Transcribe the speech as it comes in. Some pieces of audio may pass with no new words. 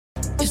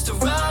It's the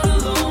ride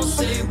along,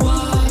 say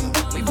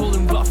what? We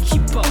rolling rough,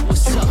 keep up,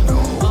 what's up?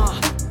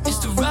 It's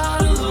the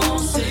ride along,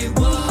 say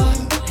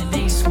what? And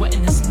they ain't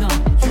sweating us none.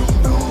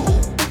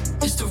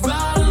 It's the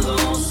ride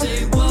along,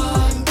 say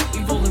what?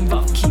 We rolling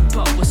rough, keep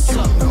up, what's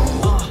up?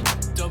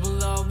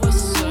 Double R,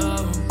 what's up?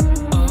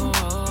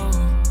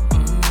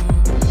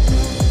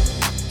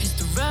 It's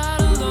the ride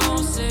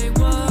along, say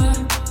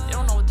what? They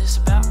don't know what this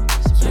about.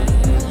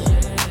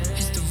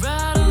 It's the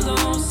ride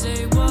along,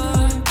 say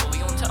what? What we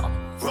gonna tell them?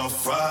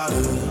 Rough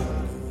Rider.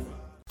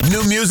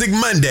 New Music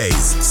Mondays.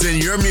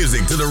 Send your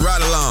music to the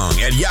Ride Along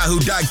at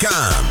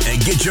yahoo.com and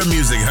get your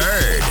music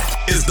heard.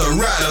 It's the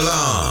Ride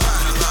Along.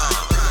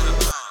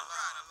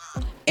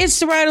 It's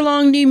the Ride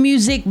Along New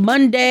Music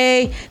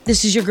Monday.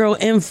 This is your girl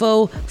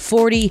Info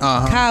 40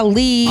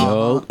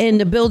 Khalid in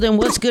the building.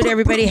 What's good,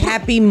 everybody?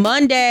 Happy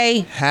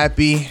Monday.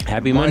 Happy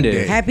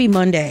Monday. Happy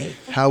Monday.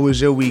 How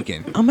was your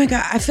weekend? Oh my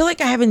God, I feel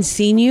like I haven't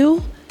seen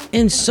you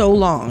in so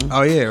long.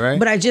 Oh yeah, right?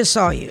 But I just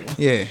saw you.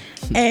 Yeah.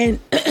 And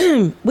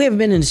we haven't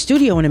been in the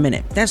studio in a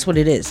minute. That's what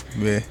it is.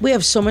 Yeah. We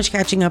have so much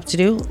catching up to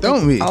do.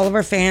 Don't we? All of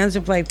our fans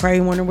are like probably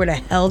wondering where the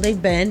hell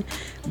they've been.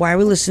 Why are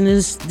we listening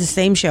to the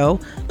same show?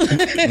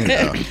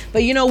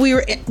 But you know, we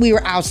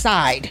were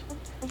outside.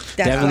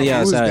 Definitely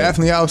outside. We was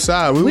definitely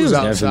outside. We was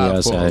outside for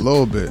outside. a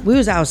little bit. We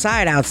was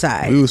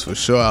outside. We was for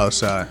sure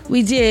outside.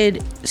 We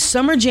did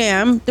Summer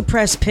Jam, the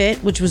press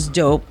pit, which was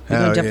dope. We're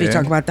Hell gonna definitely yeah.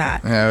 talk about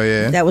that. Hell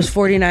yeah. That was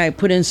 49.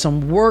 Put in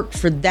some work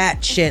for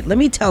that shit. Let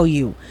me tell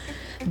you,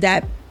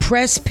 that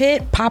press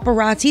pit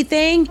paparazzi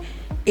thing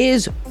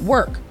is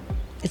work.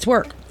 It's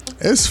work.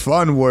 It's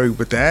fun work,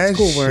 but that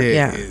cool work, shit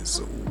yeah. is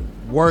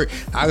work.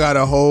 I got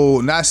a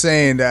whole, not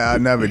saying that I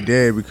never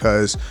did,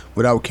 because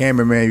without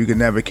cameraman you could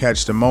never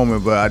catch the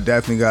moment, but I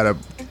definitely got a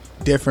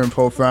different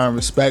profound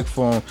respect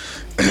for him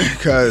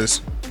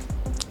because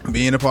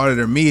being a part of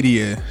the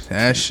media,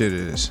 that shit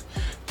is,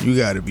 you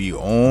gotta be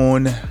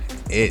on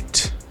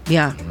it.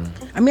 Yeah.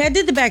 I mean, I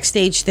did the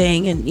backstage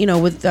thing, and, you know,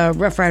 with the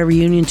Rough Rider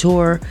reunion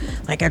tour,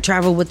 like I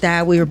traveled with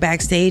that. We were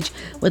backstage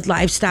with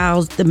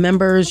Lifestyles, the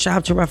members, shout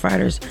out to Rough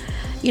Riders,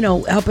 you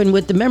know, helping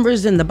with the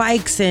members and the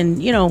bikes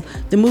and, you know,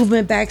 the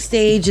movement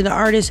backstage and the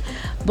artists.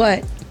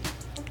 But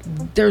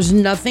there's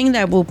nothing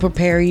that will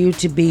prepare you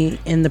to be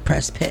in the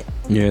press pit.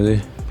 Nearly.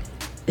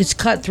 It's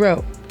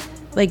cutthroat.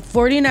 Like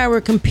 40 and I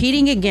were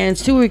competing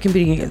against, who were we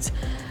competing against?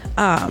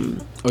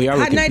 Y'all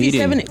were Hot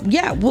 97,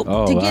 yeah,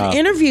 well, to get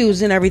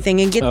interviews and everything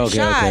and get the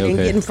shot and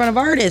get in front of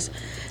artists.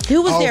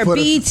 Who was there?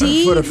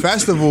 BT for the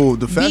festival.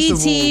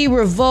 BT,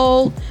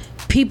 Revolt,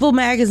 People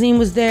Magazine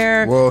was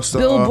there. World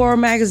Star. Billboard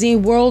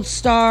Magazine, World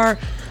Star.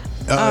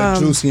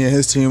 Juicy and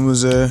his team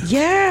was there.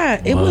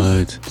 Yeah, it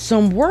was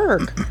some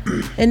work.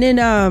 And then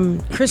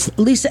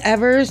Lisa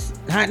Evers,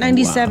 Hot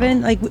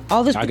 97, like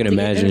all this. I can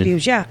imagine.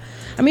 Interviews, yeah.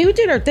 I mean, we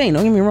did our thing.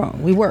 Don't get me wrong,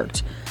 we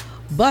worked.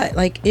 But,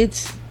 like,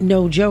 it's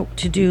no joke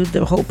to do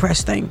the whole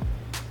press thing.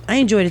 I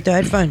enjoyed it, though. I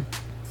had fun.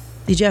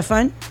 Did you have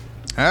fun?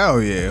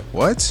 Hell yeah.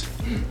 What?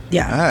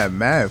 Yeah. I had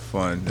mad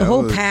fun. The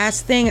whole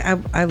pass thing,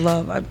 I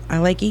love. I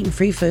like eating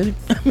free food.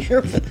 I'm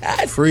here for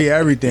that. Free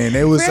everything.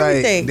 They was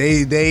like,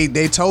 everything.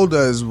 they told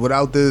us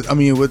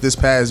with this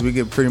pass, we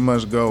could pretty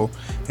much go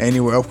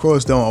anywhere. Of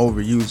course, don't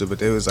overuse it, but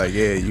they was like,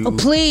 yeah, you. Oh,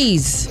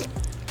 please.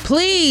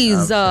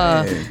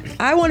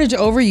 I wanted to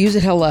overuse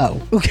it.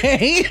 Hello,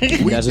 okay?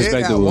 We That's did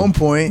respectable. at one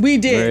point. We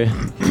did.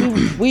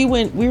 Right. We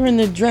were in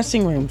the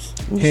dressing rooms.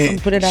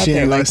 Put it out she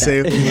there ain't like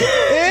gonna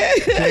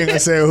that. She ain't gonna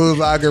say whose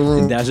locker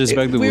room. That's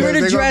respectable. We were in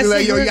They the gonna be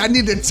like, yo, dressing y'all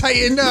need to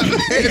tighten up.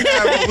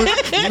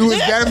 We was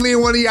definitely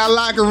in one of y'all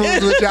locker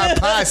rooms with y'all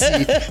posse.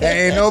 And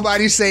ain't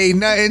nobody say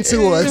nothing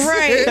to us.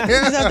 Right. He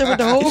was out there with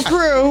the whole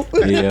crew.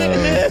 Yo.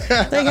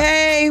 Like,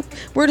 hey,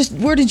 where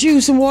the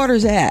juice and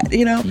water's at?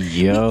 You know?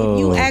 Yo.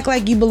 You act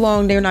like you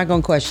belong, they're not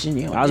gonna question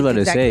you. I was about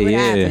to say, what yeah.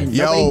 happened.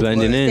 Yo, Nobody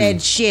blending in.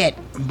 said shit.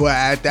 But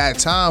at that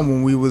time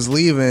when we was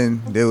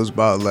leaving, there was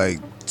about like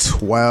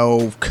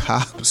 12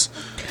 cops.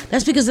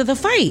 That's because of the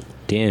fight.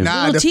 Damn.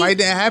 Nah, the fight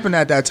didn't happen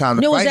at that time.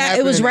 No,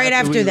 it was right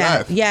after that.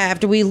 Left. Yeah,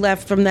 after we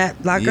left from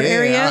that locker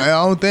area. I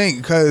don't think,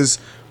 because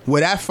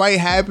where that fight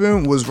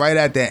happened was right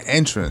at the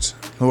entrance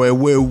where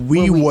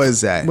we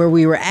was at. Where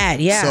we were at,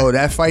 yeah. So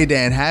that fight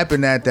didn't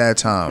happen at that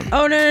time.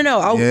 Oh, no.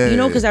 Yeah. You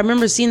know, because I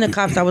remember seeing the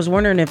cops. I was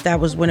wondering if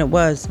that was when it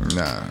was.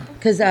 Nah.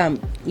 Because,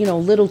 you know,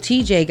 little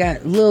TJ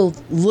got,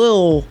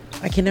 Lil,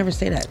 I can never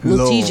say that.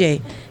 Lil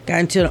TJ got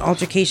into an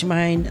altercation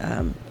behind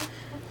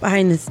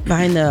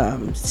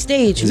the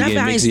stage. Not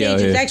behind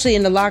stage. It was actually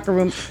in the locker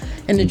room.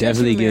 In the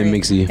definitely getting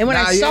mixy. And when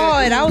I saw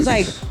it, I was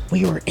like,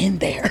 we were in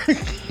there.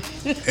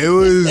 It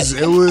was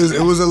a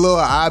little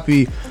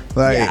oppy.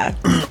 Like,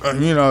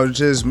 you know,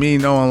 just me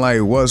knowing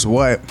like what's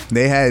what.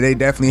 They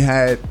definitely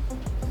had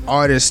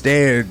artists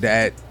there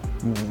that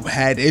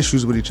had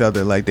issues with each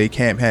other. Like, they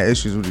camp had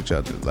issues with each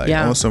other. Like,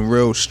 on some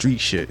real street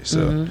shit.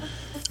 So,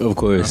 of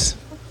course.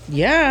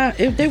 Yeah,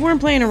 if they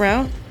weren't playing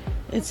around.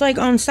 It's like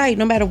on site,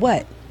 no matter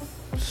what.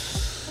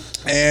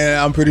 And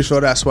I'm pretty sure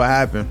that's what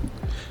happened.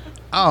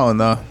 I don't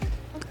know.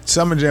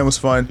 Summer Jam was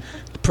fun.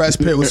 The press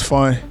pit was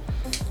fun.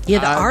 Yeah,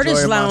 the I artist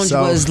enjoyed lounge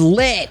myself. was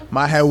lit.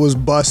 My head was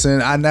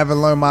busting. I never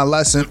learned my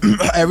lesson.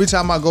 Every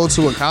time I go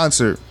to a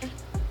concert,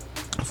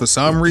 for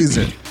some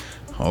reason,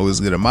 I always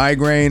get a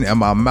migraine and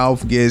my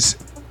mouth gets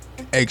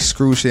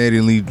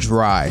excruciatingly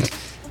dry.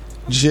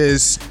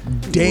 Just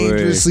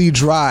dangerously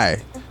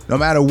dry. No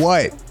matter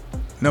what.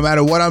 No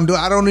matter what I'm doing.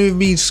 I don't even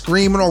be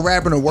screaming or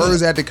rapping the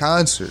words at the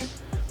concert.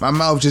 My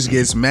mouth just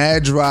gets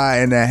mad dry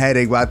and a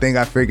headache, but I think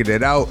I figured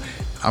it out.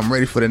 I'm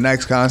ready for the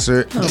next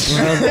concert.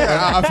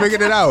 I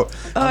figured it out.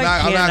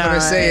 I'm not going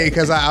to say it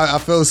because I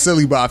feel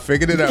silly, but I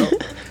figured it out.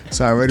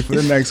 So I'm ready for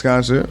the next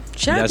concert.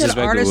 Shout out That's to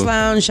the artist respectable.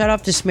 lounge. Shout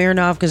out to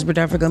Smirnoff because we're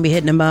definitely going to be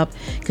hitting them up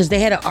because they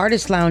had an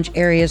artist lounge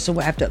area.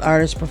 So after the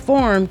artist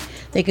performed,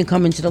 they can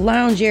come into the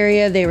lounge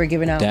area. They were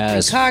giving out free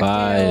That's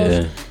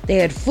cocktails. fire. They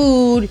had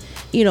food,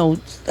 you know,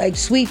 like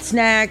sweet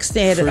snacks.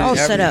 They had it Free all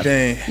set up.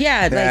 everything.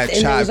 Yeah, They had like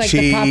and there was chopped like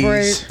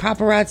cheese. the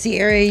paparazzi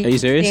area. Are you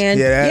serious? stand.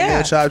 Yeah, they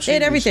had chopped cheese. They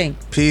had everything.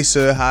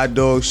 Pizza, hot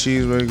dogs,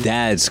 cheeseburger.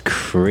 That's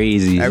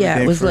crazy. Yeah, it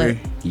Everything was free. lit.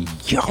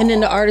 Yo. And then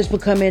the artist would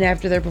come in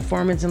after their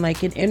performance and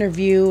like an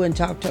interview and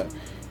talk to,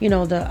 you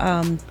know,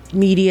 the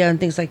media and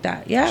things like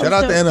that. Yeah. it Shout was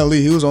out to dope.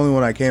 NLE. He was the only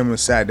one that came and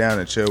sat down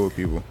and chill with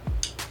people.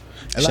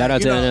 And Shout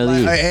out you to know,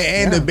 NLE.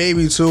 and the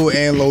baby too,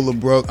 and Lola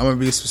Brooke. I'm gonna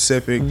be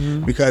specific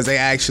because they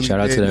actually Shout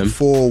out did to the them.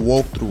 full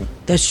walkthrough.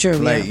 That's true.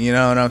 Like, yeah. you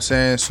know what I'm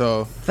saying?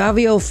 So,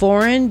 Fabio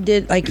Foreign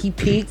did like he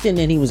peaked and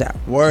then he was out.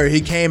 word,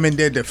 he came and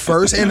did the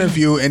first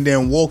interview and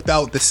then walked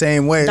out the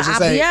same way. It's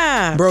just like,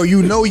 yeah. bro,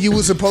 you know you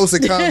was supposed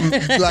to come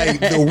like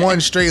the one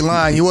straight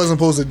line. You wasn't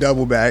supposed to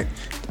double back.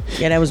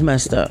 Yeah, that was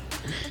messed up.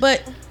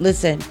 But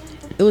listen,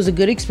 it was a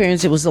good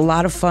experience. It was a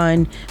lot of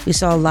fun. We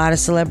saw a lot of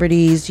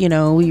celebrities. You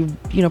know,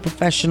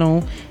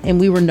 professional, and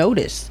we were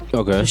noticed.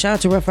 Okay. So shout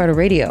out to Rough Rider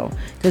Radio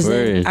because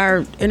Word.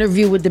 our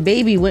interview with the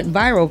baby went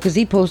viral because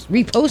he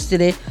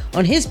reposted it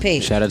on his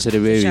page. Shout out to the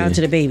baby. Shout out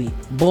to the baby.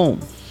 Boom.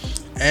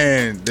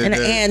 And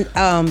And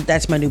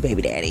that's my new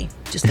baby daddy.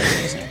 Just like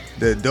his name.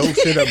 the dope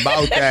shit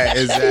about that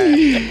is that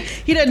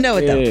He doesn't know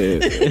it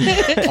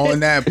though. Yeah.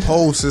 on that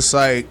post, it's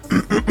like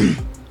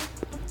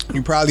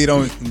you probably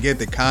don't get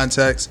the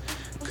context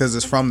because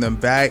it's from them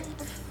back,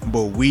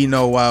 but we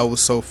know why it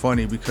was so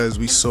funny because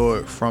we saw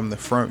it from the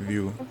front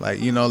view. Like,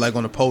 you know, like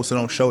on the post, it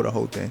don't show the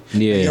whole thing.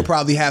 Yeah. And you'll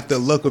probably have to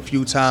look a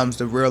few times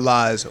to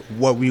realize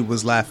what we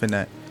was laughing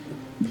at.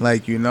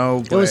 Like, you know,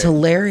 It was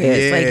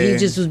hilarious. Like he Yeah.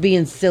 just was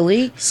being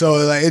silly. So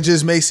like it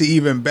just makes it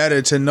even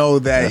better to know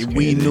that That's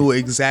we crazy. knew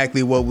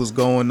exactly what was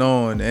going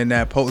on in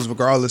that post,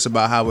 regardless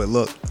about how it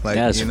looked. Like,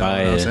 That's you know what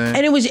fire. I'm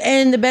saying?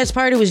 And the best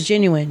part, it was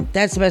genuine.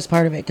 That's the best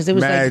part of it because it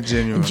was Mad like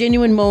genuine. a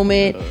genuine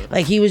moment.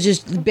 Like he was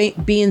just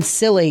being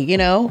silly, you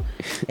know.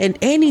 And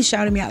he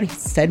shouted me out. He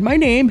said my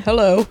name.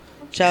 Hello.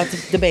 Shout out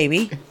to the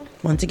baby.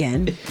 Once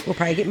again, we'll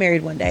probably get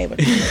married one day, but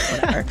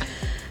whatever.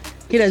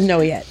 He doesn't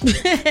know yet.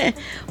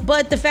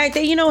 But the fact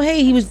that, you know,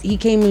 hey, he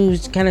came and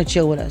was kind of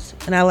chill with us,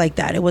 and I like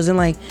that. It wasn't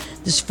like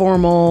this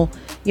formal,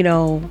 you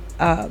know,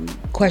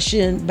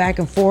 question back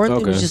and forth. It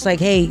Okay. was just like,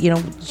 hey, you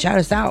know, shout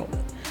us out.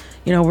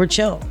 You know, we're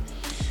chill.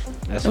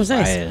 That's It was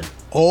nice. fire.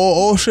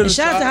 All shit And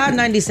shout out to Hot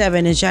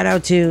 97 and shout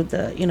out to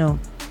the, you know,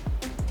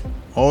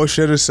 All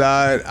shit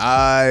aside,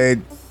 I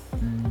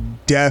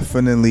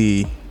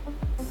definitely,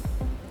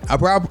 I'll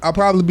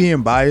probably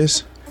being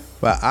biased,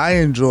 but I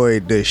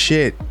enjoyed the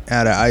shit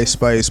out of Ice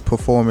Spice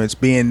performance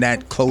being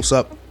that close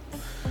up,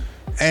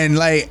 and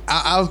like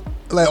I'll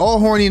like all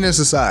horniness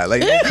aside,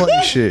 like no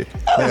funny shit.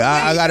 Like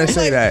I gotta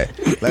say that,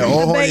 like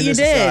all I bet you horniness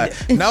did.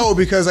 aside. No,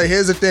 because like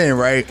here's the thing,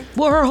 right?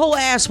 well, her whole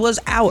ass was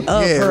out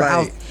of Yeah, her like,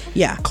 out.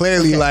 Yeah.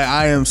 Clearly, Okay. like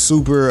I am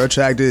super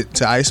attracted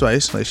to Ice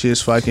Spice. Like she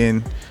is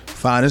fucking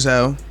fine as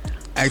hell.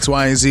 X,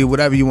 Y, and Z,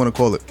 whatever you want to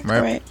call it,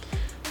 right? Right.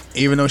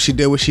 Even though she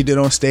did what she did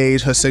on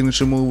stage, her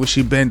signature move was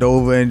she bent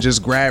over and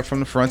just grabbed from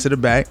the front to the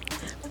back.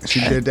 She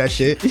did that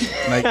shit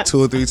like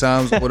 2 or 3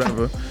 times,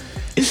 whatever.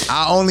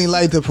 I only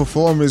liked the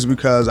performance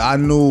because I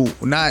knew,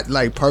 not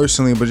like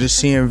personally, but just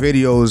seeing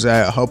videos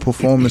that her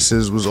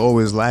performances was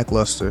always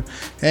lackluster.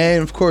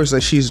 And of course,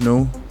 like she's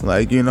new,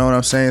 like, you know what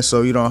I'm saying?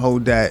 So you don't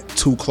hold that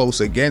too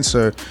close against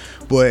her.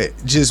 But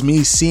just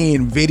me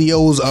seeing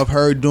videos of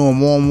her doing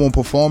one-on-one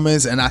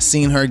performance, and I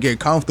seen her get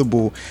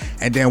comfortable,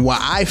 and then what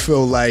I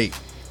feel like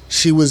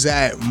she was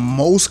at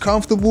most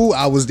comfortable,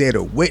 I was there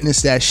to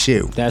witness that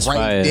shit. That's right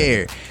fire.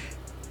 there.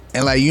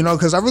 And like, you know,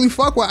 because I really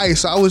fuck with Ice,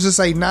 so I was just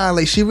like, nah,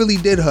 like she really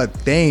did her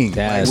thing.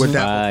 That's like, with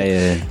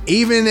fire. that,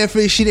 even if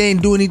she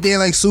didn't do anything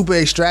like super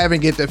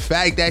extravagant, the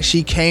fact that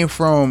she came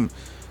from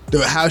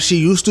how she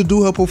used to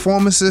do her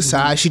performances,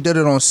 how she did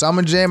it on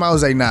Summer Jam, I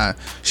was like, nah,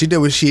 she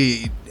did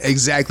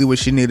exactly what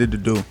she needed to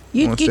do.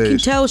 You on can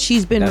stage. tell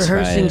she's been That's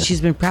rehearsing. fire.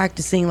 She's been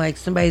practicing. Like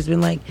somebody's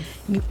been like,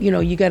 you know,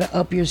 you got to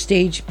up your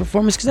stage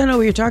performance because I know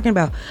what you're talking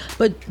about.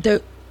 But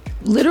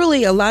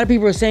literally, a lot of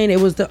people are saying it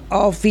was the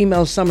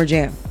all-female Summer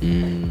Jam.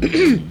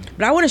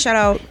 But I want to shout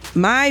out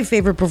my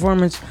favorite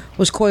performance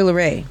was Coi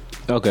Leray.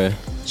 Okay.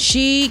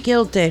 She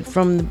killed it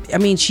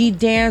she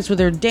danced with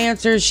her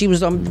dancers. She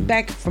was on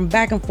back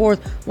and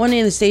forth, one end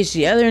of the stage to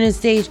the other end of the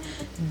stage,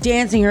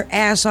 dancing her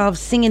ass off,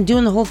 singing,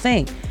 doing the whole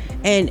thing.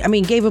 and I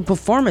mean gave a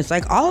performance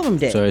like all of them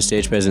did. So her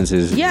stage presence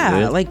is yeah,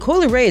 good? like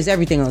Coily Ray is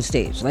everything on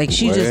stage. Like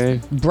she's Word.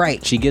 just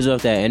bright. She gives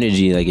off that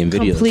energy like in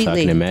videos. So I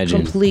can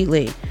imagine.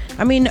 Completely.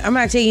 I mean, I'm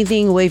not taking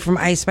anything away from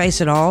Ice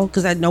Spice at all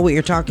because I know what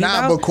you're talking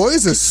about. Nah, but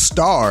Coy's a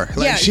star.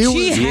 Like Yeah, she she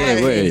was had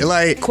it.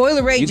 like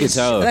Coily Ray You can just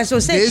tell. that's what I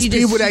said. there's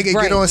people that can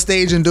get on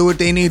stage and do what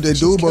they need to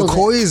do, but killed it.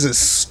 Coy is a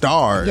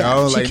star. Yeah,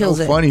 yo. she Like no kills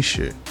it. funny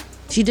shit.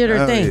 She did her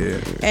Hell thing, yeah.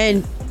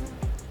 and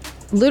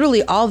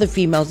literally all the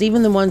females,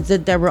 even the ones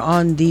that were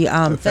on the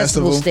festival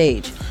festival?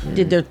 stage,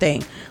 did their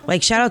thing.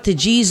 Like shout out to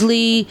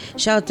Jeezy,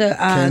 shout out to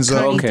Kenzo,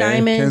 Connie okay.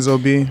 Diamond,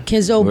 Kenzo B.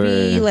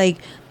 B. Word. Like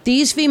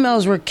these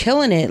females were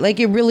killing it. Like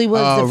it really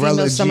was the female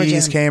Rella summer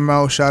G's jam. came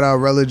out. Shout out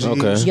Rella G's.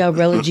 Okay. Yeah,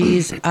 Rella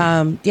G's.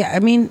 Yeah, I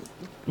mean,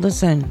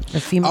 listen, the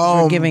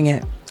females were giving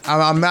it.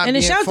 I'm not And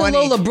then being shout out funny. to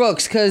Lola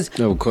Brooks because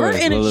Of course,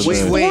 her energy. Lola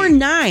She's Brooks.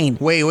 4'9".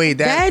 Wait,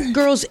 That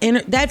girl's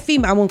that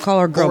female. I won't call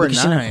her a girl because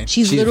 4'9".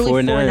 she's literally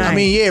 4'9". 4'9". I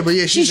mean, yeah, but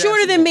yeah, she's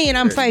shorter than me, and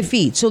I'm 5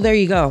 feet. So there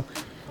you go.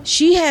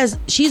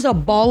 She's a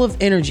ball of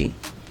energy.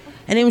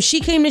 And then when she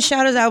came to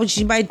shout us out,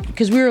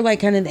 because we were like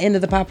kind of the end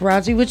of the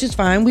paparazzi, which is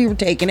fine. We were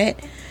taking it.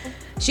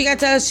 She got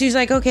to us. She's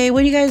like, "Okay, what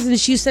do you guys?" And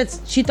she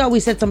thought we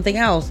said something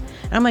else.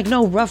 And I'm like,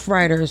 "No, Rough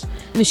Riders." And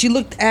then she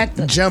looked at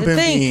the Jumping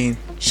thing. bean.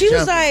 She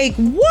was like,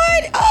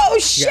 "What? Oh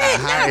shit!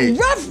 hype. Not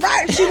Rough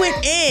Riders." She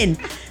went in.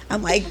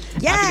 I'm like, I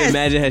can "Yes."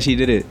 imagine how she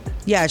did it.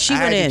 Yeah, she I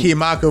went had in. to keep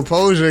my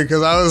composure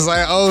because I was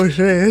like, "Oh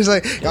shit!" It's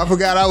like I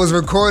forgot I was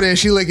recording.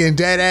 She looking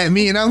dead at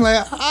me, and I'm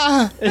like,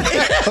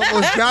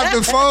 almost dropped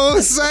the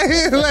phone.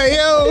 Saying like,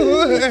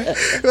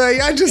 "Yo,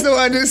 like I just don't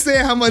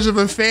understand how much of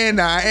a fan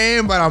I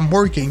am, but I'm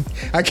working.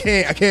 I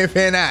can't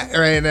fan that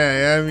right now." You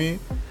know what I mean?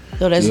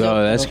 So that's dope.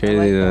 That's I crazy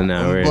like though. that.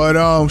 Now, right?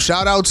 But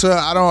shout out to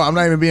I'm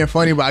not even being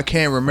funny, but I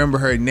can't remember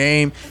her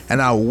name,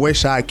 and I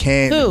wish I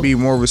can Who? to be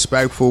more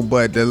respectful.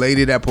 But the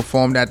lady that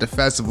performed at the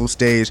festival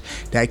stage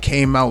that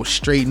came out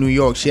straight New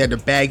York, she had the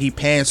baggy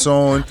pants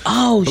on,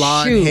 Oh,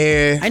 blonde shoot.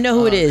 hair. I know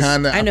who it is. I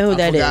know who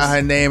that I forgot is.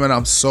 her name, and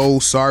I'm so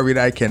sorry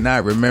that I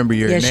cannot remember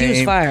your Yeah, name. she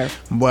was fire.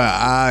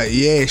 But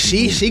yeah,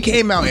 she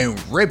came out and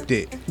ripped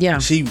it. Yeah.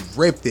 she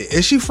ripped it.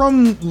 Is she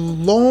from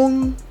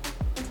Long?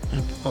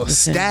 Oh,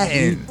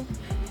 Staten.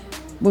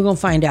 We're gonna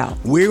find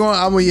out. We're gonna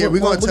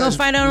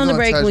Find out on the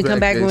break. When we come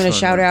back, we're gonna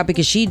shout her out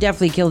because she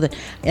definitely killed it.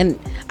 And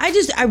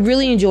I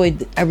really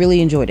enjoyed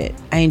it.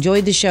 I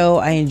enjoyed the show.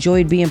 I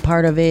enjoyed being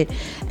part of it.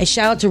 And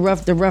shout out to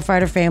the Rough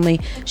Rider family.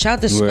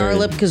 Shout out to Word.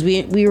 Scarlett because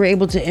we were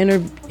able to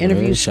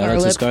interview Shout Scarlett.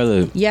 out to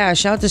Scarlett. Yeah,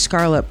 shout out to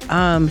Scarlett.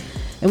 And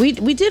we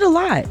did a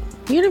lot.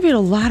 We interviewed a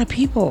lot of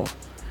people.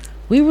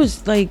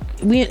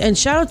 And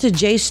shout out to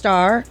J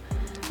Star.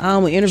 We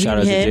interviewed Shout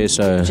out to him. J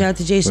Star. Shout out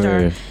to J Star.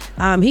 Word.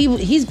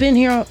 He's been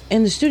here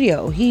in the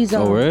studio. He's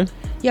word?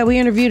 Yeah, we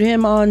interviewed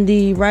him on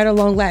the Ride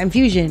Along Latin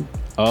Fusion.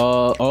 I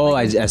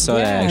saw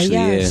that actually.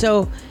 Yeah.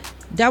 So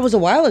that was a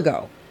while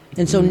ago,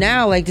 and so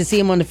now like to see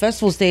him on the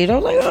festival stage, I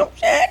was like, oh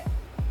shit,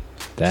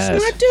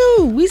 That's my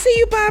dude. We see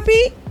you,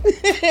 Poppy.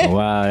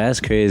 wow, that's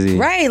crazy.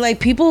 Right, like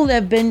people that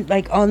have been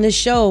like on this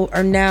show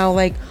are now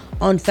like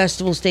on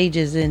festival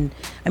stages, and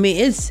I mean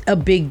it's a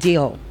big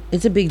deal.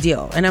 It's a big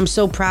deal, and I'm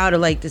so proud of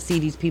like to see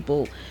these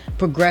people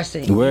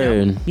progressing. you know?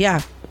 Word.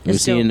 Yeah, We're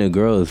it's seeing dope. the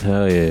growth.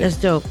 Hell yeah. That's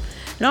dope.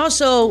 And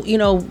also,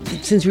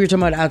 since we were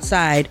talking about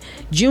outside,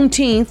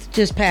 Juneteenth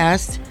just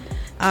passed.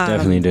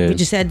 Definitely did. We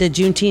just had the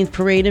Juneteenth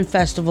parade and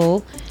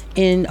festival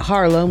in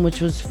Harlem, which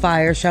was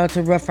fire. Shout out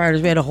to Rough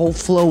Riders. We had a whole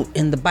float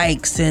and the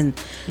bikes, and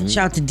shout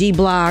out to D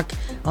Block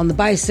on the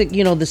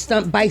bicycle. The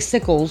stunt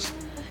bicycles,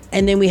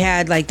 and then we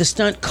had like the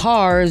stunt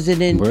cars, and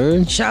then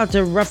Word. shout out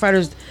to Rough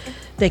Riders.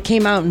 They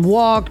came out and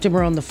walked and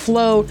were on the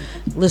float.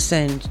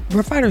 Listen,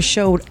 Rough Riders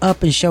showed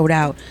up and showed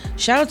out.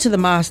 Shout out to the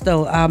mosque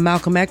though,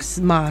 Malcolm X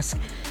Mosque.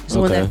 It's the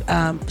one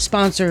that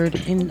sponsored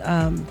in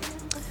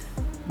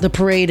the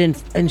parade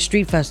and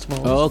street festival.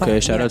 It was Oh, okay.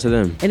 fun, Shout yeah. out to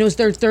them. And it was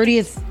their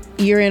 30th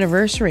year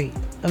anniversary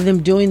of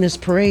them doing this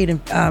parade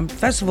and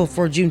festival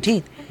for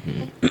Juneteenth.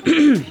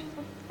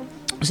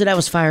 So that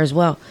was fire as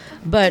well.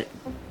 But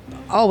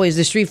always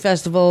the street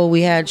festival.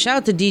 We had shout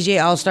out to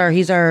DJ All Star.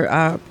 He's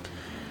our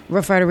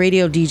Rough Rider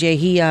Radio DJ.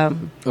 He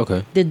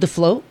Okay. did the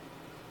float.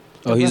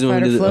 Oh, he's the Rough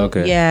one who Rider did it. float.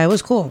 Okay. Yeah, it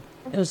was cool.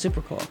 It was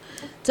super cool.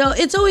 So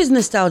it's always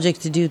nostalgic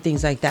to do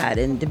things like that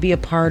and to be a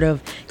part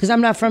of, because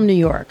I'm not from New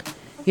York.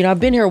 I've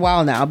been here a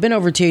while now. I've been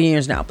over 2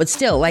 years now, but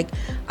still, like,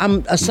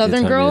 I'm a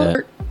Southern tell me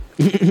girl.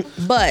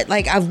 But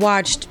like I've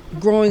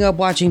growing up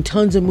watching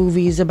tons of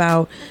movies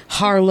about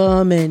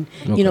Harlem and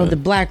the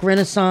Black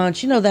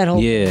Renaissance, that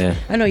whole Yeah,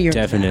 I know you're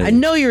definitely. into that. I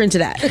know you're into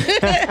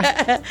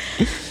that.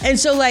 And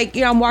so like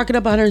I'm walking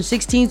up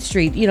 116th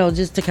Street,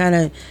 just to kind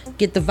of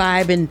get the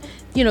vibe, and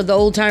the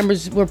old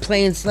timers were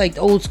playing like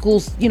old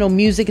school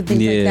music and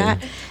things like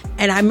that.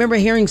 And I remember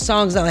hearing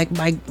songs that like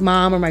my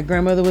mom or my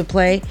grandmother would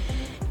play.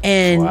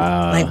 And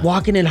like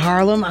walking in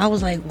Harlem, I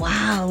was like,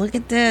 wow, look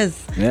at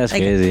this. That's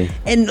like, crazy.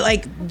 And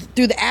like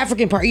through the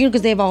African part,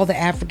 because they have all the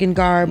African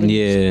garb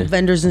and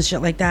vendors and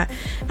shit like that.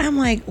 I'm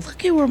like,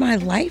 look at where my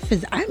life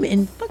is. I'm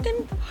in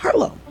fucking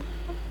Harlem.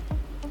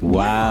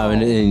 Wow,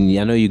 and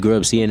I know you grew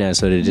up seeing that,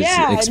 so to just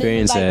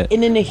experience and then, that.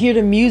 and then to hear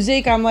the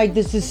music, I'm like,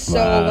 this is so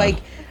Wow.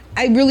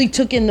 I really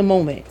took in the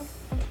moment.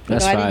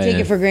 That's I didn't take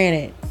fire. it for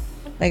granted.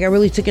 I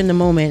really took in the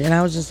moment, and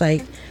I was just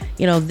like,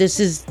 this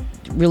is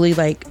really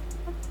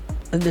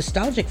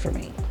nostalgic for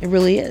me. It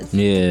really is.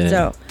 Yeah.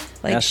 So,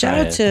 That's shout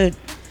out fire. to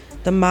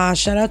the Ma,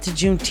 shout out to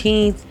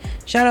Juneteenth,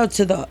 shout out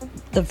to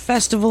the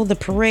festival, the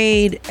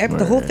parade,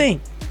 the whole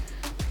thing.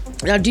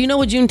 Now, do you know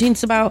what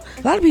Juneteenth's about?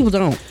 A lot of people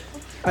don't.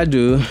 I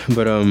do,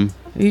 but would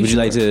you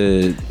like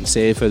to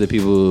say it for the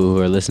people who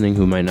are listening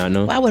who might not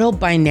know? Well, I would hope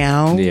by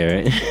now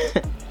Yeah, right.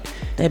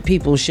 that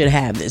people should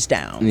have this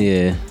down.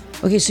 Yeah.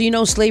 Okay,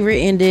 so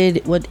slavery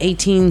ended,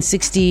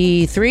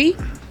 1863?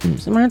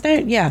 Something like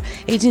that? Yeah,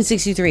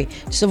 1863.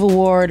 Civil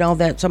War and all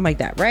that, something like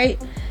that, right?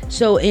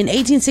 So in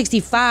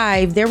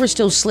 1865, there were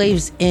still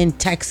slaves in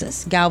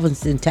Texas,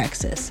 Galveston,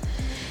 Texas.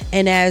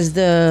 And as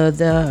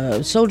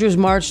the soldiers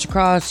marched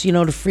across,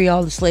 to free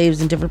all the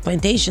slaves in different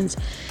plantations,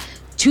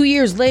 2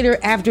 years later,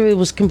 after it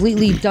was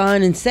completely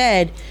done and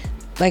said,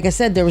 like I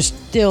said, there were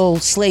still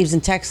slaves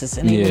in Texas,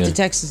 and they went to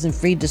Texas and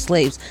freed the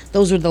slaves.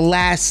 Those were the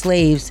last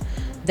slaves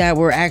that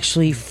were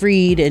actually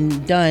freed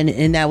and done,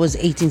 and that was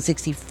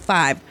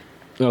 1865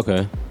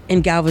 Okay.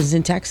 in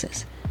Galveston,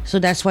 Texas. So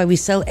that's why we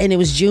and it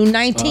was June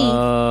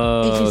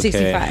 19th,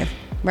 1865,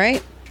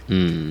 right?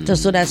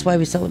 So that's why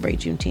we celebrate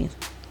Juneteenth.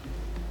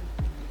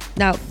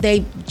 Now,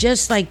 they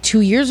just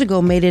 2 years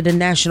ago made it a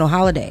national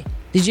holiday.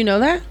 Did you know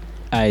that?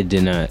 I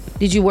did not.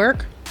 Did you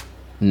work?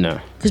 No,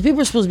 Because people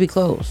were supposed to be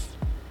closed.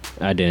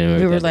 I didn't.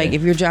 We work were that like, day.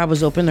 if your job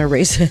was open, they're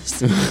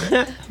racist.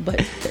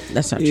 But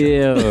that's not true.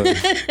 Yeah.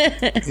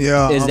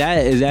 Yeah. Is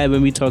that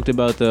when we talked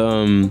about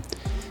the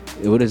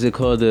what is it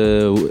called?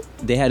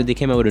 They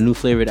came out with a new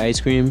flavored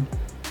ice cream.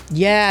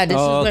 Yeah, this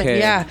Oh, is okay.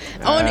 yeah.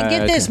 Oh, and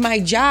get this, my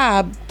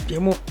job.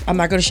 I'm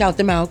not going to shout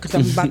them out because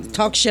I'm about to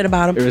talk shit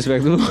about them.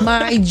 Irrespectable.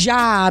 My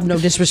job, no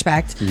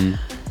disrespect,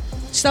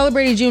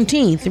 celebrated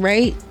Juneteenth,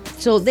 right?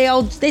 So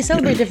they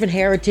celebrate different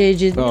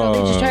heritages. They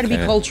just try to be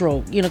okay.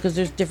 cultural, because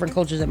there's different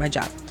cultures at my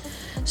job.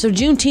 So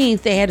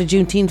Juneteenth, they had a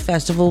Juneteenth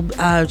festival.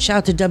 Shout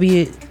out to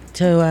WBLS.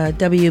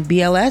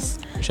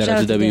 Shout out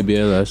to them.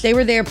 WBLS. They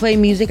were there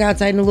playing music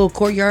outside in a little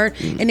courtyard,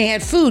 and they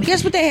had food.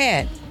 Guess what they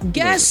had?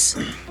 Guess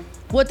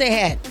what they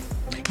had?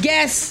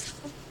 Guess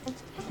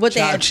what they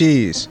Chopped had?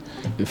 cheese.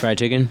 Fried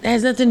chicken. That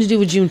has nothing to do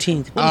with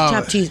Juneteenth. What is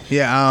chopped cheese?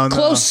 Yeah, I don't know.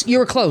 Close. You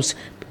were close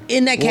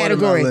in that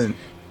category. Watermelon.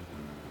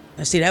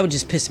 Now, see, that would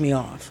just piss me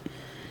off.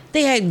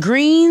 They had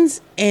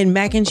greens and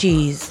mac and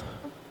cheese,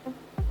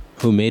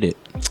 Who made it?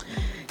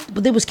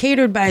 but it was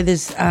catered by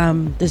this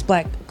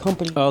black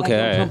company. Okay, black-owned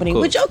alright, company.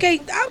 cool. Which I'll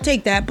take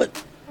that.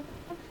 But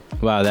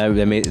Wow, that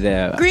made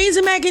that. greens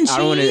and mac and cheese. I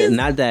don't want to.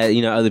 Not that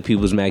other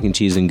people's mac and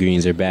cheese and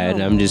greens are bad.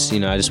 I'm just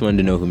I just wanted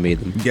to know who made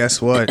them.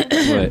 Guess what?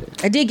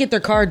 What? I did get their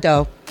card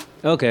though.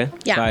 Okay.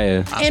 Yeah,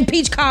 Fire. and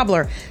peach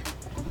cobbler.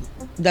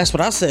 That's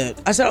what I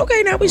said. I said,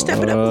 okay, now we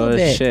stepping up a little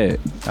bit. Shit.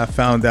 I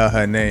found out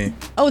her name.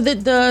 Oh,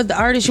 the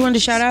artist you wanted to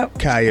shout out?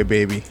 Kaya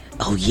Baby.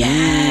 Oh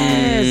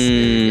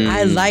yes,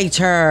 I liked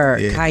her.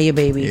 Yeah. Kaya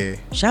Baby. Yeah.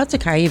 Shout out to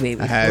Kaya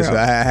Baby. I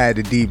had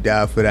to deep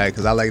dive for that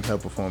because I liked her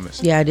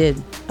performance. Yeah, I did.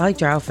 I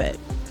liked her outfit.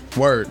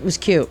 Word. It was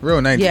cute.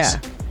 Real 90s. Yeah.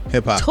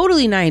 Hip hop.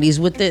 Totally 90s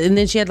and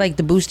then she had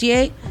the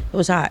bustier. It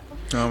was hot.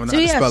 I'm So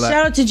not yeah, spell that.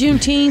 shout out to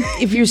Juneteenth.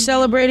 If you're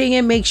celebrating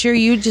it, make sure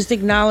you just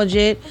acknowledge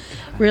it,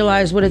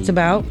 realize what it's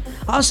about.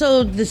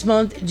 Also, this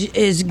month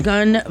is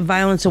Gun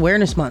Violence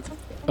Awareness Month.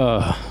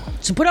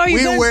 So put all your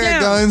We guns wear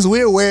down. guns.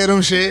 We wear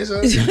them shit.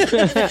 So.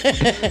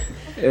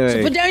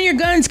 So put down your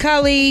guns,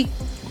 Kali,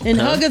 and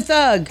hug a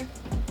thug.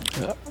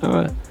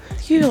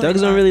 You're like,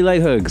 Thugs don't really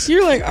like hugs.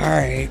 You're like, all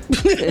right,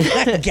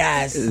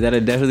 guys.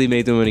 That'll definitely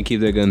make them want to keep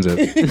their guns up.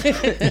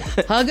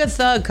 Hug a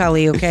thug,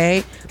 Kali,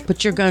 okay?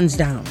 Put your guns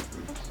down.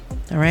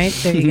 All right?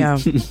 There you go. All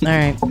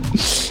right.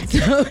 So,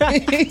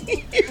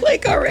 you're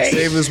like, all right.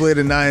 Safest way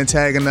to not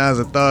antagonize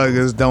a thug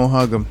is don't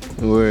hug him.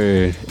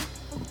 Word.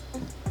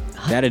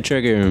 That'll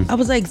trigger him. I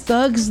was like,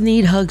 thugs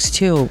need hugs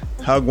too.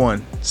 Hug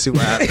one. See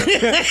what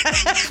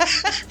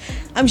happens.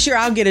 I'm sure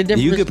I'll get a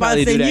different You could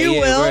response probably do than that. you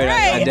Yeah, will, word.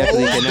 I right?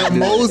 definitely cannot The do that.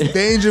 most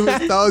dangerous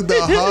thug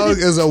to hug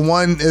is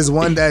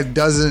one that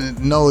doesn't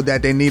know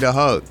that they need a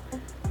hug.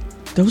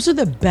 Those are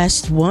the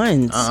best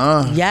ones.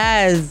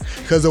 Yes.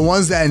 Because the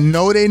ones that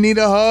know they need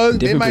a hug,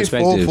 they Different might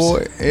fall perspectives.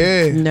 for it.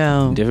 Yeah.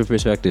 No. Different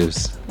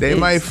perspectives. They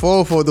might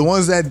fall for it. The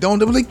ones that don't,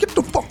 they'll be like, get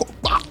the fuck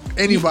up.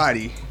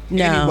 Anybody.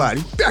 No.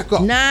 Anybody. Back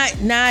up. Not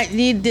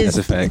need this.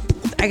 That's a fact.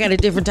 I got a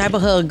different type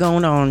of hug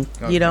going on.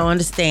 You don't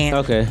understand.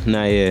 Okay.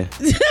 Nah, yeah.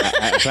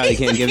 I probably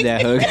can't give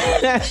that hug.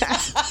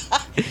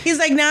 He's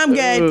like, nah, I'm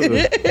good.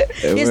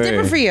 It's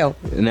different for you.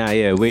 Nah,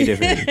 yeah, way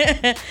different.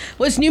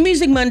 Well, it's New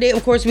Music Monday.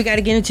 Of course, we got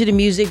to get into the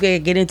music. We got to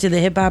get into the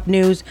hip hop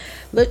news.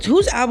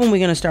 Whose album we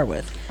going to start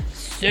with?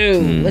 So,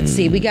 let's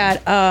see. We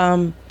got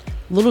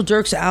Little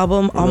Durk's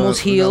album,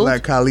 Almost Healed.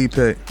 Like Kali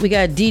pick. We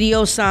got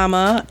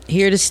Osama,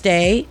 Here to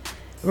Stay.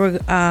 We're,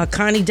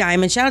 Connie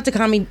Diiamond. Shout out to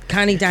Connie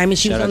Diiamond.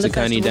 She Shout was on out the to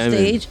Connie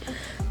festival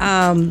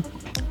Diiamond. stage.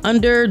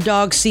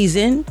 Underdog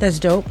Season. That's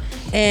dope.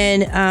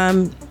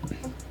 And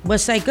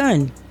Westside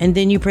Gunn, and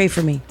then you pray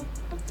for me.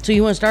 So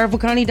you want to start off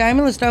with Connie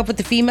Diiamond? Let's start off with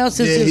the female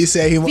sisters. Yeah, he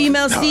said he wants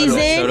female to start season.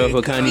 Start off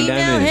with Connie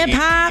female Diiamond. hip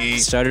hop.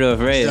 Started off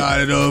right.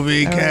 Started over,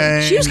 he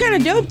came. She was kind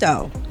of dope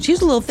though. She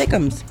was a little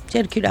thickums. She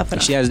had a cute outfit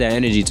on. She has that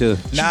energy too.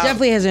 She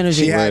definitely has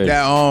energy. She had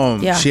that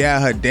Yeah. She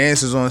had her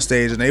dancers on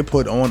stage and they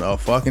put on a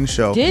fucking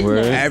show. Didn't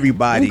Word. they?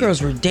 Everybody. Them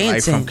girls were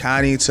dancing. Like from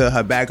Connie to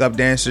her backup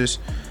dancers,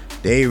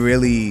 they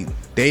really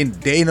they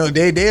know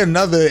they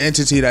another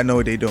entity that know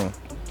what they doing.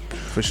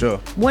 For sure.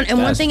 One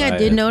That's thing I fire.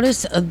 did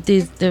notice of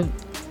the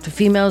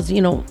females,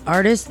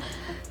 artists,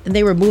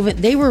 they were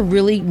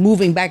really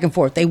moving back and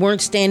forth. They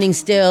weren't standing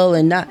still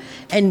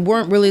and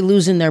weren't really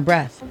losing their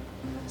breath.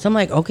 So I'm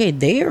like, okay,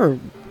 they've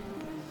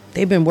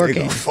been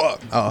working. They go fuck.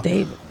 Oh.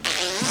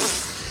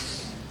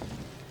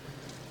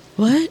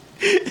 What?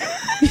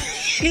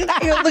 You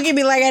look at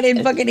me like I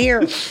didn't fucking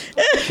hear. Right.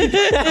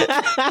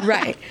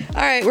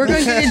 All right, we're going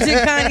to get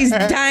into Connie's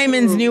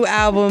Diamond's new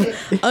album,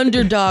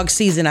 Underdog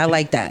Season. I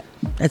like that.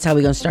 That's how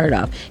we're going to start it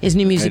off. It's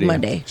New Music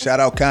Monday. Shout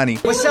out Connie.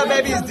 What's up,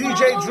 baby? It's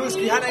DJ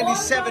Drewski, Hot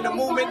 97, the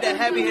movement, the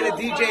heavy hitter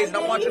DJs, and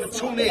I want you to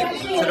tune in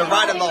to the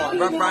Ride Along,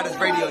 Rough Riders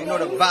Radio. You know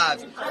the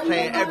vibes,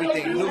 playing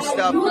everything, new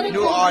stuff,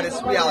 new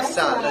artists. We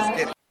outside. Let's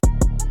get it.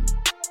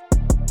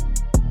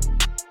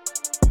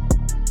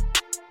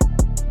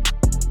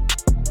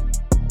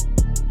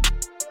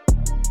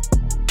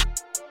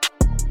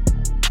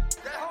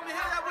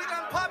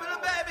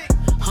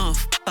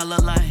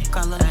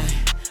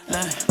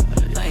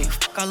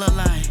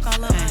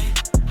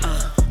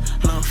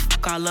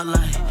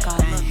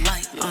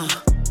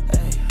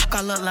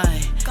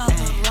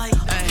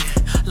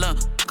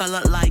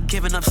 Look like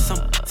giving up some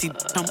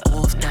I'm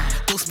off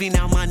that. Ghost me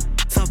now, my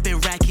up been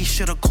racky,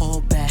 should've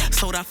called back.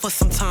 Sold out for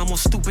some time on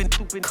stupid,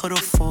 could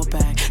afford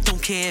back.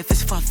 Don't care if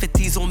it's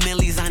 550s or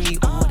millies, I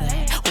need all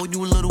that. All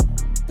you little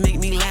make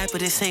me laugh,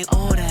 but this ain't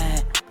all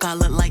that. God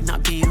look like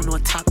not being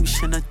on top, you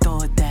shouldn't have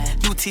thought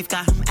that. New teeth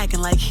got him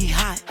acting like he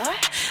hot.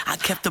 I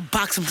kept the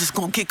box, I'm just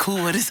gonna get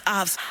cool with his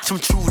ops. I'm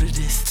true to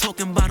this.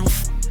 Talking about him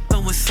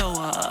going so,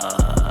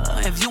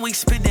 if you ain't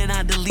spending,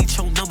 I delete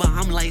your number.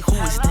 I'm like, who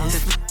is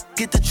this?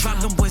 Get the drop,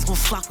 them boys gon'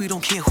 flock, we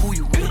don't care who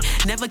you with.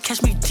 Never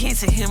catch me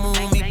dancing, him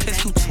on me,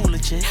 piss you too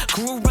legit.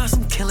 Grew around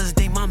some killers,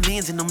 they my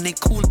mans and them, they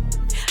cool.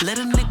 Let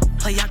a nigga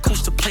play, I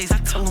coach the plays, I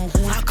tell them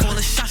who I call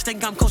the shots,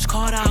 think I'm Coach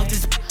Carter out.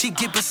 This she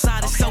get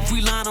beside herself, we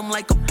line him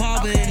like a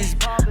barber in his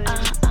Call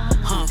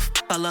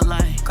her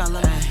like, call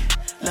her like,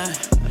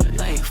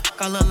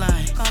 call her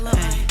like,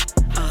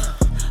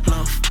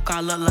 love,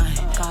 call her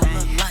like, call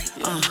her like,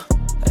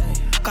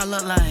 call her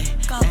like,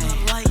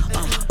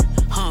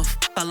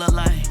 call her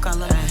like, call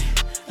her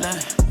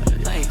like,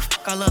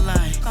 call her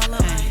like, call her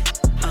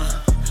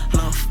like,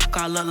 love,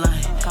 call her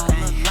like, call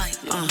her like,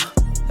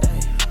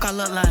 call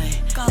her like,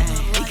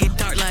 it get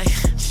dark like,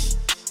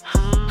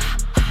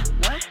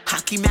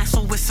 hockey mask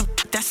on with some,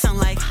 that sound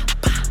like,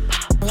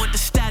 want the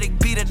static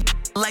beat it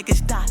like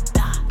it's dot.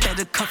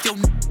 Better cuff your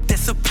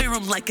disappear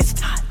him like it's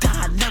dot.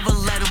 Never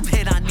let him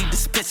hit, I need the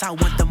spits, I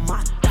want the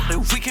mod.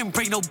 If we can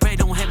break no bread,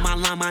 don't hit my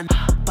line, my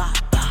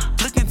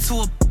look into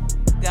a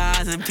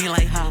guys and be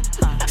like,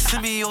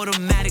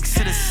 semi-automatic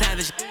to the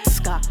savage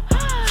Scott.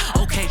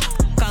 Okay,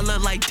 I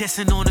look like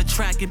dissing on the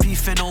track and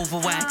beefing over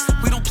wax.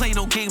 We don't play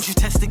no games, you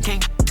test the game,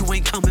 you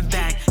ain't coming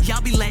back.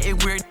 Y'all be letting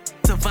weird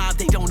survive,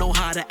 they don't know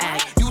how to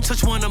act. You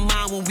touch one of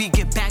mine when we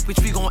get back,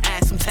 bitch, we gon'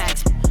 add some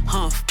tax.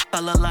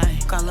 Color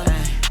like, color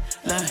like,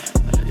 color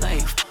like,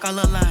 love,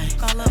 color like,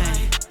 color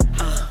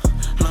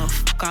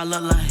like,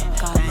 color like,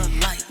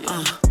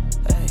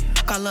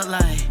 color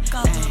like,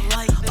 color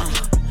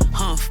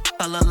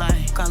like,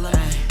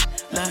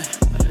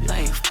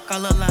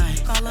 color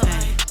like, color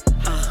like,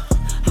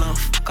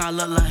 love,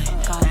 color like,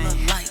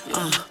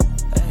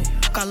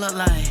 color like, color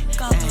like,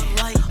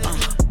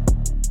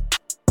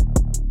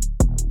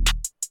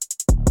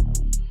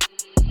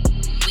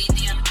 we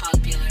the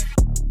unpopular.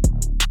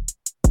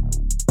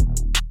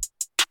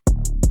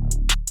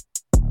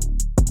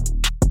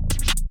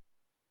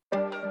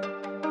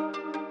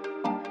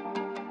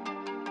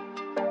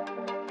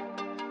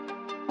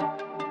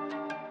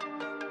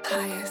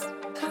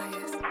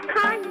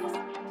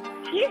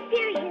 You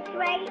serious,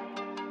 right?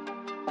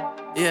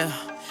 Yeah.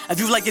 If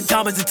you like your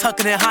diamonds and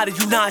tucking it hotter,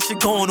 you know I should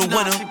go on a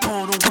winner.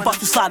 Jump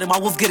off you sliding, my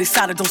wolf get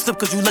excited, don't slip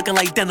cause you looking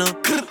like dinner.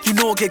 You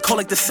know it get cold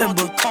like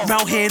December.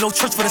 Round here ain't no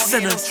church for the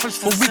sinners.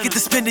 When we get to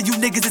spending, you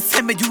niggas is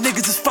timid, you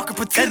niggas is fucking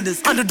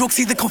pretenders. Underdogs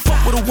either come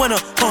fuck with a winner,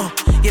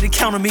 yeah, they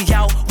counting me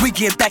out. We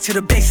get back to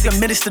the basics,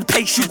 administer the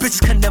pace, you bitches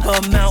can never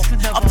amount.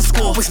 Up the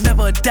score was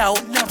never a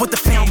doubt. What the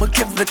fam will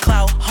give it the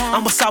clout.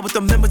 I'ma side with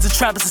the members of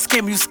Travis and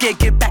scam you scared,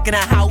 get back in the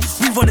house.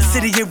 We run the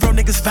city and real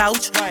niggas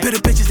vouch. Bitter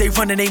bitches, they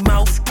running they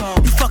mouth.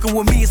 You fucking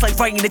with me. me, it's like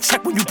writing a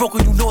check when you broke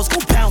and you know it's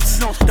gon' bounce.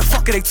 The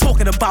fuck are they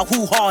talking about?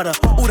 Who harder?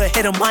 Who to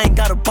hit him? I ain't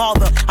gotta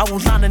bother. I will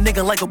line a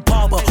nigga like a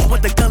barber.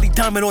 With the gully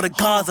diamond or the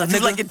Gaza.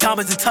 Nigga like your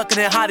diamonds and tucking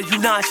it hot as you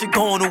not. Shit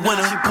going to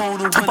winner.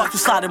 I'm about to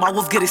slide it. My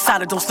wolf get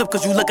excited. Don't slip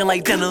cause you looking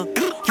like dinner.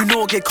 You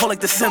know I get cold like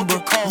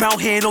December. Round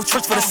here, no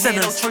church for the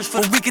sinners.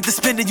 When we get to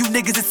spending, you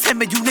niggas is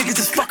timid. You niggas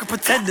is fucking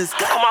pretenders.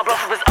 All my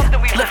bluffers is up,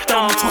 then we lift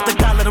them. Talk to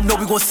God, let them know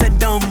we gon' send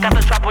them. Got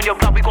the drop on your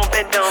block, we gon'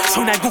 bend them.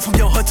 Turn that goof from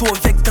your hood to a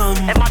victim.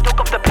 And my dope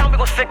up the pound, we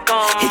gon' sick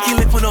them. He can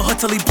live from the hood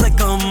till he blick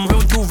them.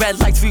 Real do red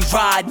lights, we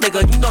ride,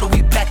 nigga. You know that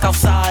we back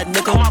outside,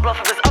 nigga. All my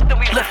bluffers is up, then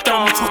we lift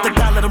them. Talk to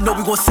God, let them know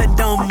we gon' send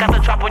them. Got the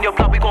drop on your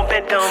block, we gon'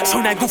 bend them.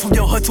 Turn that goof from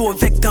your hood to a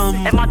victim.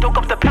 And my dope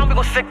up the pound, we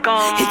gon' sick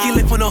them. He can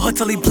live from the hood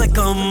till he blick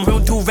them. Real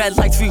do red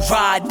lights, we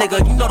ride,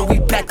 nigga. You know that we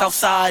back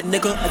outside,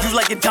 nigga. If you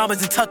like your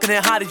diamonds and tucking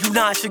it hot as you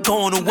not, shit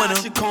going to winner.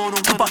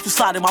 I'm about to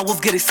slide it, my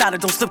wolf get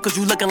excited. Don't slip cause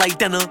you looking like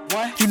dinner.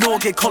 You know I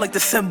get cold like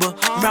December.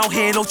 Round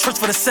here, no church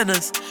for the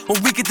sinners.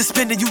 When we get to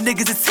spending, you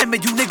niggas is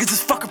timid. You niggas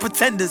is fucking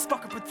pretenders.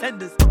 Fucking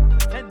pretenders.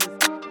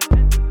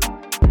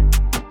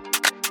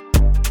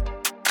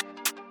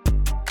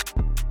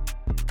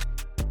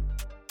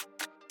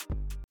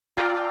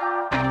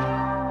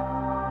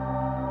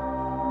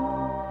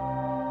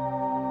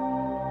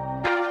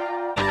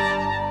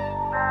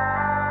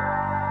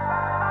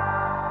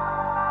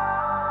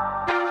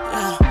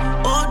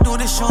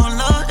 Showing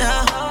love,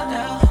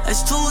 yeah.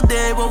 It's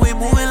Tuesday, but we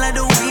moving like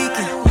the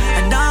weekend.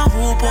 And I'm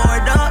full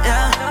poured up,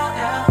 yeah.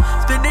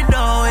 Spend it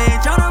all,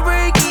 ain't tryna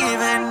break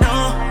even,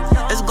 no.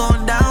 It's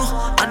going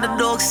down,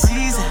 underdog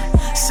season.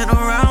 Sit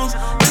around,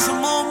 get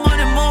some more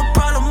money, more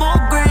problem, more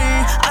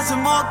green. I see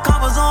more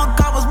coppers on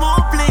coppers,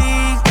 more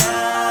bling,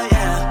 yeah,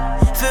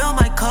 yeah. Fill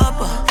my cup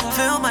up,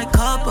 fill my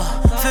cup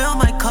up, fill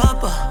my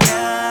cup up,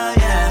 yeah,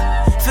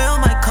 yeah. Fill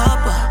my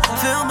cup up,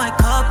 fill my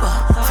cup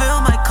up,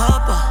 fill my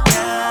cup up.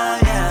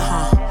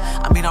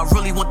 I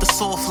really want the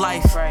soft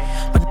life,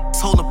 but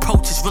this whole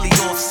approach is really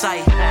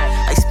off-site.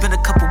 I spend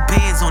a couple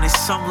bands on it,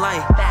 some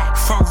light.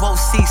 Front row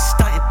seat,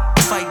 stunting,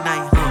 fight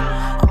night.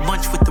 A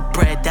munch with the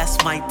bread,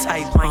 that's my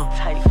type.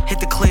 Hit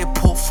the clear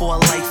port for a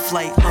light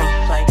flight.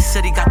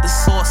 Said he got the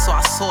sauce, so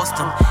I sauced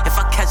him. If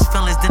I catch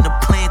feelings, then the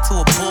plan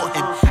to abort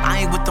him.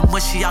 I ain't with the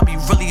mushy, I be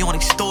really on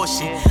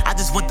extortion. I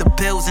just want the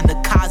bills and the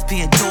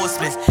Cosby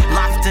endorsements.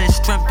 Lobster and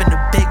shrimp in the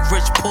big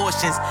rich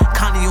portions.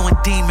 Connie on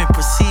Diiamond,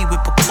 proceed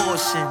with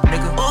proportion,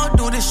 nigga. All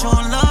do this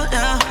showing love,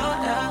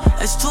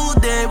 yeah. It's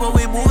Tuesday, but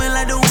we moving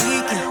like the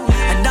weekend.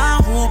 And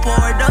I'm full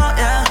poured up,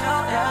 yeah.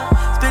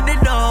 Spend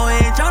it all,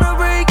 ain't tryna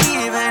break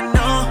even,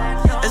 no.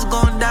 It's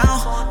going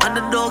down,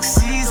 underdog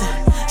season.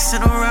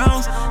 Sit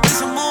around, get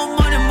some more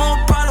money, more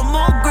problem,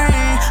 more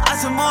green. I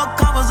see more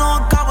coppers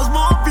on coppers,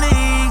 more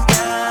bling,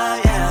 yeah,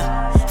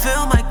 yeah.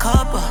 Fill my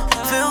cup up,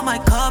 fill my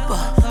cup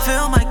up,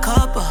 fill my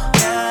cup up,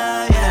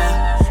 yeah,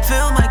 yeah.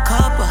 Fill my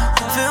cup up,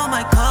 fill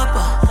my cup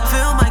up,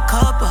 fill my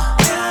cup up,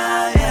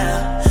 yeah,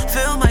 yeah.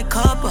 Fill my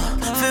cup up,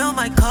 fill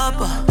my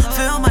cup up,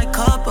 fill my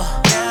cup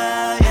up,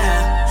 yeah,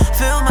 yeah.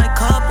 Fill my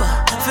cup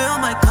up, fill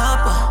my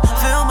cup up,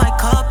 fill my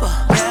cup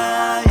up,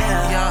 yeah,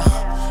 yeah.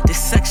 Yeah, this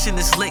section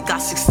is lit,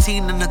 got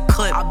 16 in the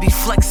clip. I be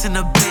flexing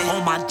a bit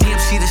on my damn,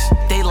 she this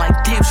they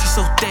like, damn, she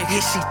so thick.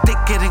 Yeah, she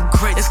thicker than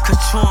grit. It's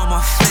couture on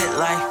my fit,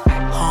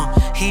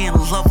 like, he in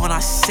love when I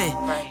sit.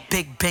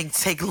 Big bank,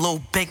 take low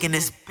bank in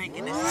this. Big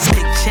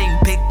chain,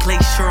 big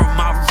glacier on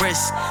my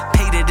wrist.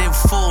 Paid it in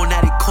full,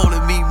 now they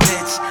calling me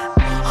Mitch.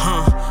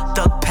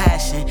 Thug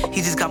passion,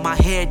 he just got my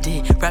hair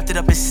did, wrapped it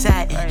up in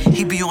satin.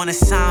 He be on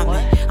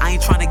assignment, I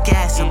ain't tryna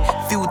gas him.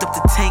 Filled up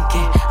the tank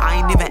and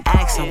I ain't even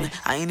ask him.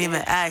 I ain't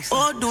even ask him.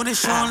 All do this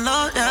showing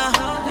love,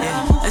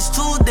 yeah. It's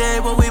Tuesday,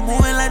 but we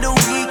moving like the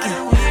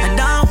weekend. And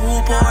I'm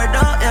full poured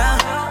up,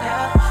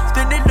 yeah.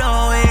 Spend it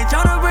all, ain't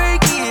tryna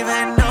break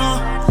even,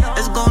 no.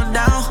 It's going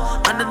down,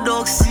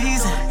 underdog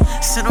season.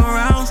 Sit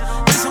around,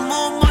 get some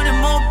more money,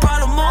 more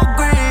problem, more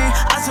green.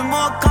 I see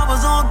more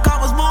coppers on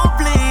coppers, more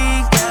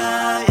bling,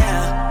 yeah,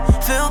 yeah.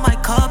 Fill my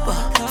cup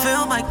up,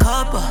 fill my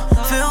cup up,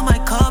 fill my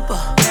cup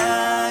up,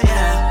 yeah,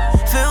 yeah.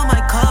 Fill my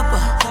cup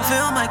up,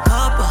 fill my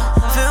cup up,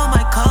 fill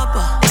my cup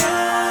up,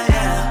 yeah,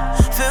 yeah.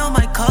 Fill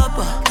my cup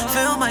up,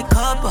 fill my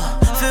cup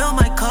up, fill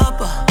my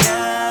cup up,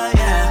 yeah,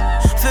 yeah.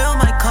 Fill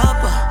my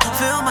cup up,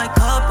 fill my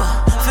cup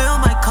up, fill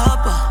my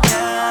cup up,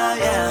 yeah,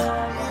 yeah.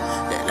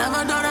 They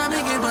never thought I'd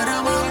make it, but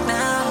I'm up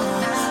now.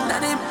 Now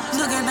they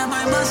looking at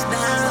my bust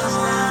down.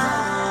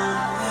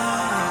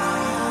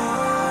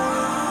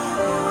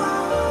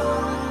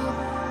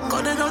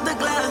 Golden off the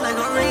glass like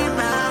a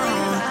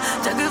rebound.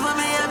 Check it for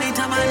me every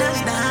time I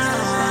touch down.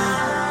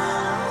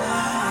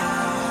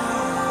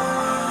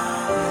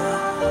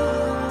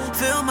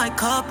 Fill my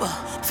cup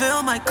up,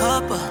 fill my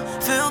cup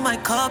up, fill my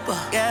cup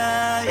up,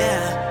 yeah,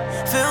 yeah.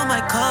 Fill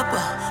my cup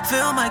up,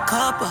 fill my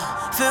cup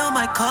up, fill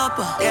my cup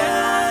up,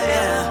 yeah,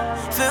 yeah.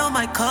 Fill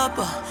my cup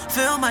up,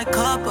 fill my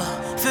cup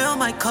up, fill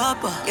my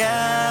cup up,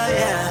 yeah,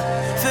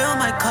 yeah. Fill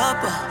my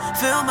cup up,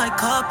 fill my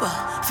cup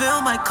up,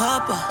 fill my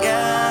cup up,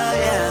 yeah,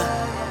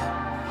 yeah.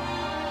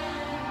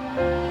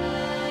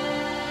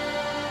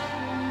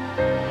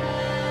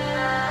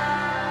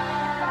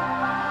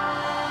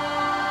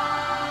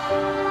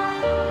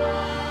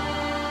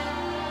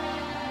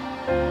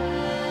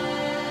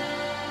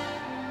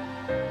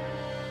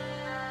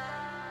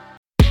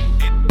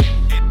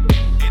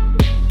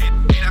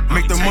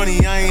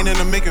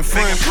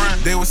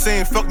 were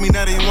saying fuck me,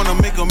 now they wanna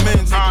make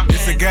amends.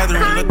 It's a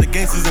gathering, let the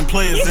gangsters and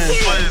players in.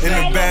 And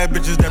the bad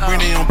bitches that bring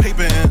their own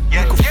paper in.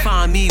 You can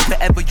find me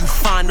wherever you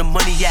find the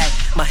money at.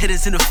 My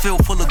hitters in the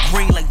field full of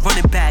green like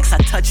running backs. I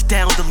touch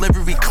down,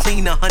 delivery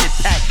clean, 100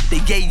 pack. The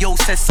yayo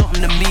said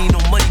something to me, no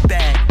money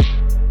bag.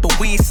 But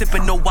we ain't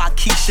sippin' no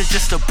Waukesha,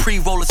 just a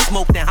pre-roll of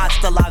smoke, then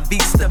hasta la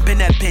vista. Been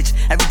that bitch,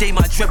 every day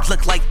my drip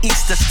look like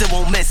Easter, still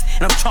won't miss.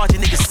 And I'm charging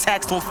niggas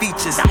tax on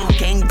features. I don't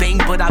gang bang,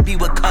 but I be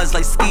with cuz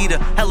like Skeeter.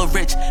 Hella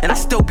rich, and I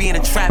still be in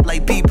a trap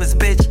like Beepers,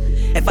 bitch.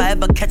 If I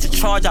ever catch a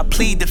charge, I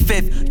plead the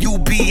fifth. You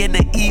be in the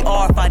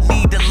ER if I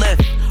need to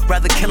lift.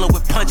 Rather kill 'em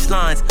with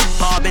punchlines.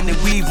 Bob and the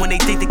weave when they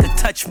think they could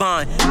touch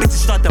mine.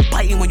 Bitches start to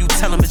biting when you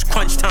tell them it's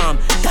crunch time.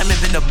 Diamond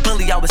been a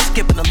bully, I was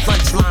skipping the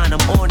lunch line.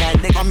 I'm on that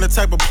nigga. I'm the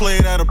type of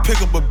player that'll pick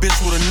up a bitch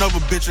with another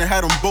bitch and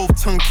had them both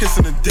tongue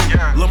kissing the dick.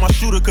 Love my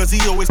shooter cause he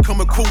always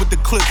coming cool with the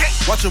clip.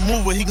 Watch a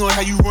mover, he gonna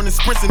have you running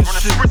sprints in the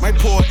shit. Might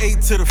pour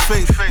 8 to the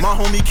face. My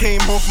homie came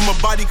home from a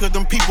body cause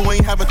them people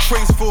ain't have a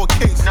trace for a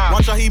case.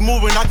 Watch how he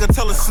moving, I could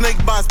tell a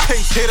snake by his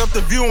pace. Hit up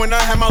the view and I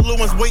had my little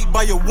ones wait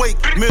by your wake.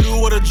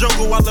 Middle of the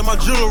jungle, I let my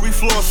jewelry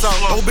floss out.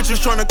 Old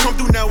bitches trying to come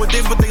through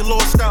nowadays but they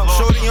lost out.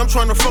 Shorty, I'm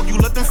trying to fuck you,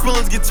 let them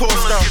feelings get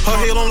tossed out. Her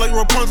hair on like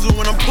Rapunzel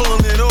when I'm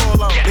pulling it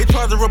all out. They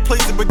tried to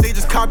replace it but they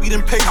just copied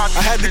and pasted.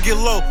 I had to get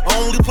low, I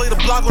only play the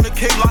block on the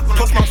cake.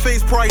 Plus my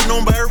face probably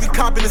known by every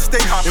cop in the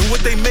state. And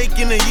what they make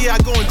in a year, I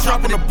go and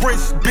drop on the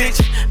bricks. Bitch,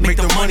 make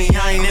the money,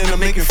 I ain't into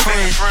making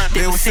friends.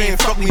 They were saying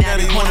fuck me, now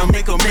they wanna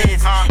make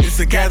amends. It's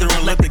a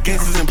gathering, let the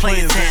gangsters and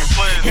players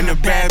in. And the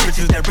bad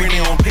bitches that bring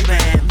their own paper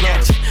and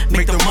bitch,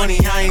 make the money,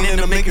 I ain't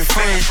into making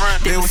friends.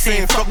 They were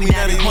saying fuck me,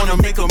 now they wanna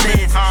make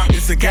amends.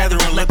 It's a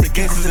gathering, let the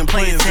gangsters and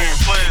players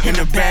in. And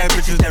the bad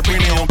bitches that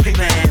bring their own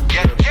paper and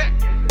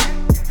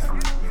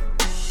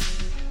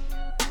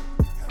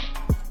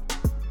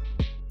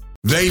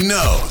They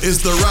know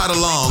it's the ride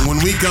along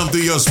when we come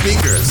through your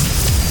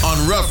speakers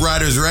on Rough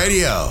Riders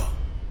Radio.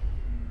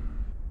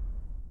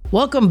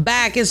 Welcome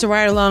back. It's the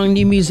Ride Along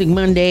New Music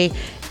Monday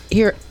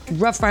here,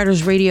 Rough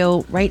Riders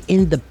Radio, right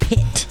in the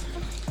pit.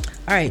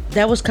 All right,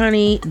 that was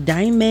Connie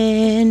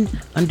Diiamond,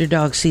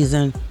 Underdog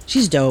Season.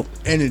 She's dope.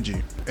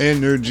 Energy. She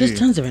has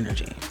tons of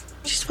energy.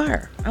 She's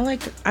fire. I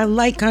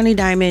like Connie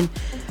Diiamond.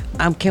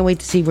 I can't wait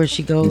to see where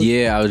she goes.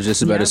 Yeah, I was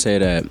just about to say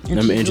that. And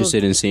I'm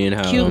interested in seeing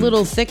how cute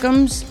little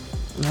thickums.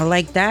 I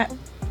like that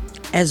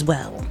as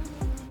well.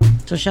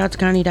 So shout out to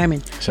Connie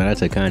Diiamond. Shout out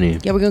to Connie.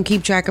 Yeah, we're gonna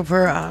keep track of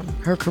her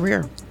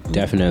career.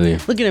 Definitely.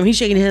 Look at him. He's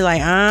shaking his head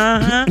like,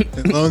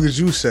 As long as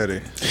you said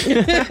it.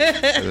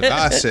 That's what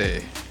I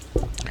say.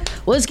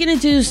 Well, let's get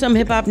into some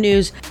hip hop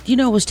news. You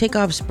know, it was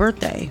Takeoff's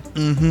birthday.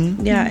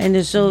 Mm-hmm. Yeah,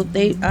 and so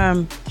they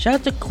shout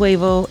out to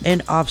Quavo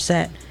and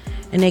Offset,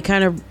 and they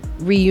kind of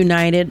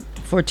reunited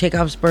for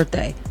Takeoff's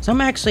birthday. So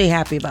I'm actually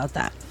happy about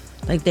that.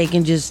 Like they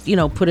can just,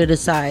 put it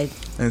aside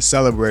and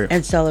celebrate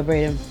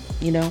him,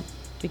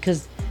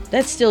 because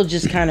that's still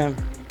just kind of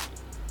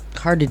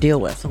hard to deal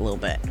with a little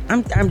bit.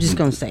 I'm just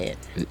gonna say it.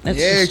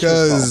 That's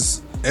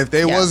because if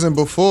they wasn't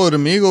before, the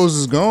Migos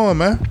is gone,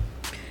 man.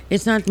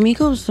 It's not the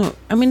Migos. So,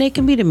 I mean, they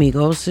can be the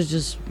Migos. It's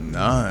just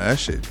that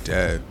shit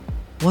dead.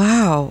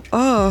 Wow.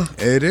 Oh.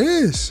 It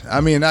is.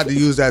 I mean, not to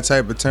use that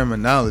type of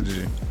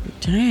terminology.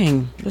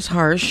 Dang, that's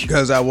harsh.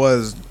 Because I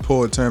was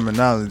poor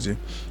terminology.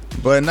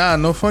 But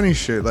no funny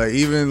shit. Like,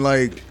 even,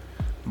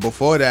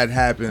 before that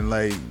happened,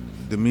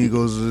 the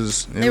Migos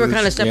was... They were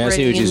kind of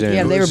separating.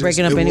 Yeah, they were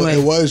breaking up anyway.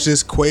 It was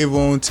just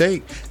Quavo and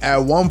Take. At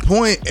one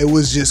point, it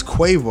was just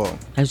Quavo.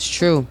 That's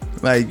true.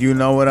 You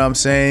know what I'm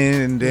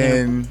saying? And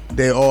then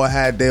they all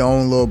had their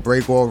own little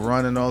break-off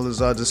run and all this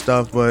other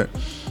stuff. But,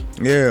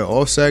 yeah,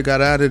 Offset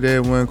got out of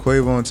there when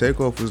Quavo and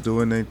Takeoff was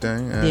doing their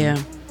thing.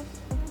 And,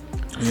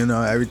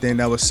 everything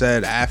that was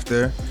said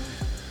after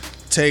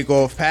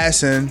Takeoff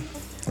passing...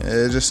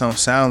 It just don't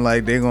sound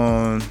like they're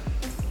going.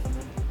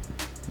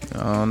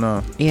 I don't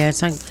know. Yeah,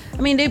 it's like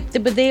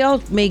but they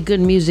all made good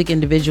music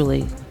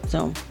individually,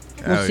 so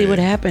we'll see what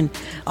happened.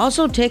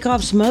 Also,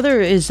 Takeoff's mother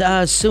is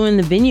suing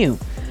the venue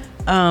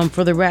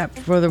for the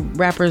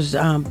rappers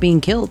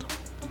being killed.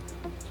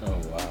 Oh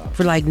wow!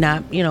 For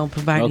not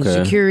providing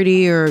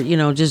security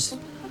or just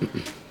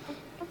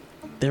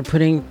they're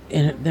putting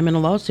them in a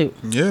lawsuit.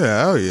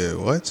 Yeah, hell yeah!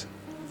 What?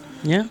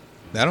 Yeah.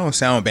 That don't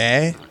sound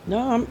bad.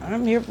 No,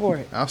 I'm here for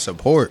it. I'll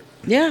support.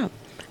 Yeah.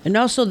 And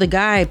also the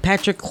guy,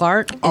 Patrick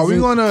Clark. Are we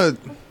going to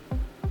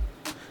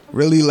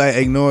really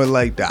ignore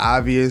the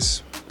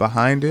obvious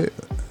behind it?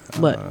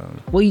 What?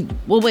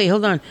 Well, wait,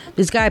 hold on.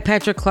 This guy,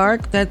 Patrick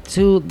Clark, that's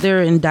who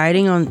they're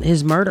indicting on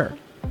his murder.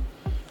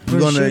 You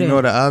going to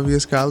ignore the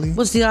obvious, Kali?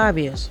 What's the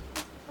obvious?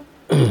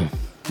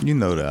 You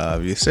know the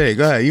obvious. Say it.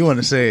 Go ahead. You want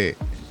to say it.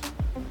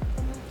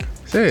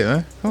 Say it,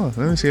 man. Come on.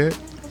 Let me see it.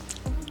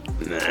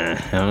 Nah,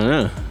 I don't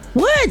know.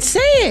 What? Say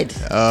it.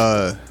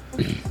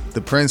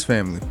 The Prince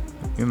family.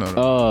 Okay.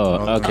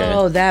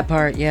 Oh, that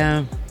part.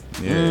 Yeah.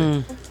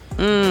 Yeah.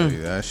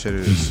 That shit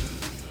is.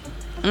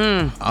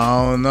 I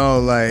don't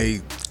know.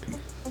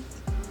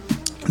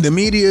 The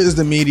media is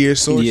the media.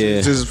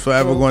 Sources just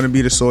forever going to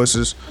be the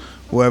sources,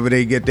 wherever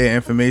they get their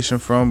information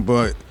from.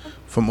 But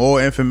from all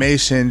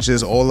information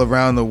just all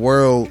around the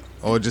world,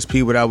 or just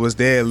people that was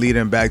there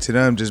leading back to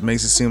them, just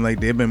makes it seem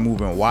like they've been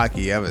moving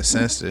wacky ever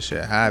since this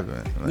shit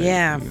happened. Like,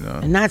 yeah, you know?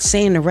 and not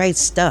saying the right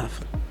stuff.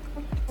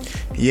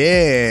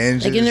 Yeah,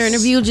 and like in their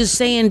interview, just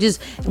saying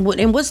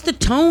and what's the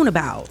tone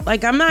about?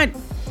 Like,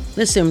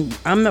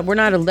 we're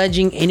not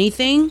alleging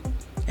anything,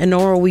 and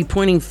nor are we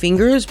pointing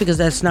fingers, because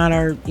that's not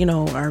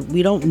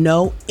we don't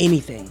know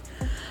anything.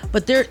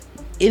 But they're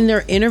in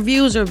their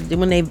interviews, or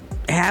when they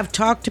have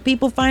talked to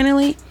people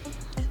finally,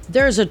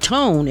 there's a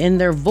tone in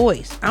their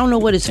voice. I don't know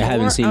what it's for. I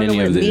haven't seen any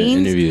of the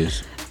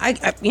interviews. I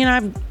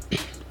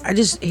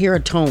just hear a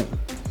tone.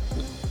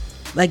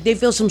 Like they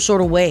feel some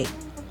sort of way.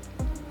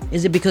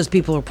 Is it because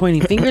people are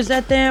pointing fingers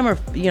at them, or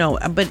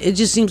but it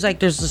just seems like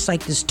there's just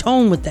like this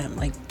tone with them,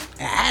 like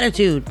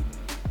attitude.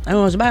 I don't know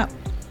what it's about.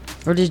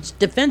 Or just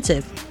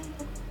defensive.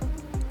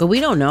 But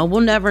we don't know.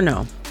 We'll never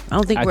know. I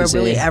don't think we'll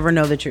really ever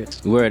know the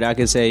truth. Word, I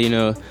could say,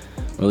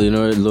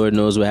 Lord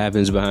knows what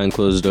happens behind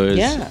closed doors.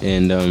 Yeah.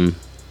 And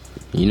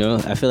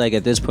I feel like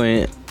at this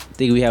point, I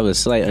think we have a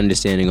slight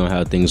understanding on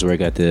how things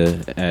work at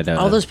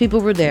all those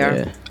people were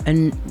there,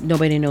 and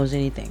nobody knows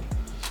anything.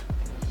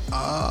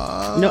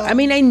 No, I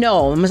mean they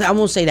know. I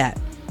won't say that.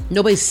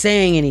 Nobody's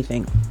saying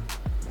anything.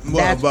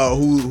 What about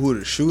who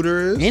the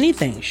shooter is?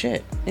 Anything,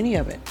 shit, any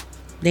of it.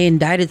 They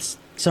indicted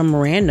some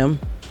random.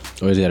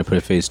 Always got to put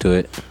a face to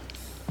it.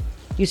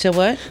 You said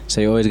what? So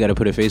you always got to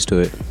put a face to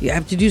it. You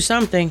have to do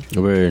something.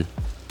 Word.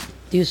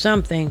 Do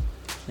something.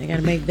 They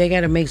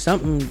gotta make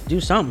something.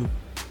 Do something.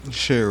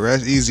 Shit,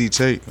 that's easy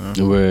take.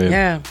 Word.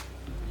 Yeah,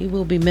 he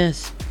will be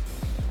missed.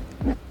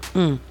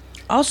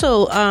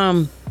 Also,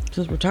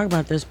 since we're talking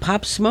about this,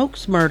 Pop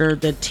Smoke's murder.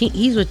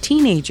 He's a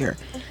teenager.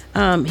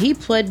 He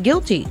pled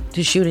guilty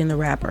to shooting the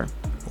rapper.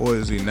 What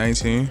is he,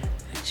 19?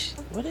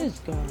 What is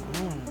going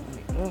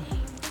on?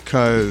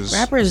 Cause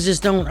rappers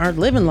just aren't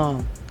living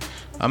long.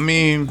 I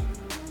mean,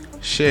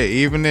 shit,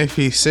 even if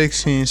he's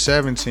 16,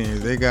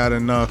 17, they got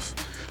enough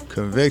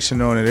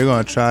conviction on it. They're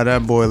gonna try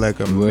that boy like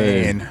a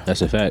man.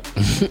 That's a fact.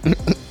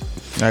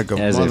 Like a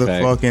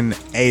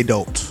motherfucking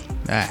adult.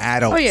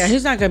 Adult. Oh yeah,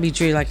 he's not gonna be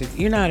treated like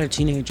you're not a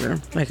teenager,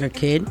 like a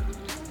kid.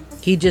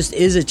 He just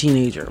is a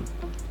teenager.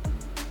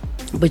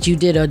 But you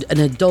did an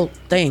adult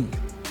thing.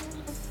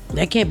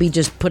 That can't be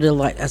just put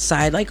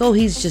aside like, oh,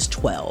 he's just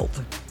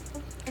 12.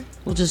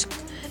 We'll just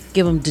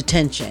give him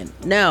detention.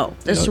 No,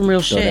 that's some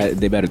real shit.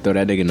 They better throw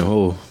that nigga in the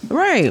hole.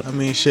 Right. I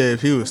mean, shit,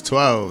 if he was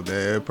 12,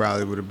 it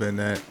probably would have been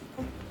that.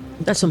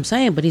 That's what I'm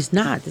saying, but he's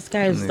not. This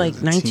guy is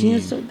like 19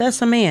 years old.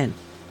 That's a man.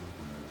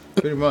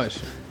 Pretty much.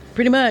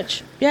 Pretty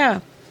much, yeah.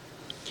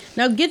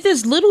 Now get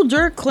this, Little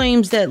Durk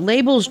claims that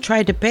labels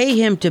tried to pay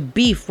him to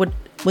beef with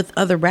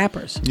other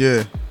rappers.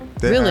 Yeah.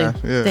 Really?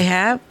 Yeah. They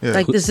have? Yeah.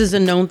 Like this is a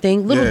known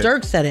thing? Little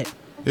Durk said it.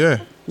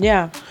 Yeah.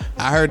 Yeah.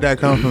 I heard that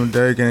come from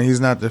Durk, and he's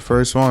not the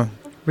first one.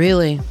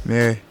 Really?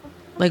 Yeah.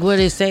 Like what do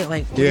they say?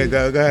 Like yeah,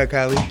 go ahead,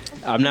 Kylie.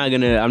 I'm not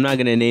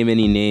gonna name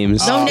any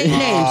names. Don't name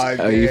names.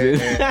 Are you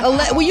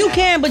well, you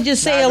can, but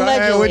just say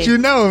allegedly. Ahead, what you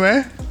know,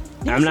 man?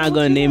 I'm not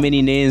gonna name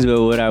any names,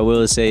 but what I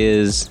will say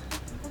is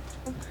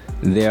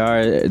there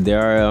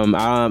are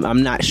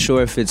I'm not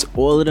sure if it's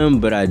all of them,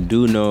 but I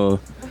do know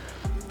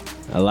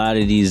a lot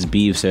of these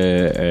beefs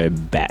are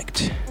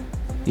backed.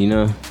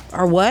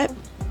 Are what?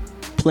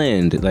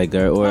 Planned, like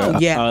or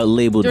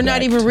labeled. They're backed.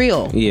 not even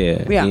real.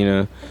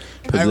 Yeah.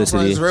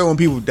 Publicity. It's real when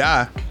people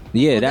die.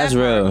 Yeah, that's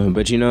real.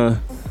 But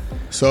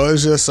so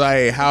it's just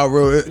like how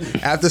real.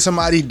 After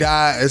somebody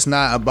died, it's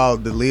not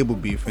about the label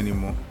beef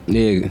anymore.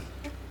 Yeah.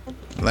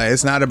 Like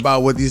it's not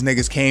about what these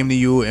niggas came to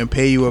you and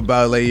pay you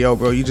about. Like, yo,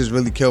 bro, you just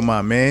really killed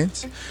my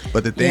mans.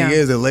 But the thing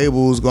is, the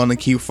label's gonna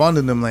keep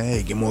funding them. Like,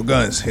 hey, get more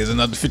guns. Here's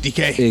another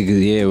 50K.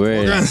 Yeah, word.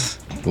 More guns.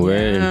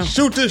 Word. Yeah.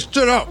 Shoot this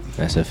shit up.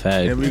 That's a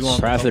fact.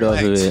 Profit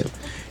off of it.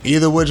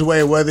 Either which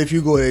way, whether if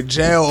you go to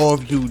jail or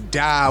if you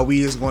die,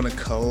 we is gonna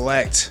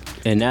collect.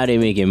 And now they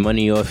making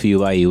money off of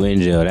you while you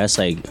in jail. That's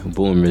like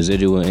boom,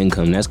 residual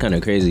income. That's kind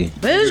of crazy.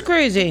 That is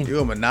crazy.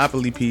 You a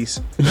monopoly piece.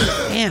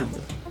 Damn,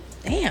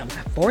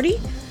 40?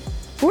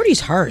 40's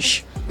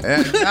harsh.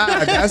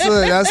 Nah, that's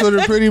what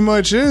it pretty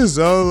much is,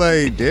 though.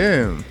 Like,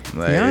 damn,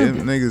 like them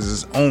niggas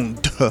is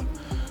owned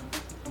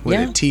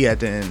with a T at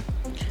the end.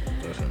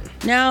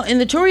 Now, in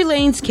the Tory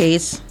Lanez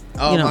case.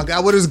 Oh my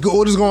God! What is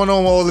going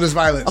on with all of this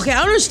violence? Okay,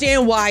 I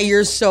understand why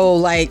you're so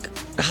like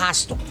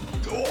hostile.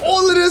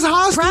 All of this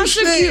hostile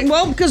shit.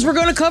 Well, because we're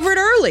gonna cover it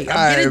early.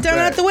 Get it done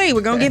out the way.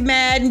 We're gonna get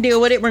mad and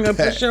deal with it. We're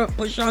gonna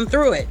push on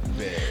through it.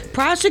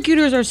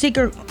 Prosecutors are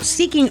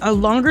seeking a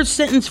longer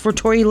sentence for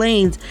Tory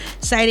Lanez,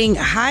 citing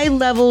high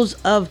levels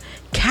of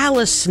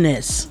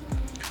callousness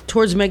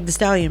towards Meg Thee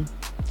Stallion.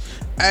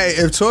 Hey,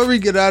 if Tory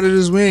get out of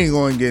this, we ain't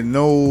gonna get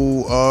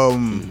no.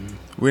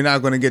 We're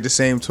not gonna get the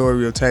same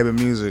Tory type of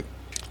music.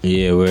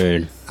 Yeah,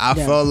 word. I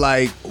felt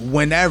like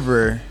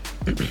whenever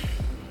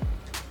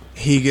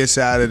he gets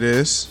out of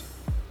this,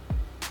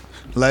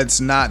 let's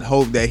not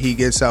hope that he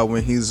gets out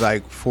when he's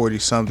like 40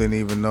 something,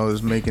 even though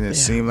it's making it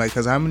seem like,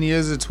 because how many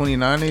years is it?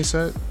 29 they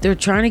said? They're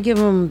trying to give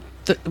him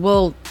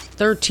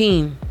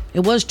 13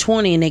 It was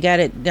 20 and they got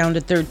it down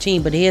to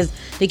 13, but they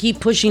keep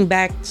pushing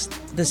back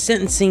the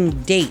sentencing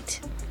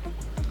date.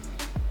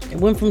 It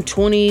went from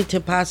 20 to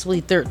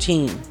possibly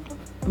 13.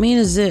 I mean,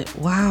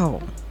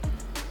 wow.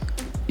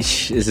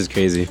 This is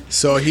crazy.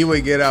 So he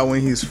would get out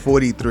when he's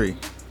 43.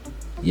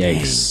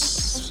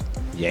 Yikes.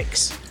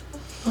 Yikes.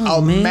 Oh,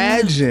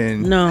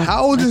 imagine. No.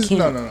 How old is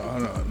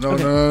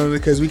no,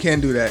 because we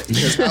can't do that.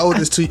 Because how old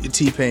is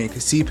T-Pain?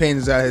 Because T-Pain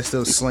is out here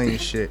still slaying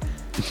shit.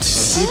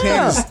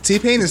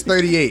 T-Pain is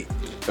 38.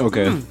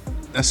 Okay.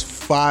 That's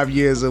 5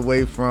 years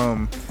away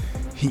from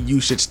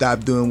you should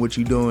stop doing what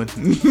you're doing.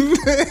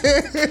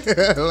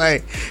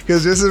 Like,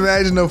 because just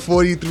imagine a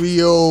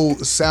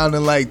 43-year-old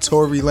sounding like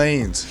Tory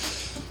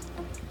Lanez.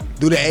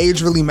 Do the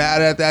age really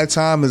matter at that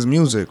time? Is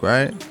music,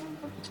 right?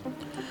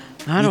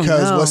 I don't know.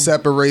 Because what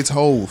separates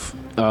Hove?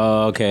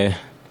 Oh, okay.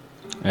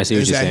 I see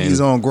what you're saying. He's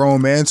on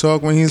Grown Man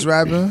Talk when he's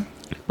rapping?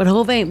 But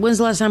Hove when's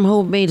the last time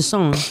Hove made a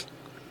song?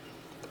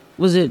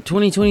 Was it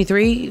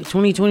 2023?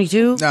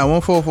 2022? Nah,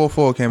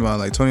 1444 came out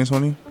like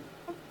 2020.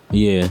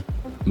 Yeah.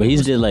 But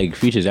he's did like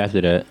features after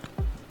that.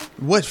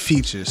 What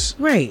features?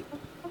 Right.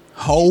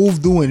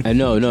 Hove doing features?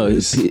 No.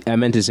 I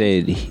meant to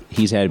say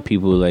he's had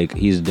people like,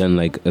 he's done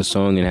like a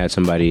song and had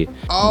somebody.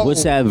 Oh,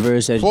 what's that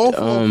verse? That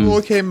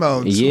 444 came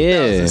out in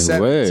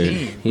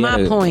 2017. Word.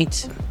 My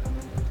point.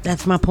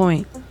 That's my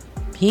point.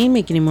 He ain't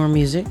making any more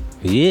music.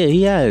 Yeah,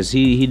 he has.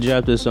 He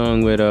dropped a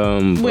song with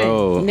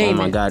bro. Oh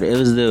my god, it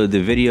was the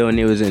video and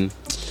it was in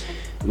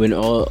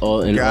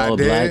all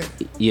black.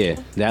 Yeah,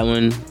 that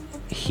one.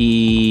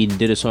 He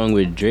did a song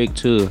with Drake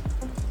too.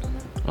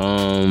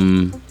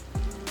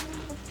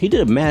 He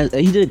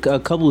did a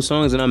couple of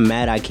songs and I'm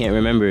mad I can't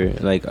remember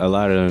like a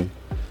lot of them,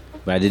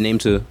 but I did name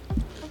two.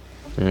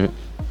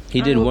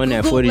 He did one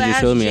that 40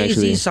 just showed me Jay-Z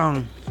actually.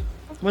 Song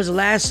was the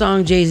last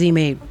song Jay-Z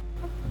made.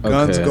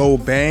 Guns Go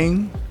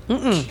Bang.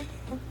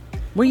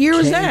 What year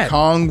was King that?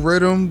 Kong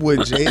Rhythm with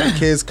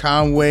Jadakiss,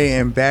 Conway,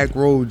 and Back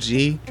Row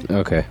G.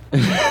 Okay.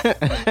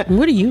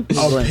 What are you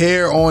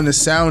appear on the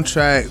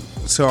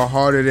soundtrack to A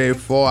Harder Day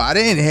Fall? I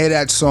didn't hear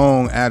that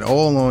song at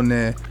all on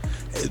there.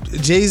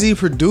 Jay-Z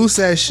produced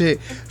that shit.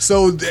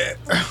 So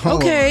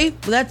okay,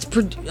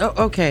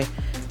 okay.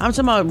 I'm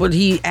talking about what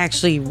he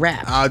actually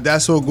rapped.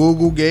 That's what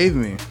Google gave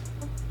me.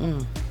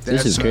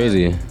 This is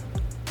crazy.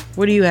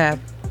 What do you have?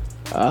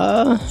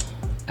 I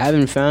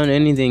haven't found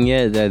anything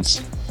yet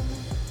that's.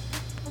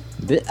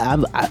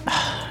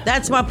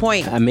 That's my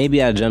point.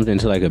 Maybe I jumped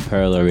into like a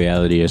parallel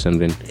reality or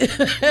something.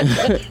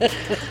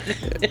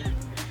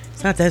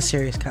 It's not that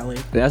serious, Khalid.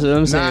 That's what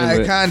I'm saying. Nah,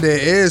 it kind of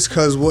is,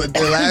 because what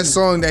the last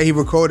song that he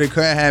recorded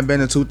couldn't have been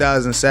in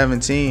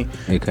 2017.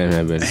 It couldn't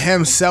have been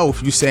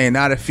himself. You saying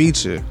not a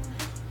feature?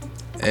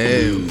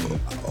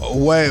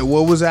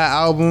 What was that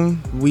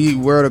album?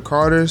 We're the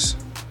Carters.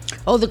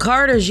 Oh, the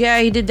Carters. Yeah,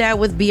 he did that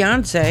with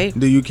Beyonce.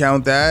 Do you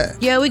count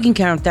that? Yeah, we can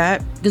count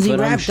that because he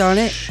rapped on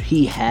it.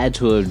 He had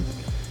to have.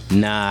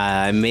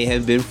 Nah, it may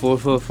have been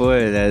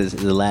 444. That's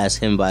the last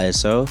hymn by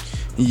itself.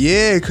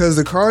 Yeah, because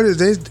the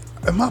Carters.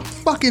 Am I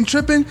fucking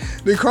tripping?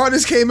 The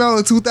Carters came out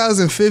in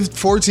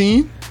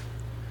 2014.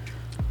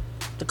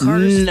 The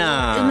Carters.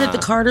 Nah. Isn't it the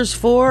Carters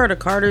 4 or the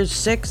Carters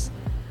 6?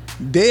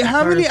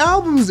 How many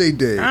albums they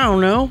did? I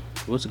don't know.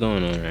 What's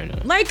going on right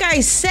now? Like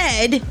I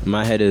said,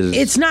 my head is.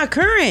 It's not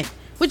current,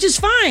 which is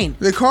fine.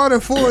 The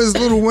Carter 4 is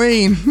Lil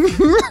Wayne. Yo.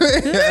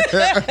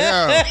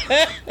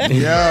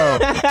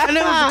 I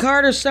know it's the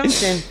Carter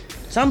something.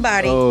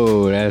 Somebody.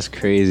 Oh, that's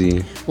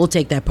crazy. We'll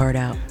take that part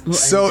out.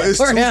 So it's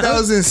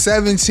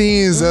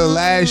 2017 is the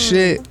last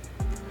shit.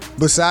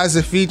 Besides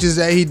the features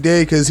that he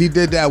did, because he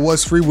did that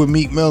What's Free with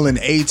Meek Mill in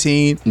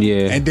 18.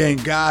 Yeah. And then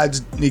God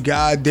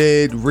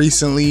did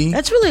recently.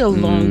 That's really a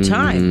long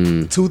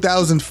time.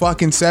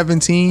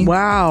 2017.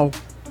 Wow.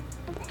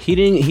 He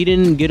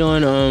didn't get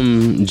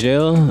on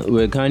Jail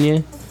with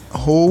Kanye.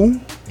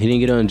 Who? He didn't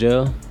get on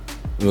Jail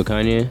with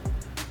Kanye.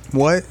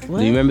 What?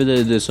 Do you remember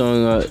the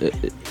song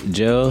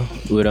Jail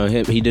with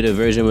him? He did a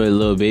version with a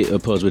little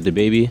post with the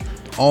baby.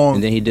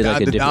 And then he did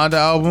like a different Donda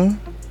album.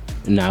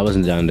 Nah, it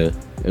wasn't Donda.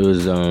 It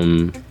was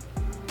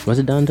was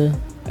it Donda?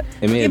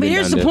 It may have but been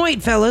here's Donda. the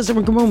point, fellas, and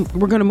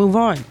we're gonna move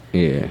on.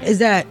 Yeah. Is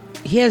that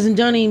he hasn't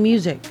done any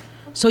music.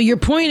 So your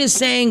point is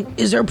saying,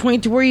 is there a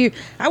point to where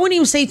I wouldn't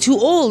even say too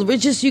old, but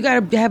just you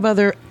gotta have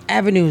other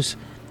avenues.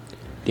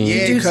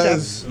 Yeah,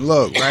 because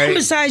look, right?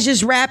 Besides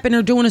just rapping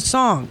or doing a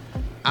song.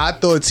 I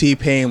thought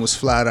T-Pain was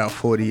flat out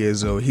 40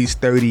 years old. He's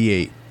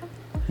 38.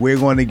 We're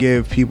going to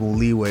give people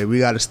leeway. We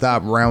got to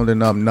stop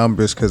rounding up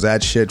numbers because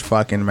that shit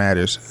fucking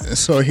matters.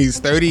 So he's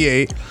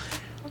 38.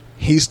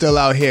 He's still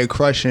out here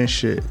crushing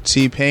shit.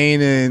 T-Pain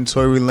and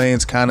Tory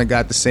Lanez kind of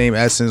got the same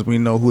essence. We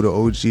know who the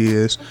OG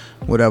is.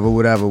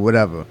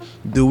 Whatever.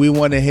 Do we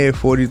want to hear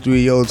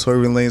 43-year-old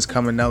Tory Lanez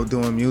coming out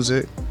doing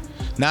music?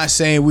 Not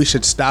saying we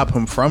should stop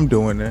him from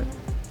doing it.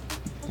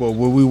 But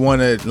would we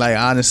want to, like,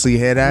 honestly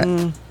hear that?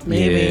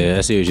 Maybe. Yeah,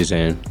 I see what you're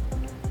saying.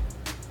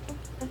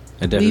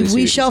 I definitely see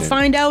We what shall you're saying.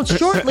 find out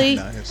shortly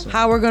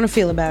how we're going to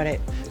feel about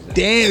it.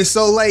 Damn,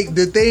 so, like,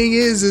 the thing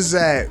is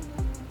that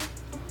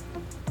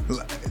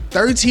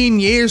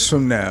 13 years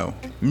from now,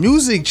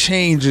 music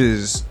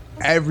changes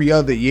every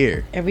other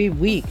year. Every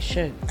week,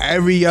 shit.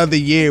 Every other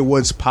year,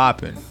 what's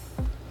popping?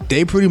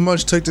 They pretty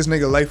much took this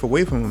nigga life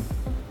away from him.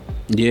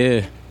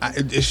 Yeah.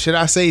 Should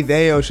I say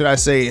they or should I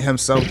say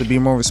himself to be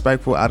more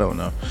respectful? I don't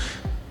know.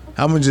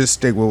 I'm gonna just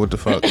stick with what the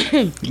fuck.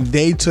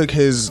 They took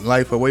his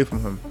life away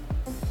from him.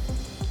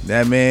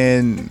 That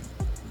man,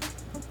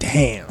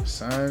 damn,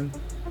 son.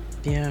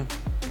 Yeah.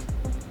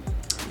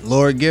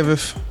 Lord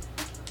giveth.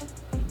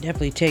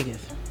 Definitely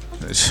taketh.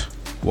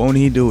 Won't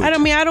he do it? I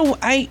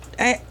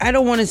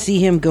don't want to see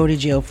him go to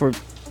jail for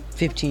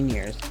 15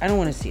 years. I don't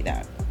want to see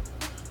that.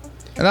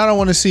 And I don't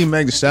want to see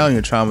Meg Thee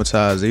Stallion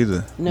traumatized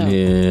either. No.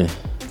 Yeah.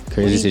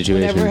 Crazy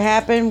situation. Whatever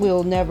happened,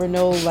 we'll never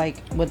know like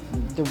what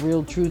the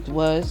real truth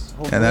was.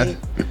 Hopefully.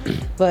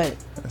 But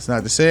that's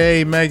not to say,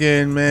 hey,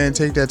 Megan, man,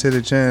 take that to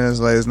the chin. It's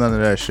like it's none of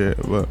that shit.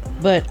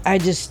 But I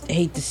just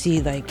hate to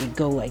see like it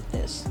go like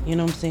this. You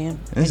know what I'm saying?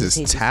 This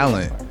is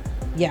talent.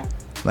 Yeah.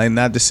 Like,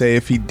 not to say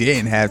if he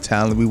didn't have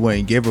talent, we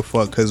wouldn't give a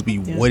fuck, because we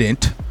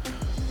wouldn't.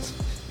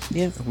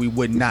 Yeah. We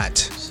would not.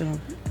 So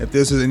if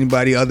this was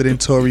anybody other than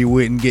Tory,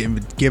 we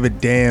wouldn't give a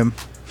damn.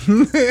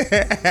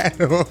 I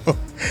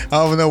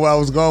don't know where I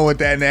was going with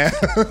that now.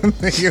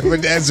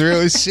 But that's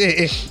real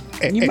shit.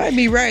 You might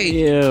be right.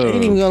 Yo. I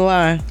ain't even gonna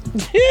lie.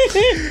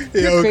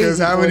 Yo, because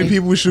how many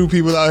people shoot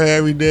people out here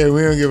every day?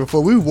 We don't give a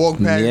fuck. We walk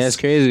past. Yeah, it's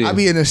crazy. I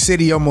be in the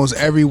city almost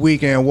every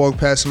weekend and walk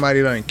past somebody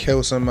that done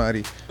kill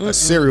somebody. A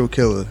serial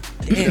killer.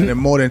 And then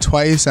more than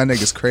twice, that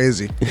nigga's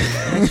crazy.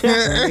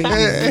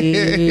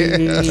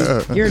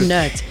 You're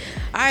nuts.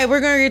 All right,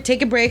 we're going to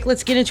take a break.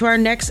 Let's get into our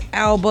next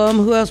album.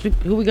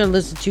 Who we going to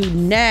listen to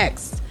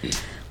next?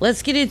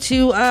 Let's get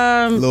into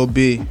Lil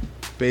B,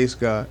 Bass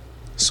God,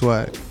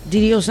 Swag.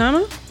 Didi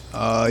Osama?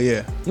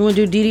 Yeah. You want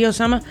to do Didi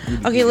Osama?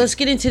 Okay, let's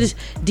get into this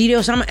Didi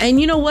Osama. And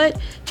you know what?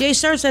 J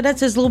Star said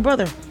that's his little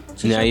brother.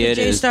 So yeah, it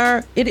J is.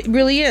 Star. It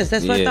really is.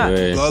 That's what I thought.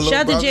 Right.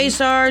 Shout out to J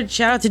Star.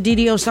 Shout out to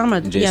Didi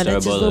Osama. Yeah,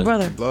 that's his little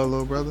brother. Blood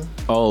little brother?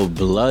 Oh,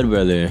 blood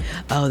brother.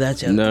 Oh,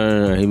 that's it.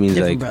 No. He means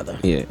different like brother.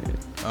 Yeah.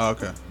 Oh,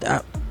 okay.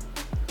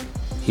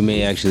 He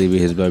may actually be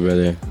his blood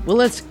brother. Well,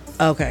 let's.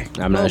 Okay.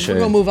 I'm not sure.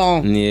 We're gonna move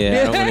on. Yeah,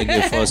 I don't want to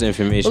give false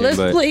information. Well,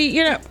 let's play.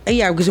 Yeah,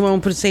 because we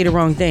won't say the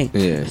wrong thing.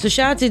 Yeah. So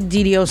shout out to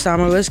Didi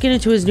Osama. Let's get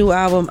into his new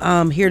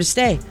album, Here to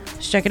Stay.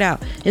 Let's check it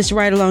out. It's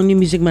Ride Along New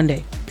Music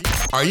Monday.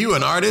 Are you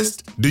an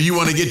artist? Do you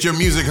want to get your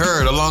music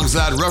heard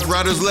alongside Rough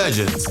Riders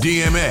legends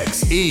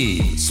DMX,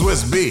 E,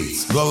 Swiss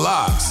Beats, The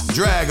Lox,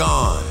 Drag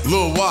On,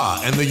 Lil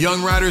Wah, and the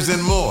Young Riders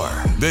and more?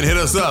 Then hit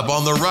us up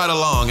on the Ride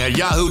Along at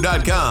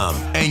yahoo.com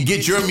and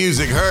get your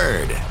music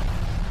heard.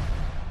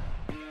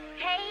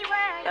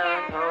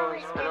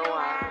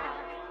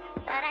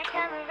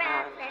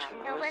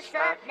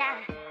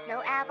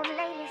 No album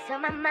lately, so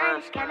my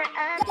mind is kinda up.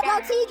 Yo,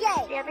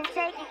 TJ, Still been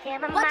taking care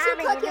of my what you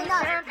mama cooking and up?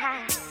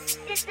 somehow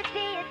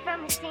disappeared from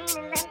the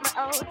scene and left my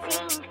old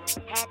team.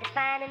 Had to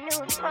find a new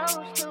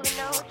approach to an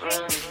old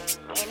dream.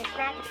 And it's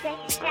not to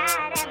take a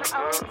shot at my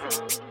old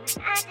team.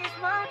 I just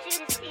want you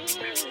to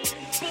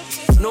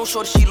see. No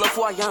shorty, she love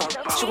who I am.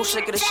 She gon'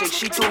 shake it a shake.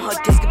 She doing her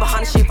disc, get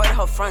behind the shape right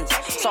her friends.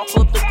 So I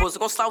pull up the bulls,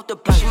 gon' slide with the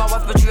bitch. She my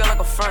wife, but treat her like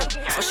a friend.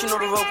 But she know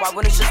the real why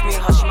when it's just me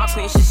and her. She my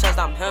queen, she says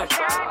I'm him.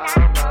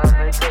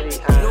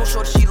 No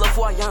shorty, she love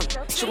who I am.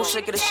 She gon'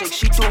 shake it a shake.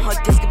 She doing her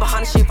disc, get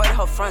behind the shape right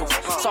her friends.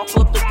 So I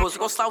pull up the bulls,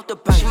 gon' slide with the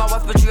bitch. She my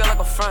wife, but treat her like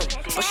a friend.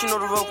 But she know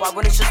the real why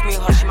when it's just me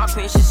and her. She my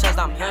queen, she says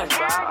I'm him.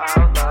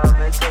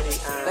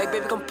 Like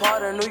baby, come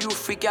part, I know you a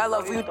freak, yeah, I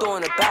love you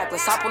throwing it back.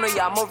 Let's hop on the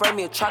yacht, I'ma write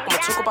me a track,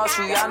 I'ma talk about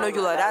you, yeah, I know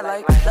you like that,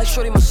 like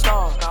shorty my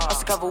star. I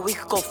still cover, we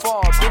could go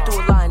far. Been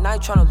through a lot and I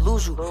ain't tryna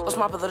lose you. Lost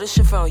my brother, this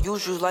shit feel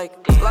unusual, like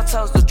I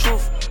tells the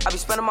truth. I be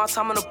spending my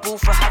time in the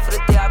booth for half of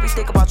the day, I be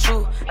thinking about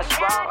you. That's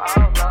why I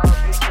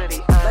love you,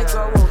 city. Like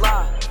girl, won't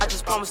lie, I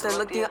just promise that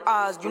look in your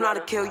eyes, you not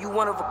a kill, you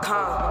one of a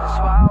kind. That's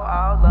why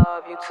I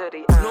love you to the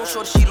end. No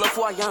shorty, she love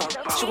who I am.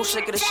 She gon'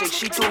 shake it a shake,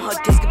 she doing her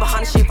disc, get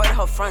behind the shape right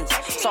her friends.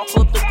 So I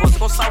pull up the bulls,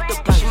 gon' slide with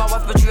the bitch. She my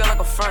wife, but treat her like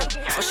a friend.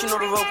 But she know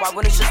the real why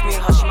when it's just me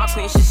and her. She my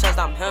queen, she says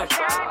I'm him.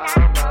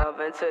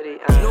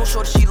 No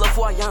shorty, she love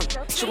who I am.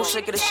 She gon'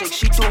 shake it a shake,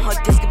 she doing her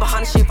disc, get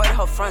behind the shape right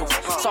her friends.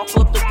 So I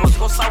pull up the bulls,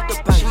 gon' slide with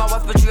the bitch. She my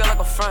wife, but treat her like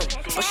a friend.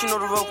 But she know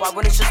the real why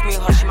when it's just me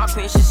and her. She my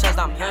queen, she says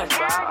I'm him.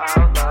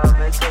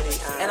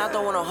 And I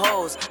don't wanna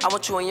hose. I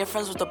want you and your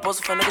friends with the boss.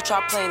 If a nigga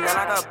try playing, then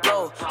I gotta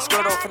blow.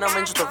 Skirt off and I'm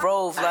in with the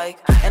rove. Like,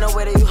 ain't no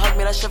way that you hug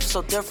me, that shit feels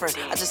so different.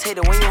 I just hate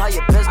it when you hide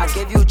your business. I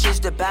gave you a chase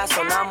the bad,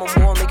 so now I'm a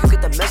more, make you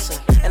get the missing.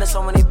 And there's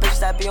so many bitches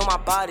that be on my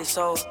body,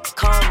 so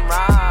come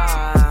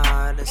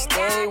ride and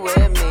stay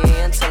with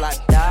me until I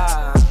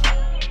die.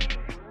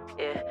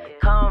 Yeah,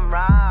 come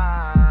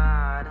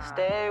ride and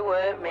stay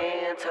with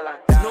me until I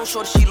die. No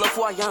shorty, she love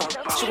who I am.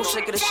 She gon'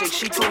 shake it a shake.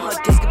 She doing her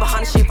dance, get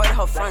behind the shade, invite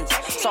her friends.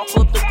 So I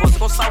pull up the bus,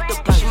 gon' slide with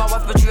the bitch. She my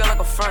wife, but treat her like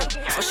a friend.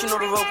 But she know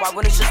the real vibe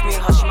when it's just me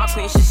and her. She my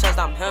queen, she says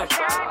I'm him.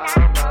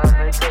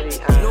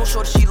 No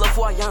shorty, she love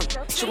who I am.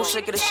 She gon'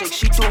 shake it a shake.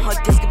 She doing her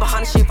dance, get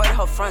behind the shade, invite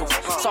her friends.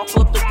 So I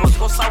pull up the bus,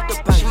 gon' slide with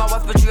the bitch. She my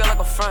wife, but treat her like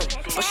a friend.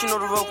 But she know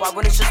the real vibe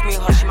when it's just me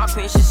and her. She my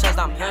queen, she says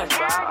I'm him.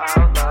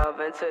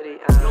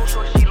 No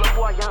shorty, she love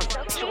who I am.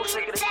 She gon'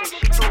 shake it a shake.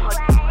 She doing her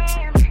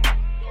dance.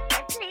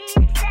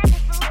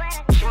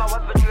 She my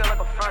wife, but treat her like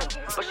a friend.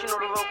 But she know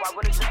the real vibe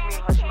when it's just me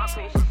and her. She my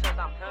queen, she says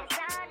I'm him.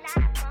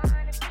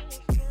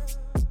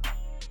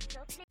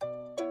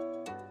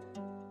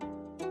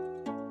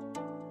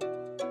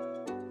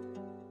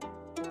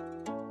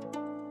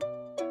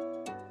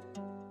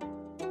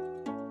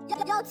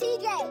 Yo,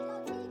 TJ,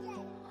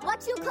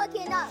 what you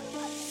cooking up?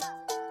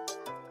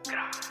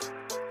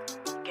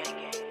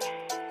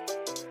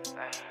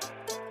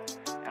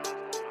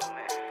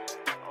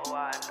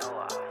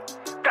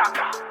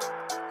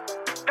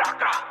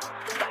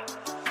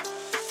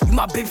 You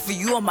my baby for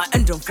you on my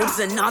end. 40s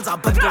and 9s, I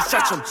baby gon'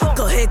 stretch them.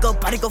 Go head, go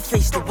body, go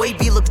face. The way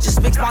B look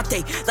just makes my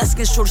day. Let's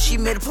get short, she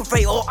made a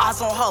parade. All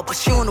eyes on her, but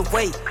she on the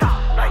way.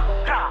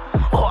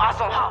 All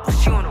eyes on her, but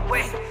she on the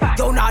way.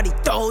 Yo, naughty,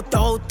 throw.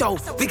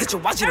 We get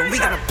your watch it and we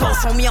got a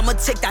boss on me, I'ma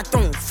take that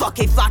throne. Fuck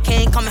it, Flock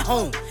ain't coming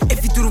home.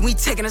 If you do the we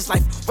taking his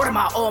life, what am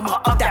I all my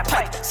up that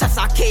pipe? Steps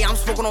IK, I'm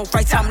smoking on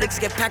right time, niggas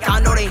get packed, I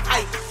know they ain't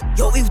hype.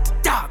 Yo, we with the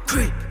dog,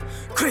 creep.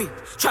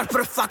 Try to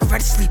put a flock right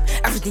to sleep.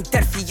 Everything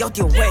dead for you,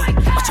 the away.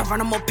 Watch I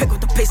run, I'ma pick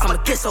up the pace. I'ma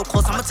get so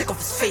close, I'ma take off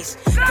his face.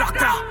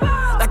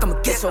 Like I'ma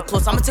get so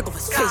close, I'ma take off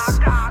his face.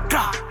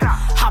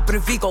 Hop in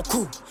the V, go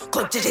cool.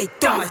 Club JJ,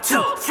 down my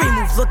two. Free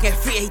move, look at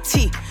free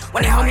AT.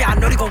 When they help me, I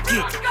know they gon'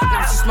 geek. Now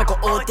I'm just smoking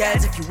old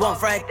dads. If you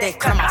want red, they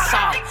cut on my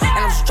side.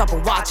 And I'm just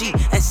dropping YG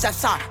and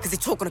Southside, cause they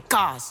talking to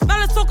cars. Now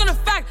let's talk on the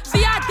fact.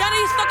 See, I daddy,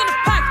 he's stuck in the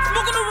pack.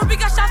 Smoking the Ruby,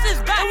 got shots in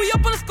his back. And we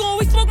up on the school,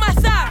 we smoke my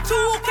side. 2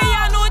 okay,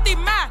 I know it, they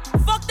mad.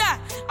 Fuck that.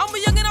 I'm a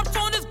young and I'm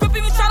throwing this grip.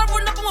 Even try to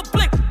run up on a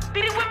blick.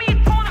 Did it with me,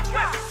 he's throwing a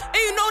grip. And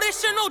you know this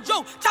shit no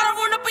joke. Try to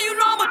run up and you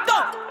know I'm a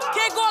dope.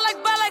 Can't go like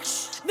bad like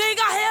shh. They ain't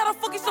got hair to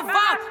fucking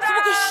survive.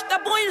 Smoking shh,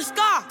 that boy in the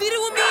sky. Did it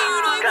with me, you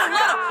know he won't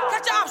let him.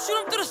 Catch a op, shoot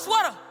him through the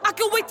sweater. I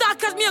can wait till I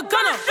catch me a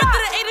gunner. Been to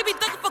the A to be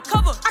ducking for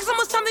cover. Ask how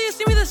much time they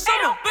see me this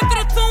summer. Been to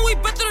the tune, we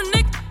been to the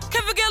Nick.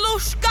 Can't forget a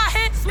little shh, got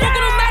hit.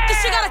 Smoking on Mac, this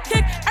shit got a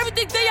kick.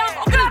 Everything day I'm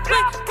open his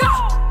blink.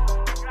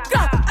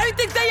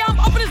 Everything day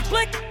I'm open his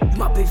blink.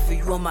 My baby for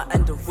you on my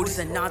end. 40s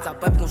and 9s, I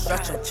baby gon'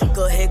 stretch her.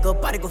 Go head, go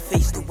body, go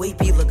face. The way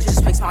B look, it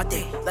just makes my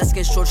day. Let's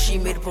get short, she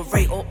made a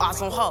parade. All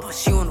eyes on her, but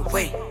she on the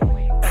way.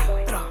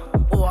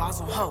 All eyes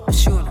on her, but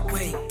she on the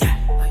way.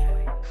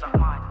 Suck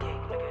my dick,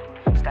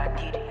 nigga. It's that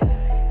DD.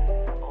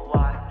 Oh, I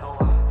know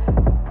I.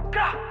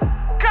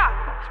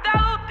 It's that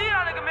little D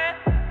on nigga, man.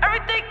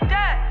 Everything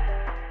dead.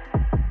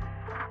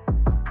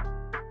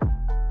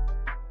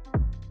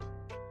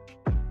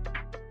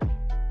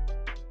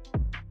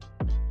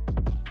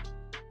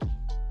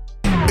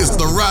 It's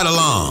the ride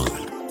along.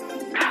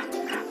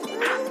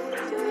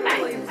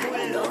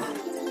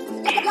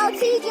 Yo,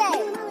 TJ.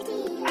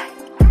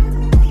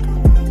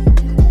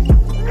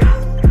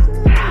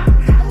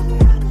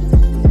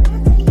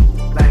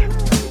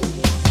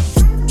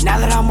 Now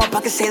that I'm up,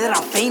 I can say that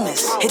I'm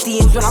famous. Hit the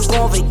ends when I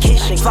go on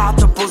vacation. Fly out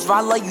the bros,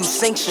 ride like you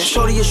sanction.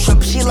 Shorty a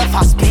shrimp, she left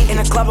hot speak. In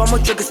the club, I'm a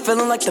drink, it's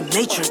feeling like the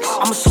Matrix.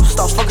 I'm a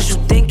superstar, fuck is you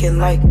thinking?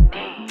 Like,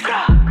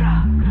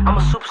 I'm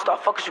a superstar,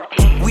 fuck is you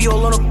thinking? We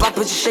all on the block,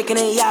 bitches shaking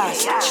their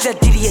ass. She said,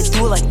 Diddy, yeah,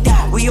 do it like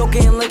that. We all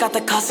getting lit out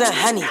the Casa and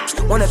Henny.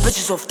 When the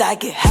bitches off that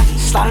get heavy.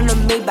 Sliding the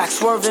Maybach,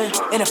 swerving.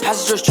 In the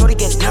passenger, shorty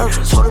get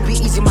nervous. Told her be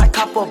easy, my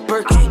cop up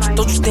Birkin.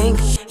 Don't you think?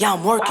 Yeah,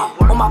 I'm working.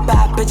 All my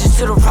bad bitches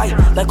to the right.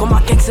 Like all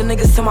my gangsta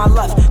niggas to my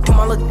left. Do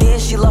my little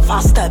dance, she love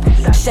high step.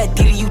 She said,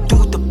 Diddy, you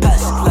do it the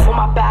best. Like all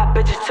my bad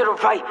bitches to the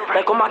right.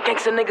 Like all my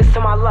gangsta niggas to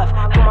my left.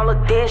 Do my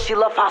little dance, she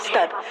love high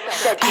step. She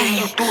said, Diddy,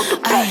 you do it the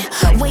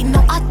best. Like, wait,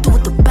 no, I do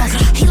it the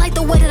best. He like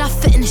the way that I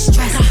fit in his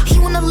dress. He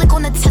wanna lick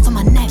on the tats on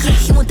my neck.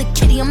 He want the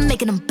kitty, I'm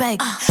making him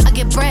beg. I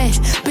get bread.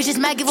 Bitches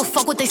mad, give a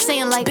fuck what they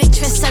saying. Like, big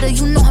trendsetter,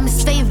 you know I'm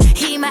his favorite.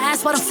 He ain't my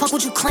ass, why the fuck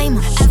would you claim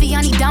him?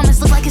 Aviani diamonds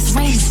look like it's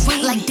raining.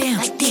 Like damn.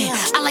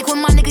 I like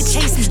when my nigga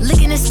chase me.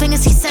 Licking his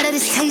fingers, he said that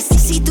it's tasty.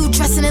 See-through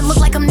dressing, it look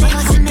like I'm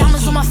naked.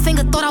 Diamonds on my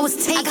finger, thought I was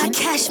taken. I got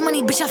cash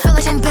money, bitch, I feel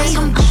like I'm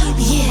baby.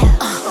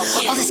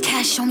 Yeah, all this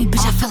cash on me,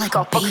 bitch, I feel like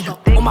I'm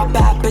baby. All my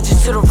bad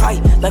bitches to the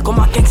right. Like all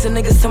my gangsta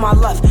niggas to my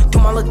left. Do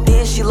my little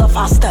dance, she love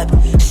high step.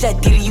 She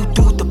said, Diddy, you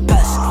do it the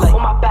best. Like all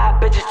my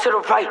bad bitches to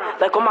the right.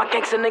 Like all my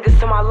gangsta niggas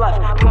to my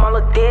left. Do my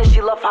little dance,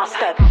 she love high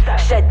step.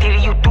 She said,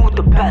 Diddy, you do it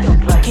the best.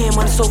 Like getting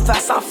money so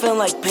fast, I'm feeling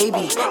like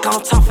baby. Got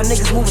on time for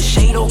niggas moving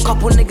shade. Oh,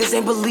 couple niggas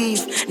ain't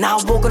believe. Now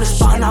I woke on the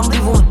spot and I'm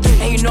leaving with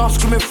 3. And you know I'm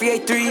screaming free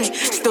A3.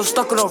 Still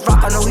stuck on a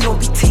rock, I know he don't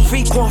be T.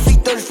 Free corn, free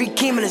 30, free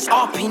Keem, and it's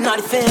RP.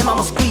 Not for him,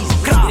 I'ma squeeze.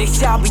 Yeah, they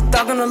say I be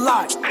thugging a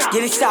lot.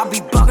 Yeah, they say I be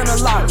bugging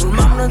a lot.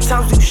 Remember the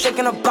times we was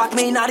shaking a block,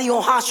 me not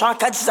on hot, trying to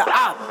catch us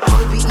out.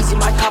 Wanna be easy,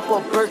 my cop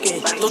up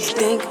Birkin. Don't you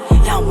think?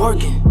 Yeah, I'm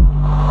working.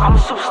 I'm a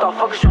superstar,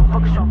 fuck a show,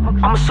 fuck a show, fuck a show.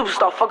 I'm a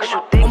superstar, fuck as you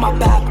think. All my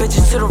bad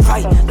bitches to the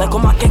right, like all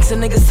my gangsta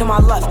niggas to my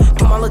left.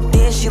 Do my little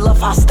dance, she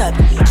love how I step.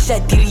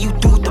 Said Diddy, you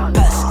do it the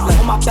best. Like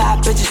all my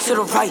bad bitches to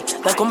the right,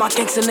 like all my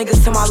gangsta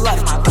niggas to my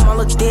left. Do my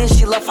little dance,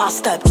 she love how I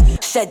step.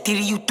 Said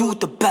Diddy, you do it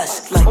the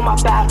best. Like all my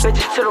bad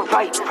bitches to the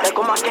right, like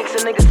all my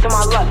gangsta niggas to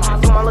my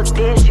left. Do my little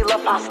dance, she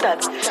love how I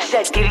step.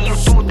 Said Diddy, you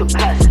do it the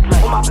best.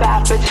 Like all my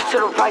bad bitches to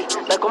the right,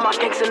 like all my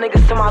gangsta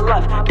niggas to my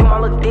left. Do my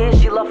little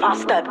dance, she love how I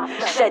step.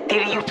 Said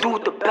Diddy, you do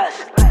it the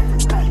best.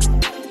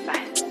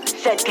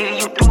 Said Diddy,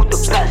 you do it the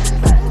best.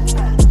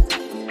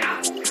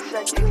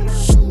 Said Diddy, you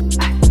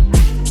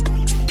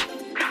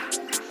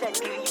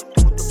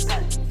do it the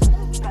best.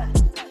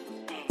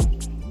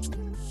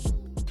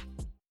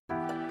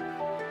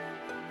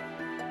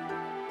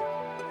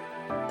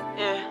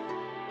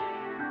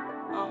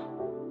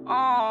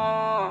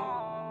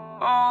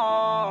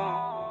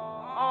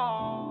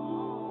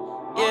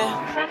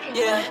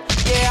 Yeah.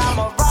 Yeah, I'm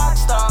a rock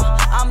star.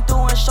 I'm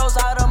doing shows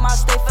out of my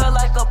state, feel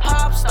like a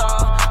pop star.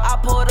 I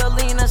pour the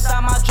lean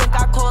inside my drink,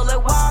 I call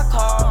it wild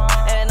card.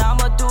 And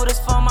I'ma do this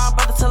for my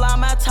brother till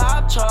I'm at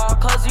top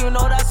chart. Cause you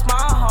know that's my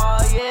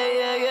heart,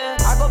 yeah.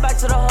 I go back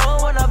to the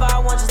hood whenever I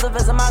want, just to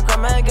visit my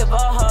grandma and give her a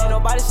hug. Ain't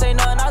nobody say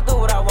nothing, I do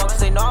what I want, cause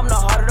they know I'm the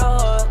heart of the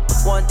hood.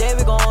 One day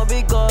we gon'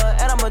 be good,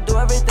 and I'ma do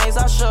everything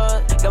I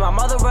should. Get my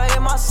mother right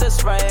and my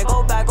sis right,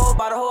 go back, go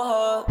by the whole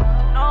hood.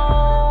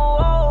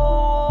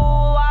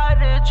 No, why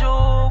did you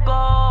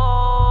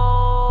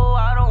go?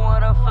 I don't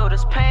wanna feel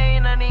this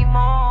pain anymore.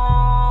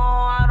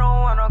 I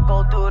don't wanna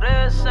go through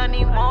this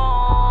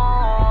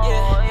anymore.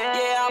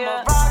 Yeah, I'm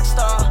a rock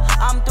star.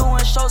 I'm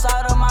doing shows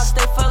out of my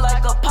state, feel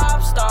like a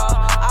pop star.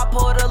 I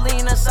pour the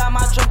lean inside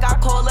my drink, I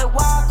call it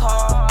wild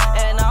card.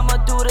 And I'ma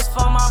do this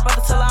for my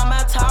brother till I'm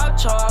at top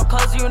chart.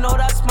 Cause you know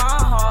that's my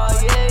heart,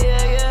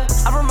 yeah.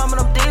 I remember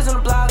them days on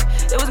the block.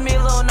 It was me,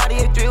 a little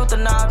 98.3 with the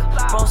knock.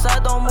 Bro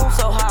said don't move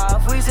so high.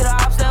 If we see the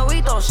ops, then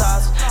we throw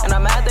shots. And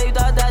I'm mad that you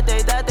died that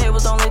day. That day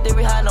was the only day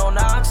we had no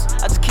knocks.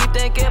 I just keep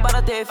thinking about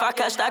the day if I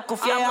catch that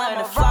goofy, I'm letting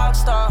it rock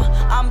star.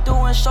 I'm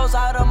doing shows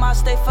out of my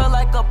state, feel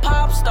like a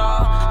pop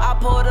star. I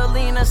pour the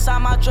lean inside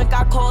my drink,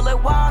 I call it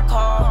wild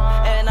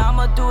card. And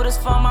I'ma do this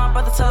for my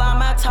brother till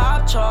I'm at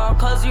top chart.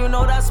 Cause you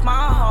know that's my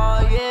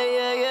heart,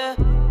 yeah.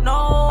 No,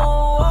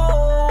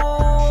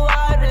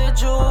 why did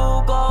you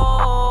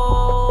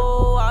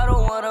go? I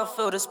don't wanna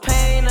feel this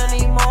pain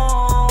anymore.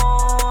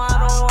 I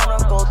don't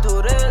wanna go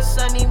through this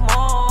anymore.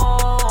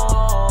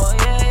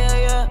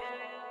 Yeah.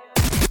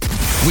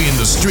 We in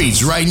the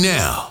streets right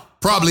now,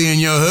 probably in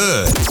your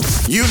hood.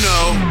 You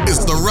know,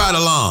 it's the ride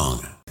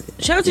along.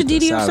 Shout out to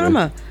Didi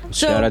Osama.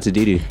 Shout out to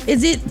Didi.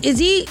 Is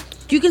he?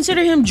 Do you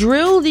consider him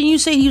drill? Didn't you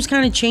say he was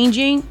kind of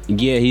changing?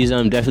 Yeah, he's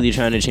definitely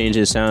trying to change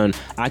his sound.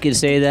 I could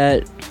say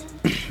that.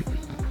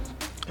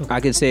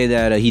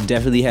 He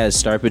definitely has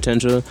star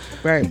potential.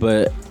 Right.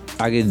 But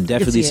I could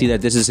definitely see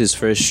that this is his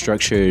first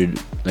structured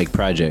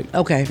project.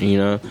 Okay. You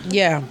know?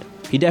 Yeah.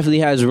 He definitely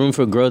has room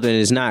for growth, and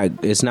it's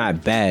not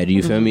bad.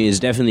 You feel me? It's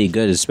definitely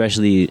good,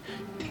 especially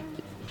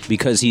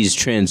because he's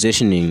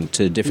transitioning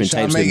to different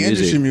types of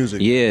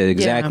music. Yeah,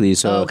 exactly. Yeah.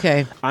 So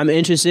I'm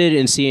interested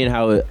in seeing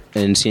how it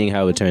turns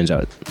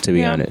out, to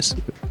be honest.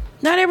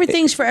 Not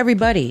everything's for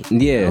everybody.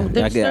 Yeah.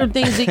 There's certain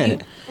things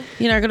that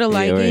you're not gonna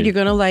like it, you're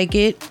gonna like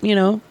it, you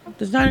know.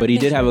 But he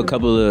did have a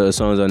couple of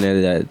songs on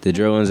there that the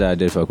drill ones that I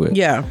did fuck with.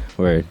 Yeah.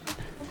 Word.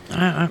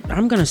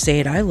 I'm gonna say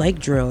it. I like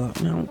drill.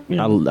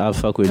 I'll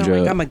fuck with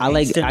drill. I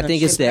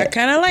think it's that. I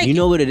kind of like. You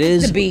know what it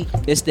is? The beat.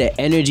 It's the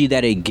energy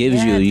that it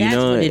gives you. You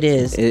know what it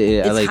is.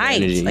 I like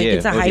hype. The energy.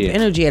 It's a hype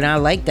energy, and I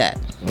like that.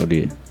 Oh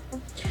dear.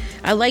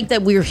 I like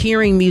that we're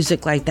hearing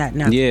music like that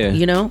now. Yeah.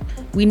 You know,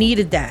 we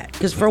needed that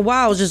because for a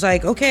while it was just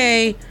like,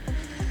 okay,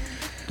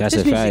 that's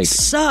this a fact. Music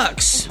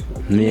sucks.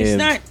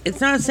 Yeah.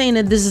 It's not saying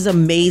that this is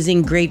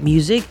amazing, great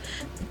music.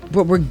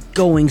 But we're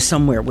going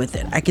somewhere with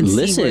it. I can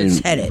see where it's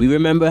headed. We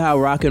remember how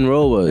rock and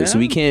roll was. So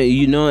we can't,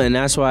 and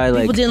that's why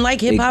people didn't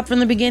like hip hop from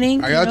the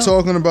beginning. Are y'all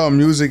talking about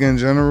music in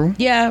general?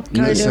 Yeah, kind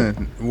of.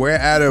 Listen, we're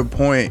at a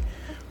point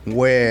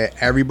where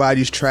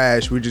everybody's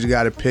trash. We just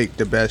got to pick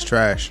the best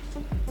trash.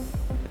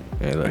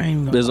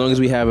 Yeah, as long as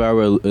we have our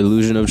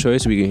illusion of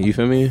choice, we can. You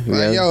feel me?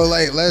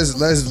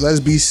 Let's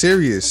be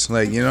serious.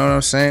 You know what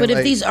I'm saying? But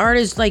if these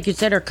artists, like you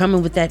said, are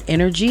coming with that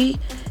energy,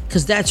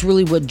 because that's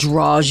really what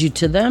draws you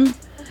to them.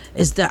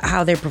 Is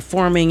how they're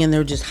performing and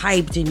they're just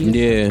hyped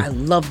and I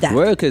love that.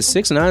 Well, because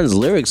 6ix9ine's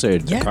lyrics are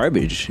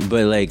garbage,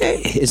 but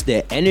it's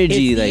the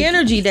energy. It's the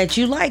energy that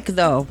you like,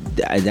 though.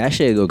 That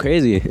shit go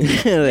crazy.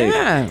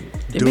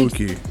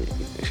 Dookie.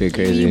 Shit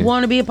crazy. You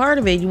want to be a part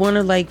of it. You want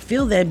to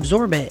feel that,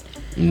 absorb it.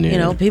 Yeah. You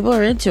know, people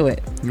are into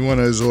it. You want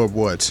to absorb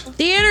what?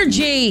 The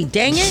energy.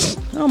 Dang it!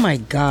 Oh my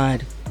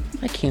God,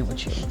 I can't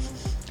with you.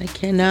 I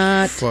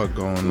cannot. Fuck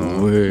going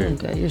on? Oh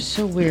God, you're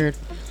so weird.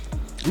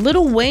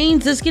 Lil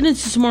Wayne's, let's get into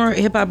some more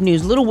hip-hop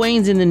news. Lil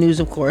Wayne's in the news,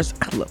 of course.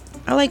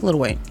 I like Lil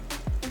Wayne.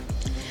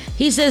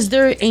 He says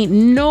there ain't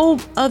no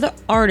other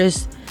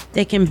artist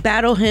that can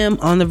battle him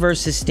on the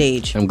Versus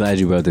stage. I'm glad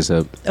you brought this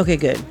up. Okay,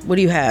 good. What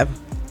do you have?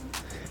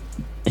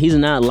 He's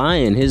not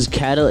lying. His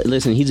catalog.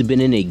 Listen, he's been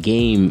in a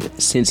game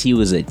since he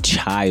was a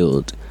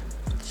child.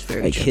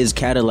 Like his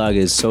catalog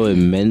is so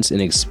immense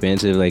and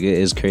expansive. Like it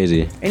is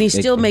crazy. And he's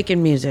still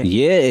making music.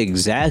 Yeah,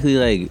 exactly.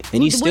 Like,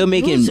 and he's still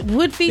making.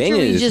 What feature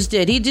he just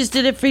did? He just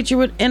did a feature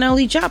with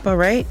NLE Choppa,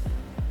 right?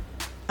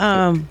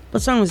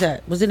 What song was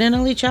that? Was it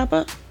NLE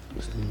Choppa?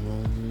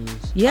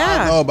 Yeah. I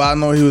don't know, but I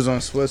know he was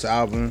on Swiss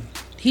album.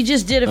 He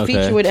just did a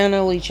feature with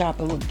NLE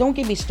Choppa. Look, don't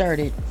get me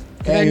started.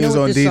 And he was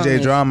on DJ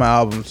Drama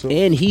album too.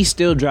 And he's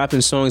still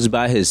dropping songs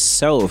by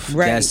himself.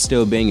 Right. That's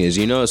still bangers,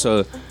 you know.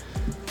 So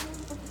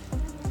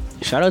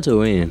shout out to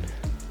Wayne.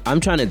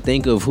 I'm trying to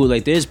think of who.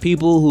 Like, there's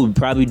people who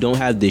probably don't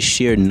have the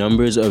sheer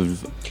numbers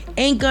of.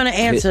 Ain't Gonna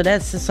Answer.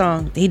 That's the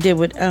song he did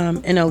with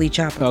NLE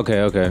Choppa.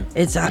 Okay.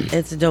 It's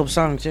a dope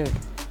song too.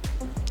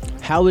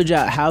 How would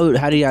y'all?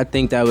 How do y'all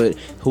think that would?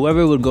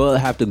 Whoever would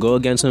have to go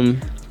against him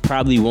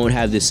probably won't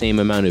have the same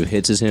amount of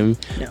hits as him,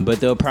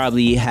 but they'll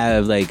probably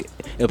have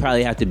it'll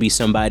probably have to be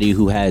somebody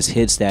who has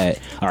hits that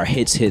are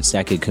hits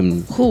that could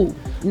come. Who?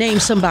 Name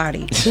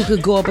somebody who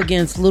could go up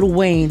against Lil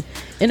Wayne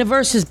in a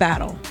versus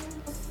battle.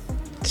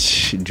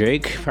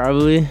 Drake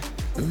probably.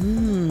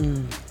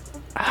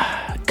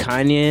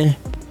 Kanye.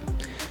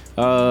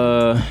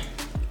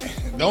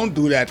 Don't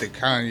do that to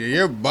Kanye.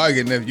 You're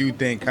bugging if you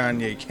think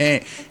Kanye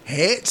can't.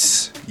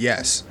 Hits?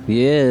 Yes.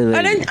 Yeah.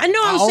 Like, I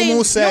know. I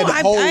almost said Hov.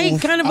 I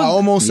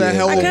almost said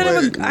Hov. I kind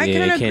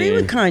of agree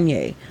with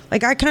Kanye.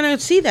 Like, I kind of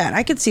see that.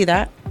 I could see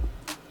that.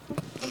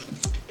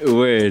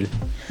 Word.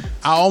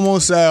 I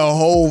almost said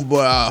Hov,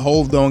 but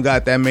Hov don't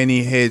got that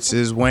many hits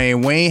as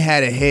Wayne. Wayne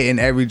had a hit in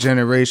every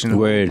generation.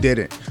 Word. Hov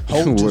didn't.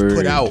 Hov just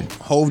put out.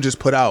 Hov just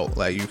put out.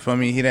 Like, you feel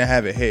me? He didn't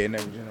have a hit in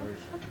every generation.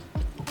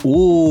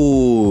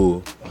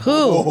 Ooh. Who?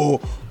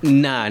 Oh.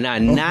 Nah,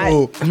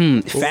 not.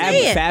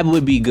 Fab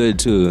would be good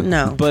too.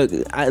 No. But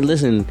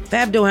listen.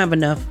 Fab don't have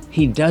enough.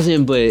 He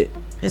doesn't, but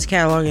his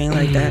catalog ain't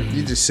like that.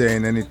 You just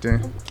saying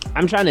anything.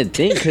 I'm trying to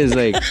think because,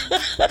 like,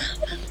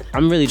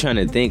 I'm really trying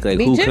to think, like,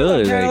 Me who too.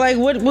 could? Like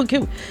what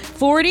could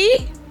 40?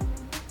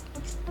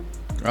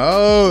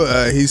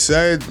 Oh, he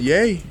said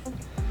yay.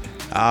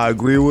 I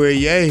agree with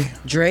yay.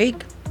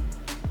 Drake.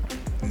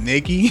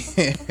 Nicki.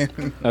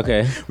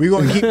 Okay. We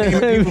gonna keep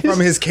naming people from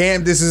his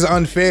camp. This is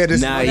unfair.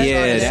 That's not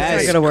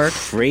gonna work.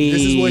 Crazy.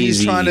 This is what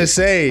he's trying to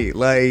say.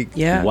 Like,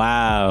 yeah.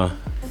 Wow.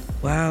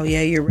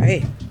 Yeah, you're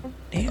right.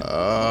 Damn.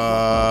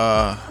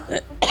 Wow,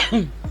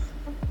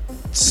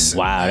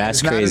 that's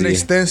it's not crazy. an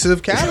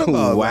extensive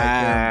catalog.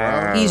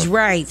 Wow. Like He's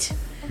right.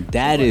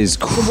 That is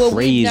crazy. So what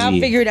we've now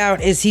figured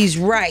out is he's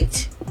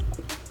right.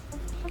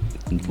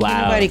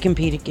 Wow. Nobody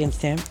compete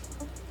against him.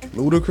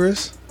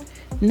 Ludacris?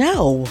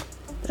 No.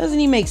 Doesn't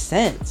even make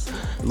sense.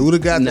 Luda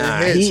got the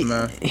hits,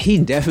 man. He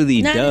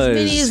definitely Not does. as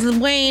many as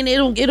Wayne.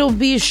 It'll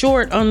be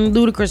short on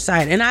Ludacris'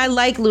 side, and I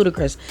like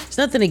Ludacris. It's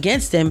nothing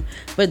against him,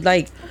 but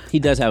like he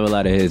does have a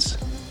lot of hits.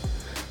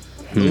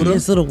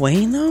 Is Lil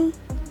Wayne though?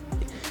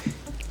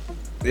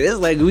 It's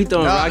like we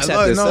throwing rocks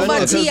at the sun.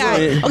 But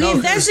T.I. Okay,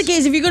 if that's the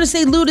case, if you're gonna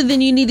say Luda,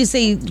 then you need to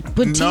say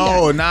put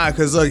T.I. No,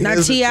 because look, not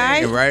here's T.I.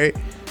 the thing, right?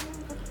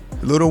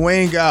 Lil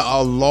Wayne got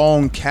a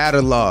long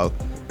catalog.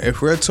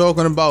 If we're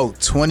talking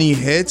about 20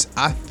 hits,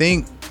 I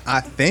think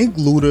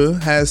Luda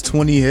has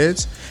 20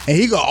 hits, and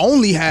he could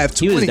only have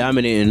 20. He was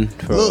dominating.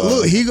 For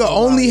look, he could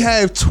only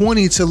have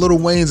 20 to Lil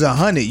Wayne's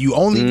 100. You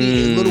only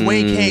need Lil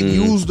Wayne can't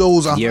use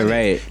those 100. You're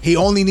right. He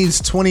only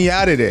needs 20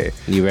 out of there.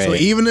 You're right. So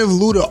even if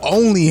Luda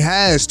only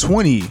has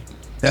 20,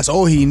 that's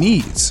all he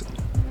needs.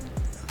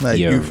 Like,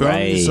 You're you feel me?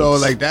 right. So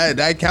like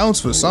that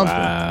counts for something.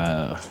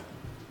 Wow.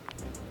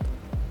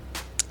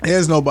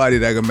 There's nobody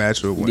that can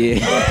match with Wayne.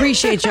 Yeah. I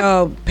appreciate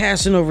y'all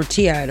passing over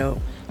T.I. though.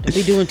 Don't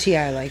be doing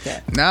T.I. like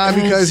that. Nah,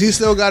 because he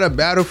still got a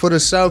battle for the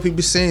South. He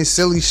be saying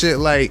silly shit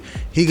like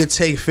he could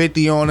take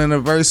 50 on in the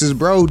verses.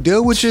 Bro,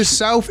 deal with your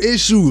South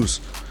issues.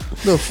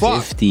 The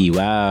fuck? 50,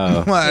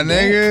 wow. My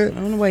nigga. I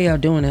don't know why y'all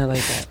doing that like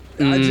that.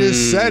 I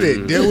just said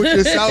it. Deal with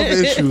your South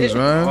issues,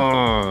 man.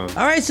 All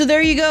right, so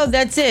there you go.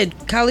 That's it.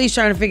 Khalid's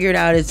trying to figure it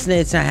out. It's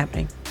not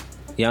happening.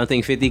 Y'all don't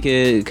think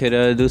 50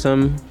 could do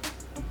something?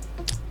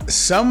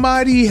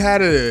 Somebody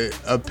had an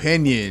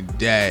opinion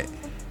that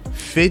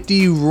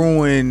 50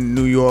 ruined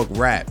New York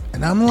rap.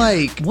 And I'm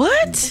like,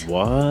 what?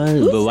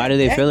 What? But why do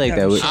they feel like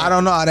that? I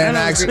don't know. I didn't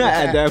ask.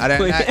 At that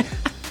point.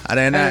 I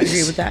didn't I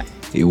agree with that.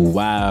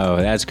 Wow,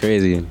 that's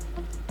crazy.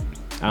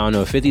 I don't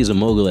know. 50 is a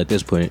mogul at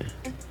this point.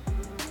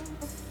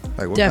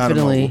 Like, what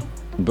Definitely. kind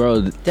of mogul?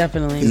 Bro.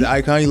 Definitely. He's an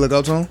icon. You look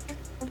up to him?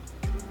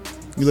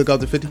 You look up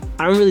to 50?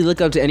 I don't really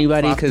look up to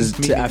anybody because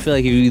I feel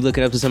like if you look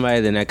it up to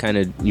somebody, then that kind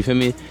of, you feel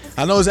me?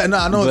 I know exactly. No,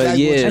 I know but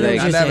exactly. Yeah, what like,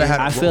 I never had.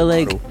 I feel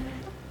like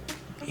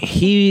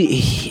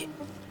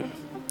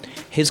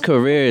his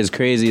career is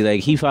crazy. Like,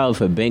 he filed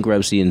for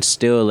bankruptcy and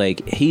still,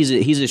 like, he's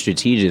a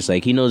strategist.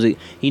 Like, he knows it.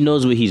 He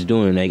knows what he's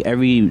doing. Like,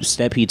 every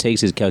step he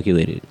takes is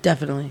calculated.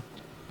 Definitely.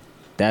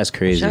 That's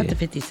crazy. Shout out to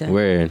 50 Cent.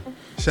 Word.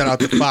 Shout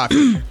out to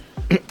Poppy.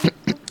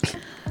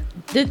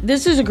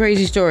 This is a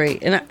crazy story,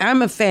 and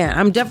I'm a fan.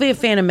 I'm definitely a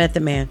fan of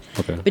Method Man.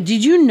 Okay. But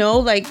did you know,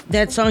 like,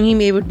 that song he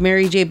made with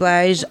Mary J.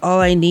 Blige, "All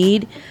I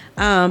Need"?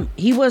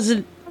 He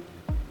wasn't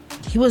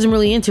he wasn't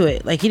really into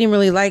it. Like he didn't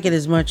really like it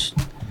as much,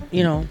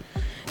 you know.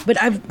 But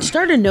I've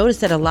started to notice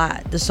that a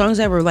lot. The songs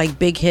that were like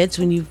big hits,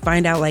 when you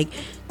find out like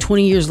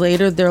 20 years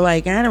later, they're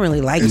like, I don't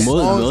really like it.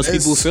 Most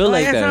people feel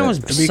like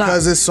that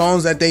because it's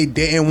songs that they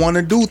didn't want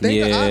to do.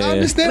 I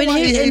understand why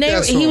he hate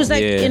that song. He was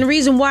like, and the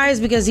reason why is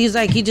because he's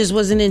like, he just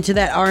wasn't into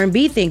that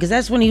R&B thing. Because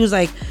that's when he was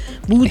like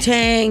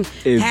Wu-Tang.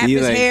 Half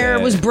his like hair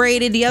was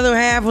braided, the other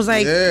half was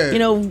like, you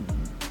know,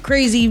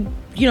 crazy,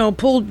 you know,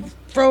 pulled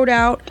throat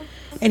out,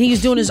 and he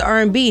was doing his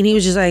R&B, and he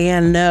was just like,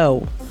 yeah,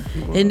 no.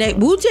 And that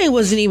Wu-Tang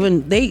wasn't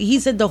even. He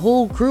said the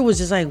whole crew was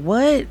just like,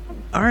 what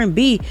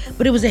R&B?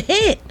 But it was a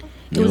hit.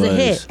 It was a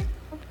hit.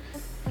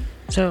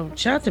 So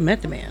shout out to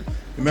Method Man.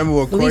 Remember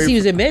what At least he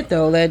was admit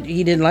though that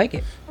he didn't like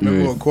it.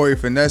 Remember what Corey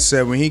Finesse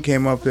said when he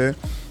came up there?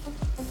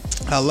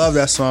 I love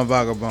that song,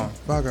 Vagabond.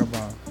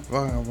 Vagabond.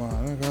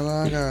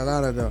 I got a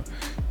lot of them.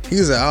 He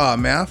was like, oh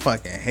man, I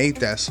fucking hate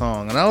that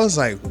song. And I was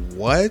like,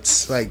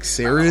 what? Like,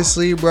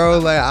 seriously, bro?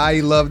 Like, I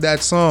love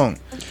that song.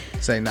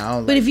 It's like, nah, I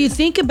don't But like if you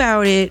think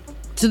about it,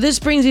 so this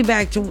brings me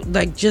back to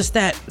like just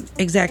that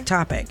exact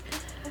topic.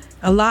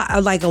 A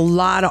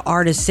lot of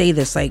artists say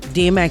this. Like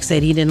DMX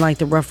said he didn't like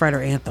the Rough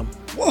Rider anthem.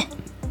 What?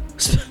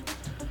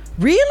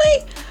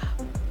 Really?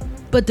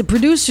 But the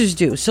producers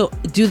do. So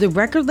do the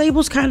record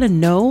labels kind of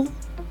know?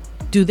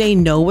 Do they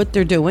know what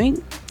they're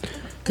doing?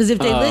 Because if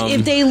they I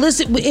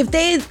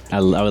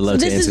would love so to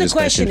this answer is the this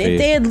question. for you. If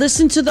they had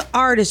listened to the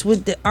artist,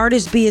 would the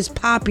artist be as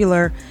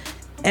popular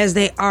as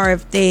they are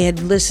if they had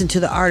listened to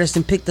the artist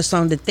and picked the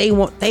song that they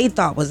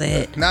thought was a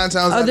hit? 9 times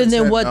out other of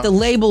than 10, what the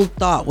label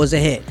thought was a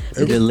hit.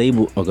 The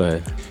label.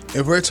 Okay.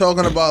 If we're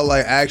talking about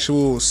like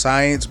actual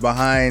science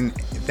behind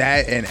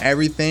that and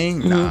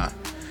everything, nah.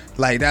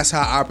 Like that's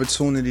how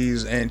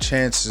opportunities and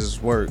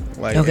chances work.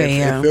 Like if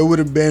it would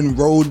have been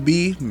Road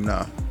B,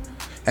 nah.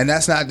 And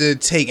that's not to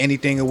take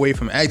anything away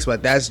from X,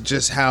 but that's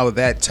just how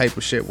that type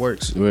of shit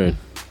works. Right.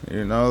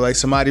 You know, like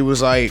somebody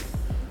was like,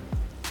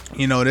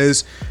 you know,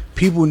 there's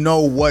people know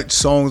what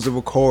songs to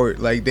record.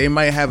 Like they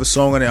might have a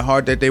song on their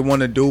heart that they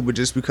want to do, but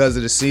just because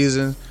of the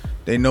season,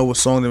 they know what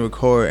song to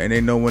record and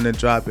they know when to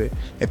drop it.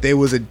 If they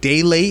was a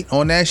day late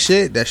on that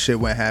shit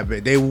wouldn't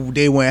happen. They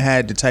wouldn't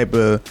have the type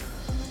of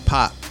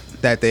pop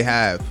that they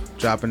have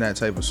dropping that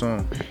type of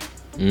song.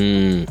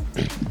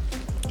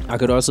 I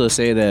could also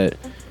say that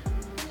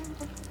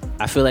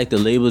I feel like the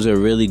labels are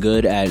really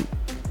good at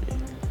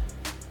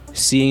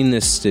seeing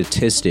the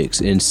statistics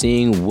and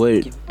seeing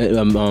what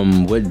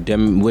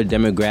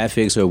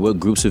demographics or what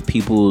groups of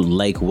people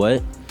like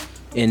what.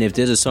 And if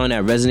there's a song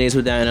that resonates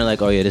with that and they're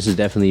like, oh yeah, this is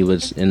definitely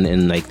what's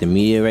in like the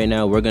media right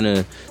now,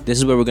 this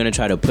is what we're gonna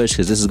try to push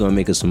because this is gonna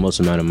make us the most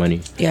amount of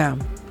money. Yeah.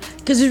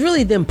 Because it's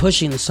really them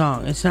pushing the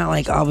song. It's not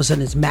like all of a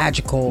sudden it's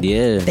magical.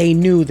 Yeah. They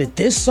knew that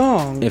this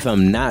song. If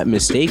I'm not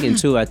mistaken,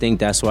 too, I think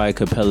that's why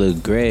Capella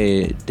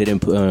Gray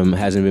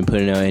hasn't been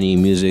putting out any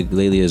music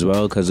lately as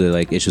well because of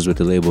like issues with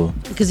the label.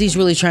 Because he's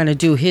really trying to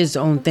do his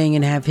own thing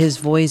and have his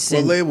voice.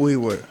 What label he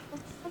with?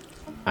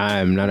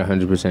 I'm not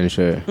 100%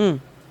 sure.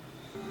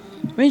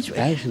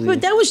 Actually,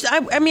 but that was.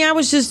 I mean, I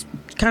was just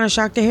kind of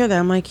shocked to hear that.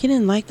 I'm like, he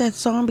didn't like that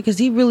song because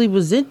he really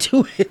was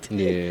into it.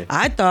 Yeah.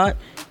 I thought.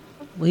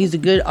 Well, he's a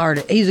good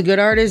artist. He's a good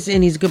artist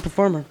and he's a good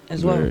performer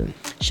as well. Right.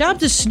 Shout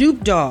out to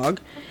Snoop Dogg.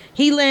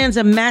 He lands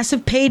a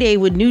massive payday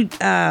with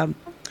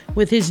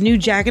his new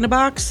Jack in the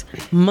Box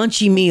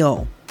Munchie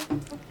meal.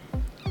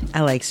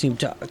 I like Snoop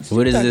Dogg.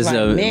 What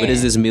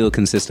does this meal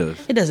consist of?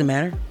 It doesn't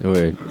matter.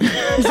 Word.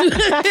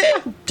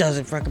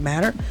 Doesn't fucking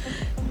matter.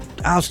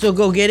 I'll still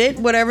go get it.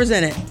 Whatever's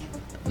in it.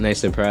 Nice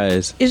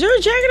surprise. Is there a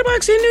Jack in the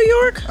Box in New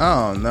York?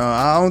 I don't know.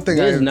 I don't think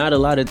there's not a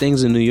lot of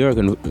things in New York,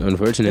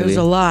 unfortunately. There's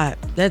a lot.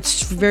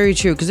 That's very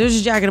true. Because there's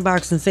a Jack in the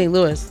Box in St.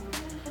 Louis.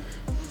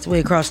 It's way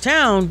across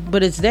town,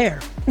 but it's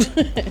there.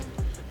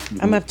 I'm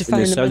gonna have to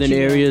find the southern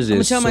areas. I'm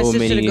gonna tell my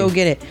sister to go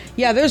get it.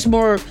 Yeah, there's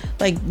more.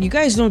 Like you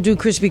guys don't do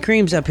Krispy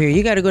Kremes up here.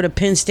 You got to go to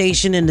Penn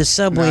Station and the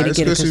subway to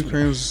get Krispy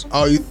Kremes.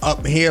 Oh, you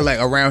up here, like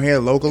around here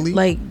locally?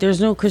 Like there's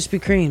no Krispy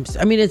Kremes.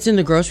 I mean, it's in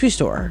the grocery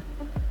store.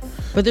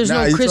 But there's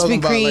no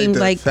Krispy Kreme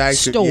like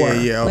store,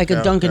 like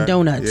a Dunkin'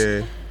 Donuts.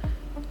 Yeah,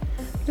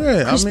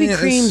 Krispy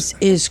Kremes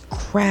is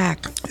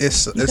crack.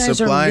 It's you guys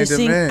supply are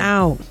missing and demand.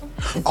 out.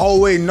 Oh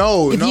wait,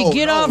 no. If you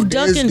get off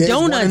Dunkin'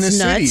 Donuts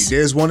nuts,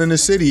 there's one in the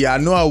city. I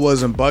knew I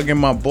wasn't bugging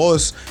my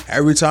boss.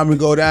 Every time we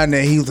go down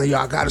there, he was like, "Yo,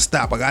 I gotta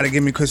stop. I gotta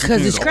give me Krispy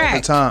Kremes all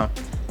the time."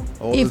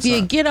 If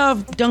you get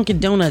off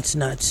Dunkin' Donuts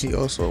nuts, he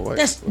also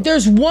white.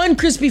 There's one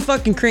Krispy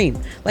fucking Kreme.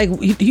 Like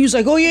he was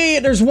like, oh yeah,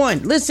 there's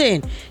one.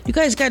 Listen, you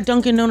guys got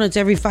Dunkin' Donuts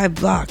every 5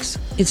 blocks.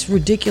 It's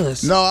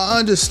ridiculous. No, I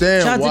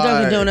understand. Shout out to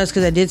Dunkin' Donuts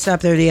because I did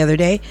stop there the other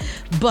day.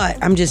 But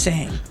I'm just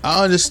saying.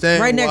 I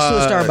understand. Right next to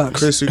a Starbucks.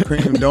 Krispy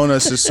Kreme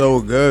donuts is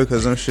so good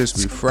because them shits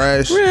be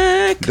fresh.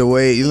 The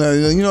way you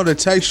know the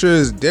texture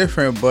is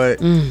different,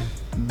 but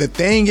the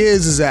thing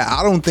is that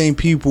I don't think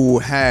people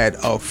had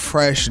a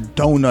fresh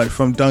donut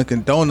from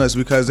Dunkin' Donuts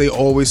because they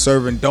always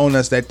serving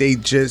donuts that they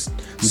just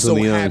so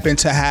happen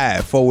to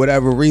have for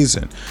whatever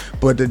reason.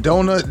 But the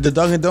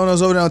Dunkin'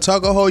 Donuts over there on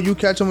Tuckahoe, you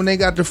catch them when they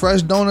got the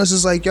fresh donuts.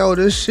 It's like, yo,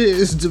 this shit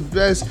is the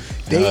best.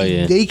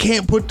 They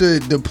can't put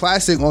the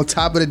plastic on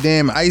top of the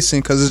damn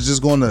icing because it's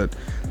just gonna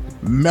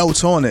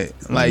melt on it.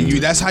 Like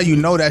that's how you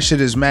know that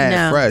shit is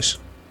mad fresh.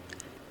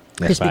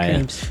 Krispy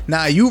Kremes.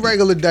 Nah, you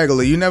regular.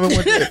 You never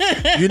went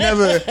to you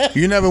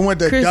never went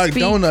to Duck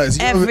Donuts.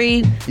 You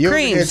over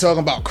here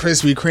talking about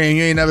Krispy Kreme.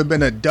 You ain't never been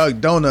to Duck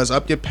Donuts.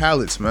 Up your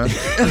palates, man.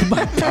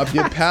 Up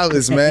your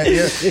palates, man.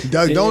 Yeah.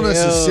 Duck Donuts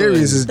is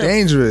serious. It's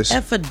dangerous.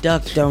 F a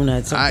Duck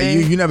Donuts.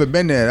 Okay? You never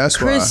been there.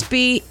 That's why.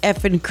 Krispy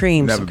effing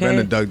Kremes. Never been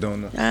to Duck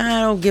Donuts. I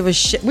don't give a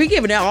shit. We're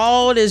giving out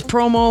all this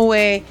promo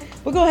away.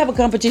 We're gonna have a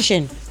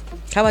competition.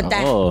 How about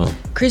that?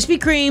 Krispy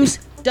Kremes,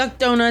 Duck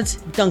Donuts,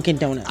 Dunkin'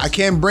 Donuts. I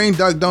can't bring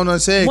Duck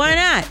Donuts in. Why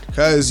not?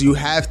 Because you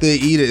have to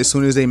eat it as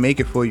soon as they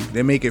make it for you.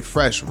 They make it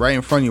fresh right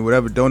in front of you,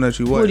 whatever donuts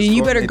you want. Well, then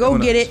you better go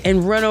get it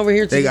and run over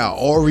here. They got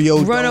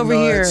Oreo run donuts, over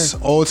here.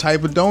 all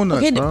type of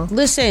donuts, okay, bro.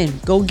 Listen,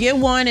 go get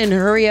one and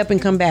hurry up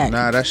and come back.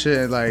 Nah, that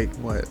shit like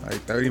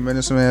 30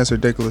 minutes, man. That's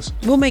ridiculous.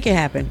 We'll make it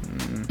happen.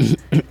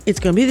 It's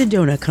gonna be the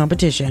donut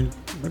competition.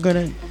 We're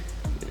gonna.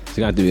 It's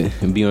got to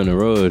be on the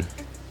road.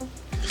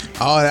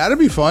 Oh, that'd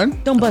be fun.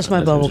 Don't bust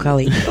my bubble,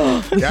 Khalid.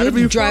 We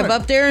could drive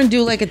up there and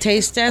do like a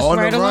taste test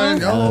right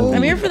along. Oh,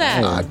 I'm here for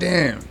that. Ah,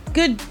 damn.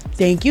 Good.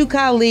 Thank you,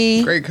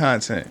 Khalid. Great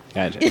content.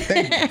 Gotcha.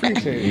 Thank you.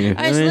 Appreciate it.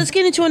 All right, so let's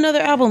get into another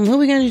album. Who are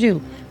we going to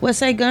do?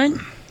 Westside Gunn?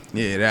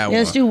 Yeah, that one.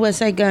 Let's do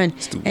Westside Gunn.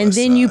 And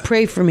then you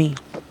pray for me.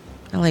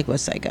 I like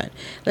Westside Gunn.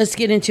 Let's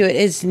get into it.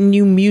 It's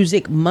New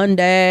Music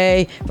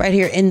Monday right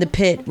here in the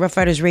pit. Rough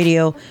Riders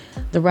Radio,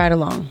 the ride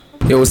along.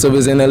 Yo, what's up?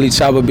 It's NLE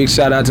Chopper. Big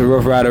shout out to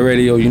Rough Rider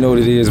Radio. You know what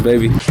it is,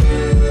 baby. Conductor, we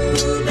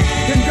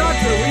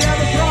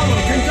have a problem.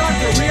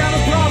 Conductor, we have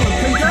a problem.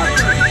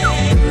 Conductor.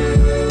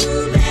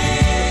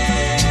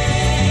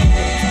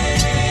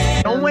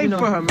 Don't wait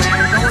for her, man.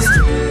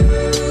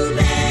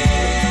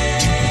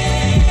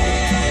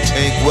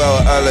 Ain't well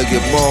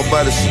elegant, more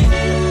medicine.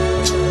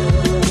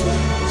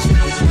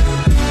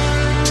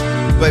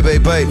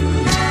 Babe.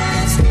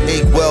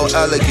 Ain't well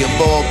elegant,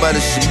 more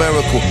medicine,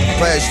 miracle.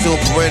 Past two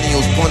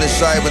perennials, point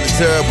inside with the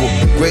terrible.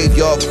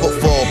 Graveyard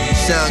footfall,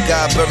 sound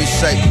guy, very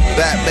sight.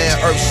 Batman,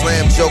 Earth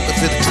Slam, Joker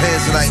to the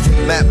Tanzanite.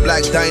 Matte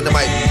Black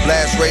Dynamite,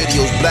 blast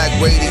radios, black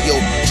radio.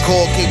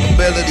 Core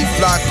capability,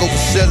 Flacco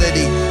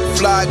facility.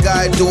 Fly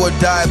guy, do or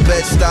die,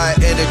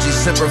 Bed-Stuy, energy,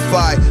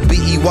 simplify,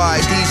 B-E-Y.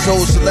 These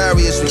hoes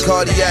hilarious, with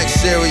cardiac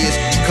serious.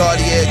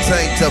 Cardiac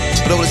tank up,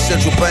 blow the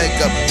central bank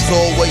up.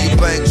 Told where you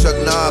bank truck,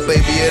 nah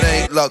baby, it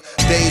ain't luck.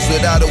 Days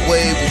without a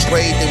wave, we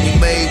prayed then we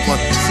made one.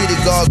 See the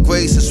God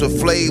grace us with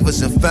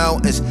flavors and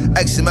fountains.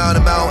 X amount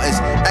of mountains,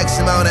 X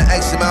amount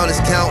is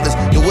countless.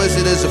 The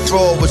wizard is a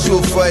fraud, what you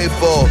afraid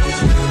for?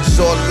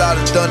 Saw a lot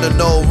of thunder,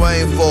 no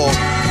rainfall.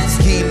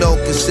 Keynote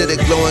considered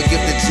glowing,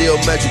 give the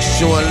geometric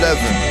showing 11.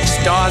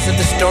 Stars of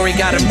the story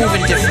got 'em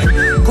moving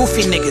different.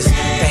 Goofy niggas,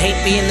 the hate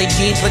be in their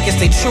jeans like it's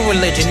their true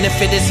religion. If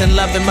it isn't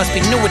love, it must be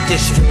new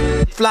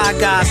edition. Fly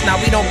guys, now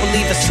we don't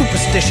believe in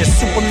superstition.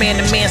 Superman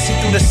the man, see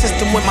through the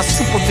system with my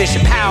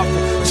supervision. Powerful,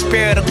 the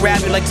spirit will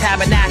grab you like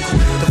tabernacle.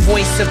 The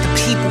voice of the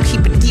people,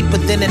 keep it deeper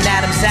than an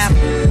Adam's apple.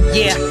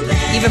 Yeah,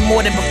 even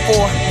more than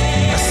before.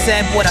 I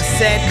said what I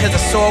said, cause I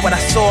saw what I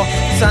saw.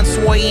 Son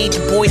swore he ain't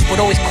the voice, but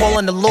always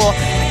calling the law.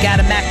 I got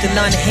him acting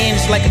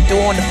unhinged like a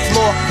door on the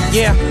floor.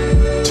 Yeah,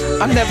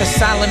 I'm never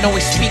silent,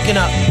 always speaking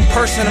up.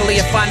 Personally,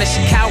 I find this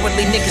shit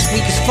cowardly. Niggas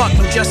weak as fuck,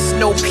 no justice,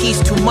 no peace,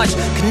 too much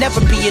can never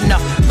be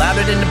enough.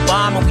 Louder than the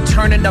bomb, and we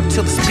turning up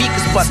till the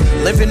speakers bust.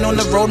 Living on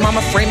the road,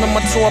 mama framing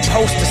my tour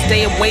poster.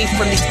 Stay away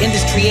from these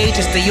industry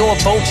agents, they all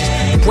vultures.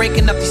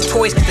 Breaking up these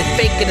toys cause they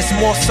fake it, it's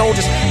more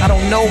soldiers. I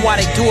don't know why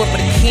they do it, but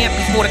it can't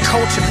be for the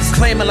culture.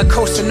 Claiming La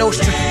Costa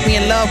Nostra, we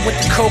in love with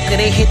the coca.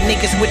 They hit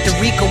niggas with the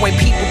Rico, way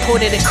people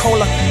put it in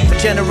cola. For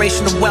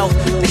generational wealth,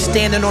 they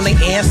standing on their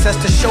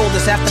ancestors'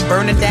 shoulders after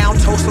burning down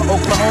Tulsa,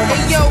 Oklahoma.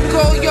 Hey yo,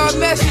 go yard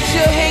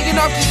messenger hanging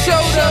off the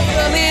shoulder.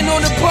 Laying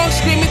on the bunk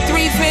screaming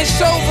 3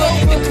 Vince over.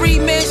 And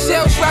 3-man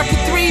cells rocking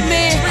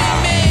 3-man.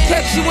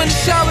 Catch you in the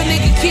shower,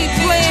 nigga, keep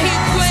playing.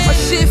 My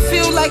shit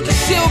feel like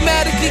it's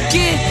Illmatic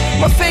again.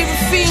 My favorite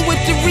fiend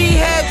with the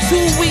rehab.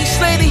 2 weeks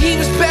later, he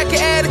was back at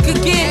Attic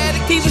again.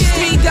 He was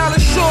 $3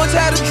 shorts,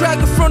 had him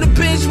dragging from the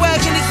bench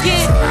wagon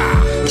again.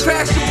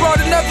 Crashed and brought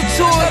another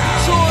tour.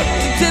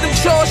 Did him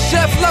Charles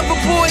Chef, lover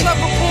boy.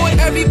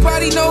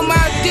 Everybody know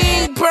my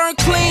thing, burn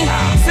clean.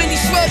 Fendi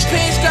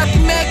sweatpants, got the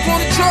Mac on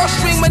the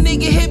drawstring. My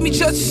nigga hit me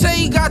just to say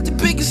he got the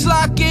biggest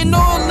lock in New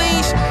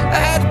Orleans. I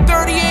had a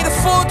 38 or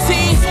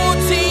 14.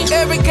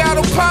 Eric got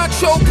a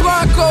Poncho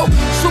Blanco.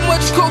 So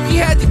much coke he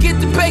had to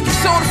get the baking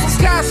soda from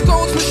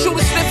Costco's. My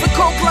shooter sniffing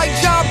coke like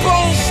John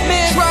Bones.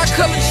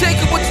 Tri-color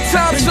Jacob with the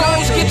top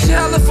zones. Get your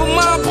hella for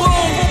my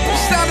boom.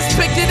 Stylist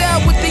picked it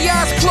out with the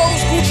eyes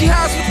closed. Gucci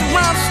house with the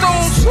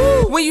rhinestones.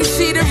 When you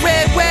see the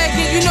red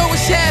wagon, you know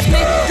it's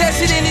happening.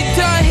 Desert in the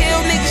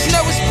Dunhill, niggas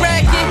know it's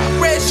bragging.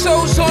 Red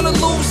souls on the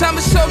loose, I'ma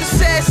show the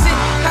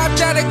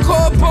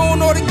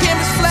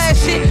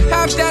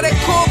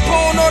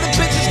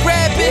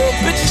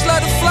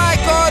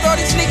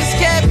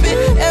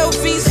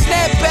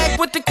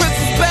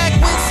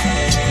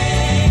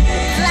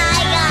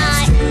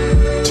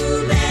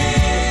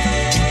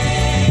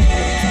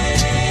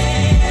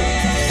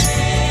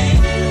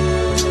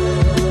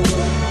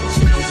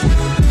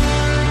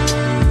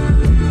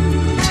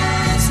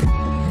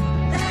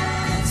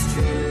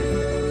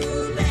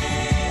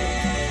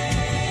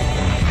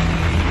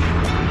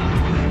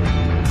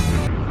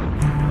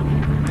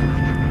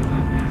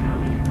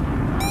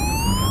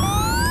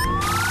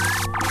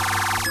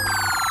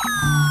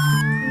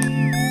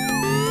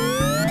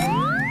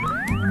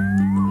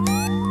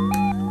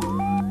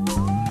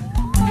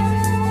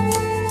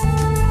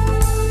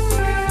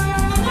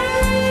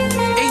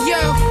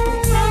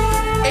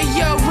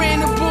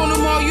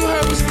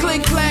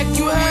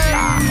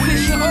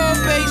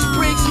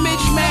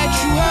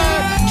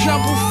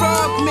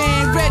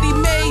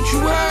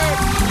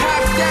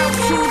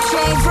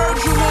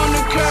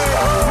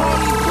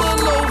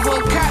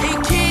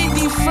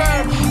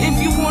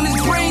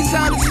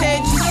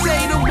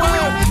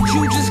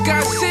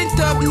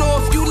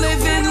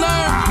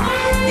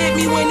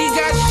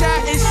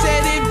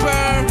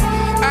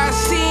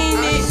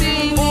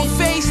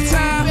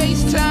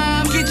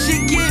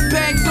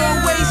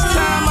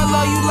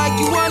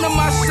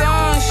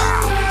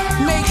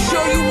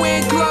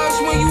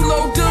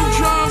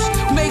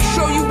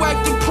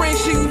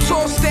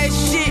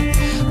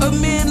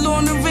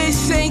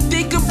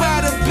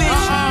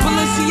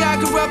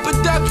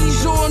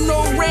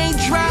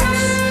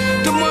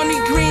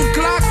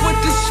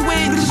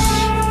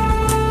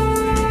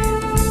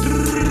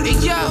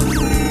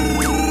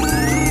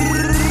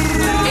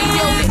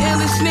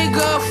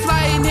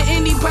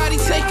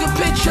Everybody take a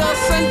picture.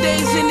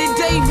 Sundays in the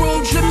day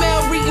room.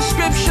 Jamel reading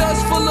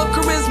scriptures. Full of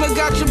charisma.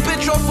 Got your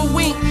bitch off a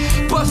wink.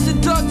 Busted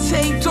duct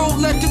tape.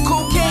 Don't let the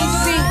cocaine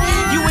sink.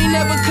 You ain't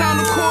never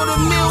count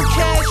 $250,000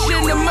 cash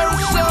in the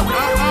Mercer.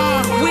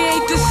 We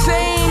ain't the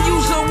same.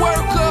 You's a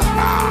worker.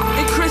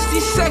 And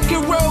Christie's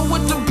second row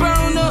with the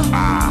burner.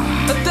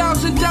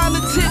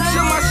 $1,000 tips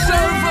on my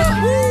server.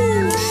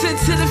 Sit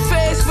to the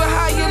fast for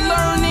how you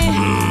learning.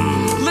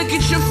 Look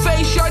at your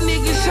face, y'all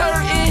niggas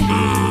hurting.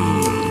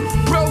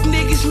 Broke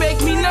niggas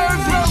make me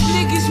nervous. Broke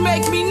niggas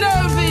make me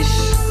nervous.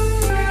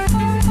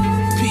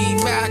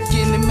 P-Rock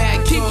in the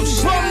Mac. Keep the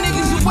broke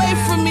niggas away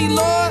from me,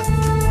 Lord.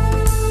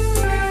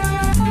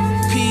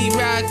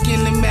 P-Rock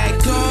in the Mac.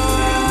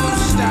 Don't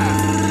stop.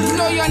 You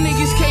know y'all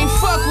niggas can't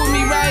fuck with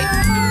me, right?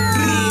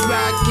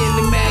 P-Rock in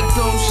the Mac.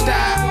 Don't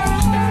stop.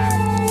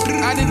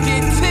 I done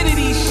did 10 of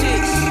these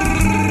shits.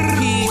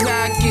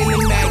 P-Rock in the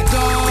Mac.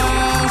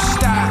 Don't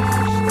stop.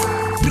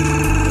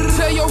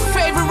 Tell your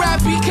favorite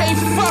rapper he can't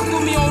fuck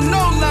with me on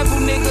no level,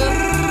 nigga.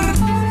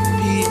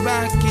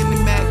 P-Rock in the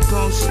Mac,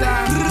 don't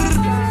stop.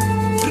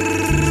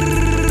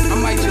 I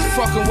might just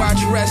fucking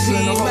watch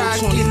wrestling the whole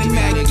P-Rock in the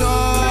Mac,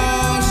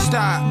 don't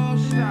stop.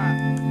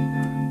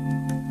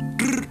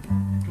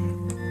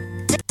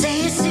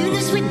 Say as soon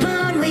as we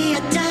born, we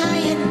are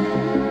dying.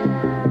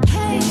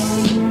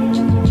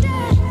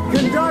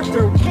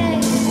 Conductor,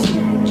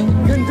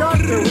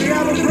 we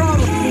have a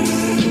problem.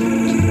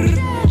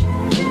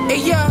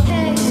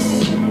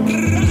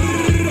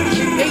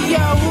 Hey yo,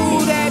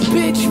 who that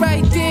bitch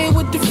right there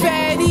with the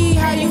fatty?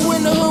 How you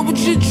in the hood with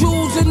your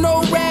jewels and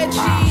no ratchet?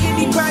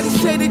 Anybody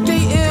say that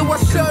they ill, I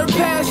serve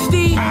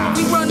pasty.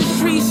 We run the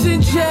streets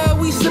in jail,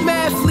 we some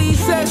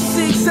athletes.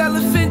 S6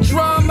 elephant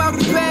drum out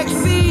the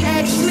backseat.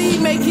 Actually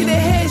making a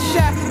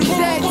headshot,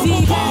 that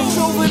deep. Pass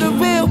over the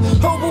bill,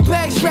 hobo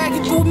back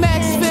tracking through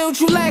Maxfield.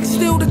 You lack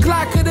still the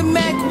Glock of the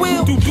Mac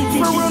wheel.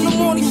 For in the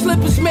morning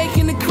slippers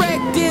making a crack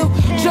deal.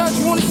 Judge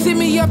wanna see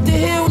me up the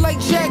hill like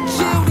Jack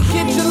Jill. The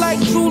kitchen like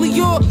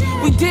Julia.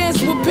 We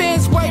dance with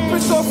pants, white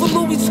prints off of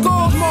Louis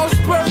Scores.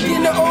 Mossberg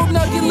in the old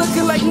nugget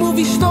looking like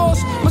movie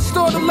stores. My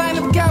store the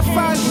lineup got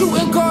 5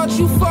 shooting guards.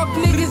 You fuck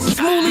niggas, it's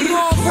smoothly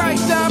on.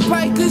 Python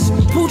bikers,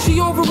 Poochie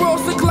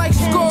overalls look like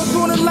scores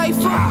on a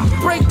lifer.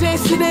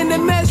 Breakdancing in the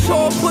mess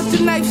hall, put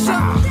the knives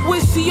up.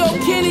 Where's C.O.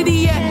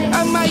 Kennedy at?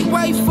 I might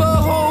wife her,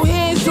 hold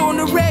hands on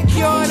the rack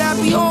yard. I'll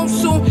be home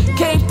soon.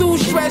 Came through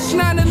stretch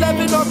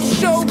 911 off the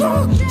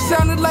shoulder.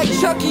 Sounded like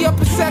Chucky up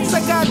in sex.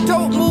 I got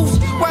dope moves.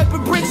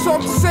 Wiping bricks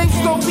off the same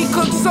stove. We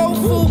cook soul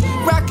food.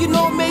 Rockin'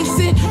 on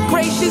Mason.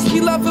 Gracious,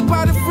 beloved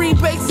by the free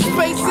bases.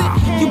 Facing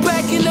you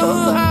back in the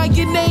hood, huh?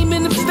 Your name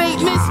in them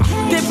statements.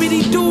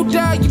 Deputy dude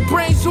died, your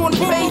brains on the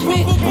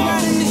pavement.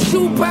 Not in the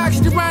shoebox,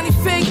 the Ronnie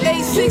fake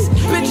A6.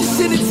 Bitches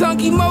sending tongue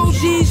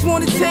emojis,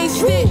 wanna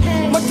taste it.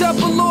 My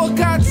double lord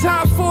got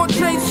time for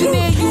drinks in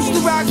there. Used to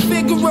rock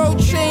Figaro,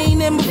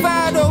 chain and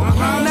Movado.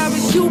 Now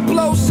it's you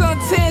blow,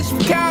 suntans from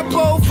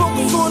Cabo.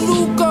 Focus on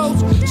new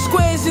goals,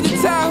 squares in the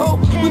Tahoe.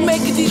 We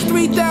making these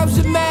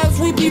 3,000 miles,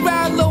 we be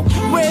ride low.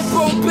 Red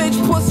bone bitch,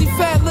 pussy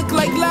fat, look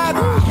like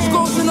Lotto.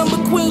 Scores and I'm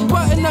a queen,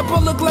 button up, I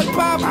look like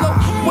Pablo.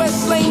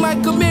 West Lane,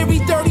 Michael Mary,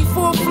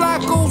 34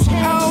 Flacos.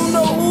 I don't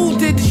know who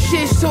did the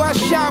shit, so I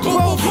shot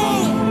both.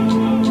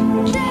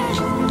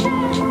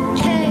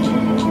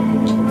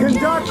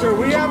 Conductor,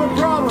 we have a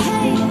problem.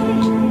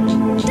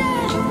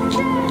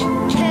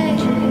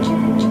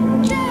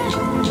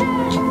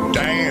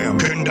 Damn,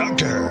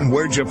 conductor,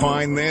 where'd you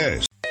find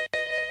this?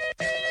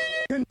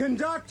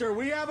 Conductor,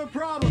 we have a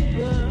problem.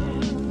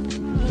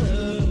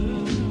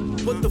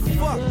 What the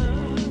fuck?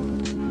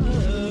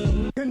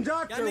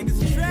 Conductor. Y'all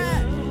niggas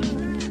trash.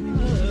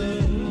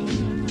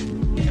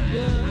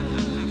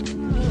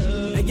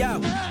 Hey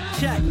yo,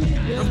 check.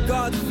 I'm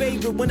God's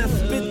favorite when I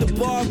spit the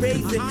bar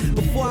raising.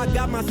 Before I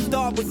got my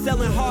start was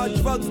selling hard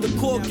drugs to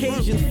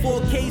Caucasians.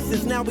 4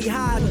 cases, now we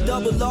high in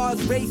double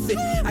R's racing.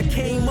 I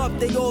came up,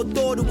 they all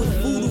thought it was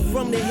voodoo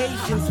from the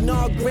Haitians.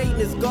 Nah,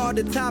 greatness, guard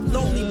the top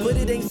lonely, but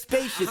it ain't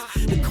spacious.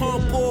 The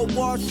concord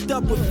washed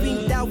up with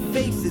fiend out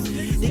faces.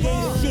 They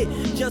ain't shit,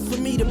 just for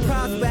me to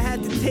prosper,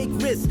 had to take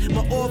risks.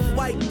 My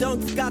off-white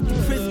dunks got the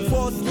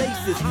crisscross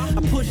laces.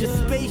 I push a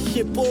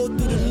spaceship all through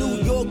the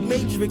New York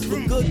matrix.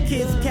 The good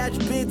kids catch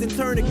bids and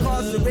turn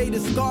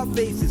incarcerated scar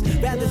faces.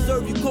 Rather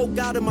serve you coke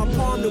out of my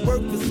palm than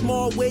work for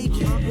small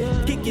wages.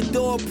 Kick your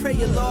door, pray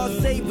your Lord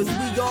save us.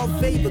 We all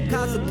favor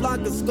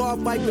Casablanca, scarf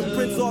wiping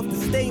prints off the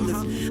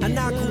stainless. I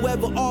knock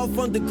whoever off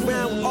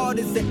underground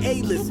artists and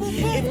A-list.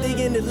 If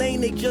they in the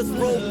lane, they just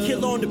roll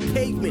kill on the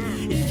pavement.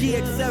 It's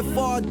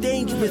GXFR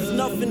dangerous,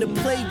 nothing to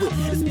play with.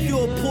 It's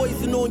pure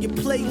poison on your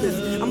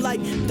playlist. I'm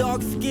like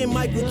dark skin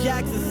Michael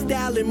Jackson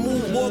style and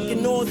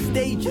moonwalking on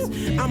stages.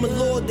 I'm a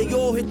lord, they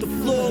all hit the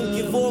floor and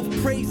give off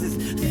praises.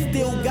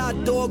 Still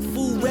got dog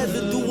food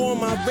residue on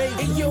my race.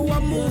 Hey yo, I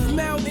move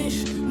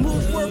mountains,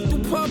 move work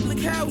through public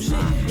housing.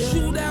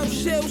 Shoot out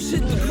shells,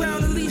 hit the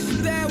ground at least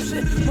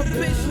 1,000. My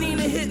bitch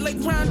Nina hit like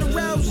Ronda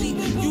Rousey.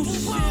 Used to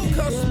sip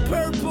custom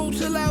purple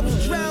till I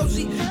was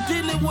drowsy.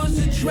 Then it was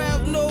a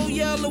drought, no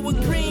yellow or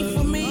green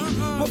for me.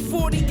 My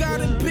 40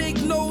 got a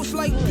big nose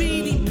like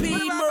BDP,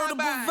 murder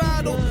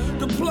bravado.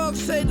 The plug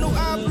said no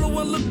hablo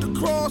and looked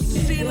across the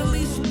scene at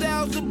least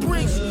 1,000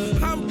 bricks.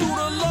 I'm through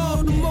the law,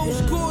 the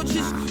most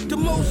gorgeous, the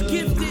most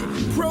gifted,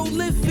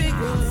 prolific.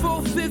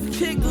 4/5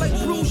 kick like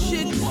blue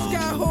shit. Sky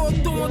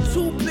hard throwing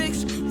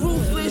toothpicks,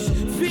 ruthless.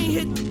 Fiend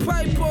hit the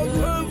pipe on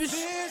nervous.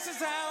 This is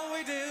how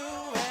we do it.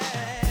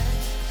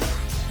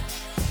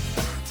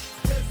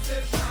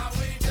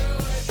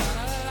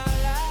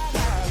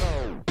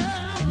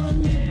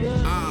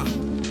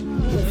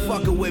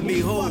 Fucking with me,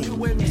 who?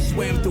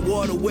 Swam through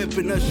water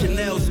whipping a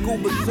Chanel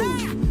scuba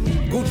suit.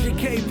 Gucci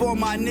cape on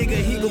my nigga,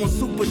 he gon'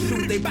 super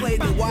shoot. They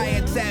played the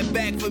wiretap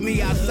back for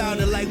me, I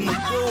sounded like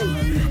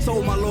Magoo.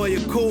 Told my lawyer,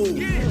 cool,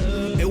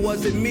 it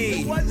wasn't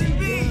me.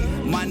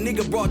 My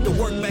nigga brought the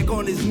work back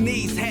on his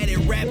knees. Had it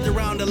wrapped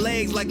around the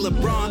legs like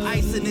LeBron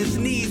icing his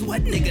knees.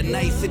 What nigga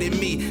nicer than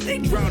me? They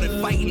drowning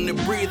fighting to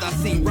breathe. I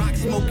seen rock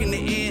smoke in the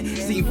air.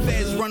 Seen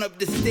feds run up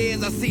the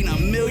stairs. I seen a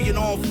million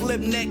on flip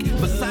neck.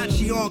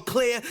 Versace on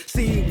clear.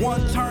 Seen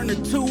one turn to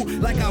two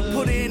like I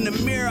put it in the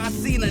mirror. I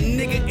seen a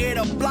nigga air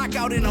the block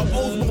out in an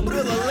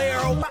Oldsmobile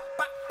Alero.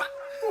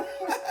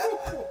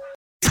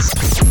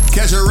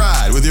 Catch a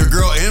ride with your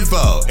girl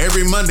Info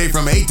every Monday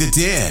from 8 to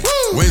 10.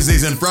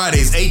 Wednesdays and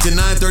Fridays, 8 to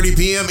 9:30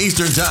 p.m.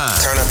 Eastern Time.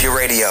 Turn up your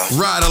radio.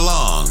 Ride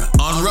along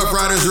on Rough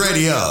Riders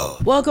Radio.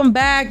 Welcome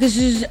back. This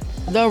is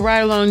the Ride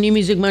Along New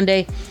Music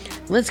Monday.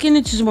 Let's get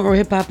into some more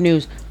hip hop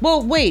news.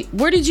 Well, wait,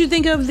 where did you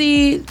think of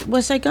the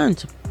Westside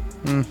Guns?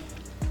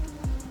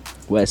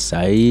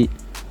 Westside.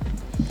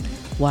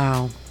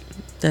 Wow,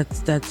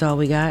 that's all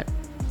we got.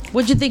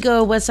 What'd you think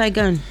of Westside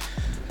Gunn?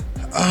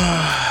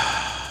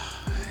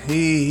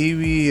 He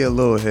be a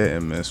little hit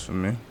and miss for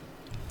me.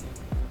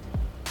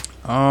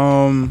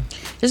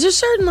 Is there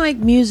certain like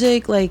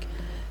music like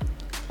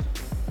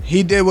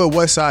he did what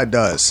Westside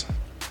does?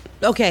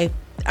 Okay,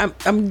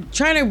 I'm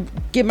trying to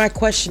get my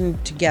question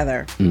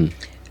together.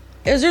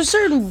 Is there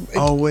certain?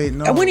 Oh wait,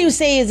 no. I wouldn't even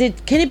say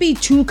can it be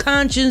too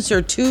conscious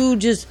or too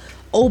just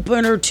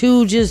open or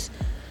too just?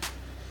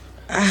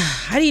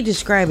 How do you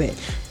describe it?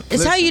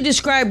 It's how you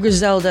describe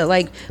Griselda,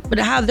 like, but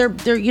how they're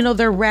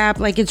their rap,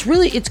 like it's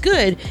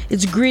good,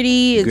 it's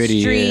gritty, it's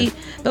street,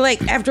 yeah. But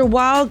like after a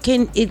while,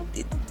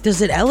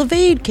 does it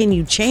elevate? Can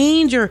you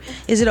change, or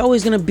is it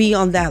always gonna be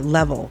on that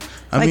level?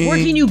 Where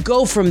can you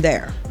go from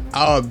there?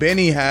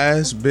 Benny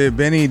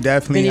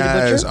definitely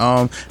has.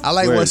 I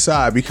like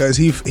Westside because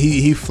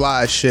he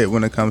flies shit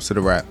when it comes to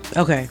the rap.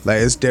 Okay,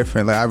 like it's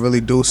different. Like I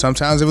really do.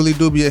 Sometimes it really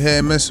do be a hit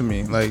and miss for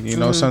me. Like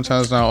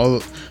sometimes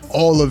not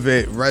all of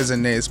it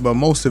resonates, but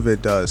most of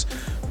it does.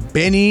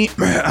 Benny,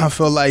 I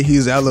feel like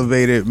he's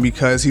elevated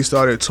because he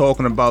started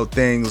talking about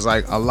things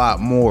like a lot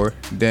more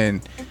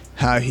than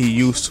how he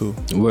used to.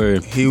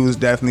 Word. He was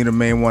definitely the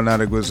main one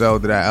out of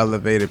Griselda that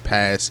elevated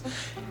past.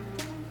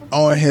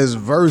 On his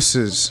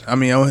verses,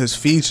 on his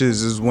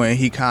features is when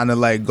he kind of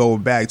like go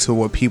back to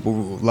what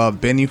people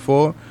love Benny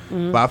for.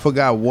 But I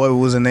forgot what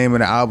was the name of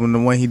the album, the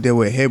one he did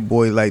with Hit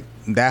Boy. Like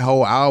that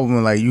whole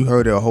album, like you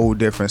heard a whole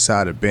different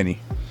side of Benny.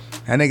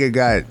 That nigga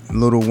got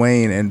Lil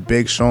Wayne and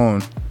Big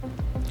Sean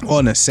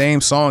on the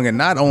same song, and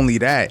not only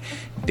that,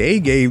 they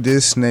gave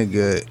this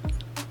nigga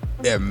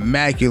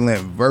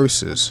immaculate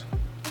verses.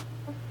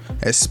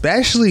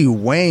 Especially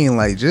Wayne,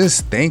 like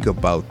just think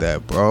about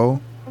that, bro.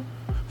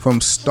 From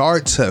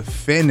start to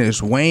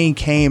finish, Wayne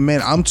came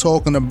in. I'm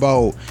talking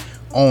about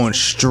on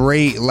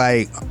straight,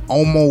 like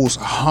almost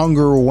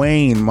Hunger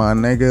Wayne, my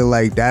nigga.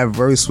 Like that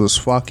verse was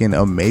fucking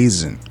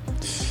amazing.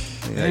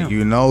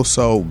 Like,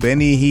 so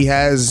Benny, he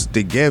has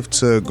the gift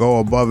to go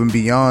above and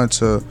beyond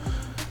to,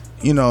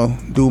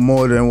 do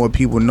more than what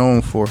people know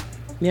him for.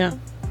 Yeah.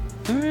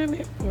 All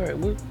right,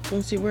 we're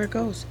gonna see where it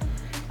goes.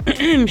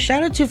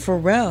 Shout out to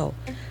Pharrell.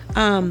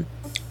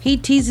 He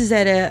teases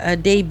at a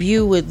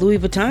debut with Louis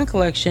Vuitton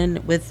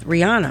collection with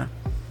Rihanna.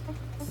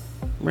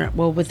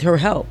 Well, with her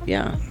help,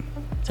 yeah.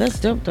 So that's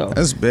dope, though.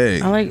 That's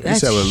big. I like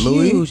that's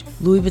huge.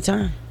 Louis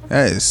Vuitton.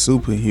 That is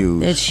super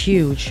huge. That's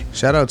huge.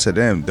 Shout out to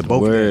them. The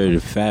both.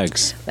 Word,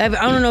 facts. I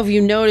don't know if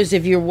you noticed,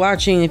 if you're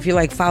watching, if you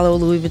like follow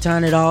Louis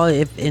Vuitton at all,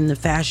 if in the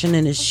fashion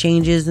and its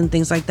changes and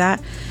things like that.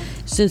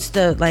 Since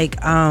the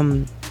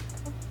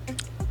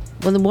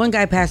when the one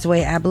guy passed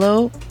away,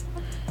 Abloh,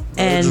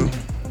 and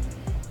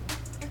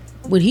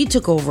when he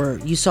took over,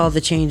 you saw the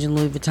change in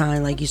Louis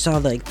Vuitton. Like you saw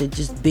the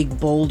just big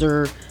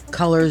bolder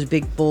colors,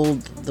 big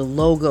bold, the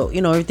logo,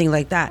 everything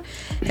like that.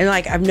 And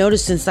like I've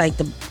noticed since like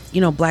the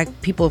black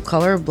people of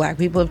color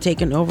have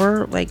taken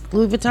over like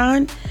Louis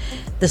Vuitton,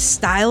 the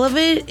style of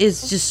it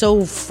is just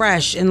so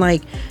fresh and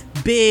like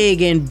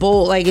big and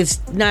bold. Like it's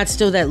not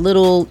still that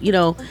little,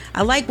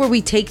 I like where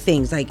we take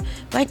things like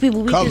black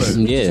people, we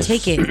just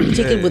take it. We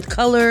take it with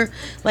color.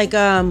 Like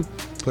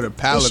put a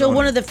palette. They showed on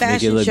one it. of the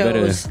fashion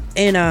shows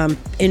in I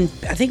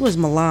think it was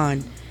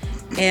Milan,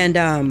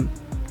 and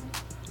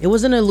it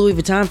wasn't a Louis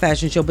Vuitton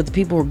fashion show, but the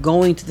people were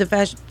going to the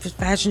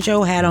fashion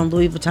show had on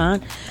Louis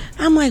Vuitton.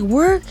 I'm like,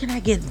 where can I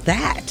get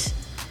that?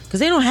 Because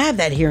they don't have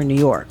that here in New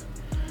York.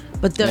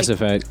 But that's a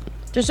fact.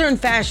 There's certain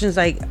fashions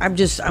like I'm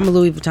a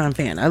Louis Vuitton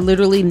fan. I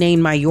literally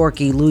named my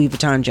Yorkie Louis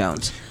Vuitton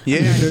Jones.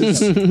 Yeah,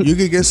 'cause you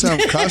could get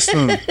something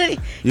custom. You could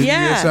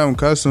get something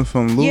custom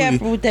from Louis. Yeah,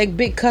 with that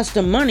big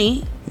custom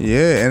money.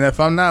 Yeah, and if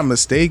I'm not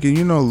mistaken,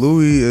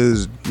 Louis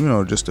is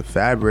just the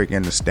fabric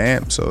and the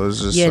stamp. So it's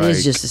just it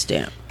is just a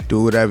stamp.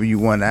 Do whatever you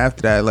want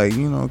after that, like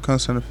it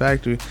comes from the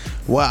factory.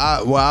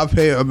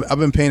 I've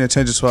been paying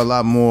attention to a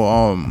lot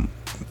more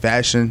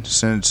fashion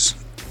since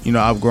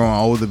I've grown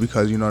older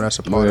because that's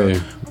a part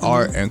of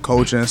art and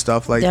culture and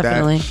stuff like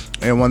Definitely.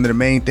 that. And one of the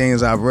main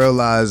things I've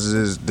realized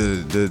is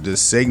the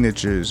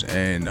signatures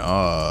and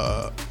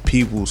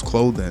people's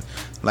clothing.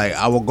 Like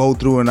I will go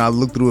through and I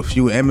look through a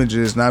few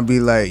images and I'll be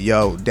like,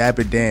 "Yo,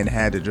 Dapper Dan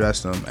had to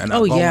dress them." And I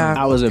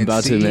was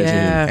about to mention,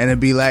 and it'd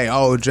be like,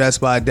 "Oh,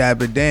 dressed by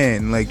Dapper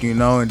Dan," like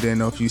And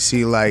then if you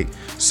see like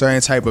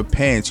certain type of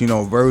pants,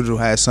 Virgil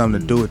has something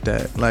to do with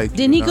that. Like,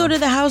 didn't he go to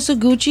the House of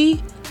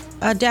Gucci?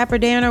 Dapper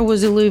Dan, or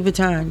was it Louis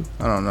Vuitton?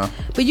 I don't know.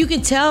 But you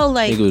could tell,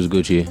 like, I think it was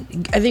Gucci.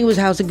 I think it was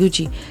House of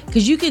Gucci,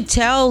 because you could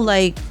tell,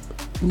 like,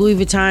 Louis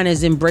Vuitton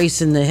is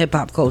embracing the hip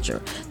hop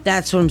culture.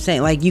 That's what I'm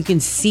saying. Like, you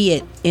can see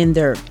it in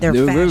their They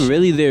fashion. were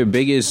really their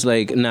biggest,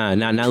 like, not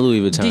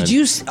Louis Vuitton. Did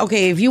you?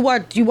 Okay, if you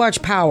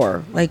watch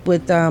Power, like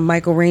with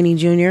Michael Rainey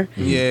Jr.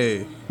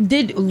 Yeah.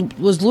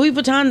 Was Louis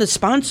Vuitton the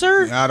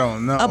sponsor? I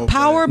don't know. A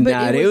Power,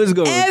 but they was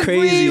going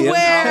crazy.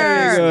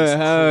 everywhere.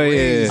 Hell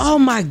yeah. Oh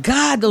my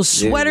God, those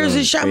sweaters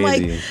and shit. I'm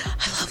like, crazy.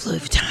 I love Louis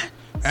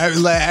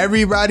Vuitton. Like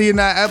everybody in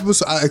that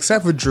episode,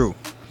 except for Drew.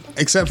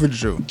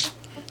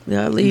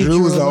 Yeah, leave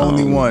Drew was the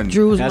only one.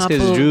 Drew was That's my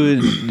because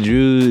boo.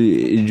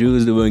 Drew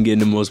was the one getting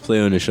the most play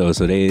on the show,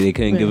 so they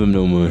couldn't give him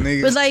no more.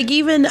 But like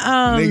even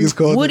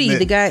called Woody, him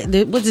the guy,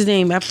 what's his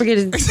name? I forget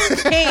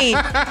his Kane.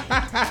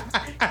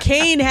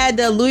 Kane had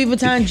the Louis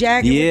Vuitton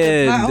jacket.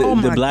 Yeah,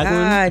 with the my black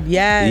God, one.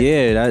 Yeah,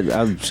 Yeah, that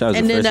was the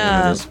And first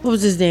then one. what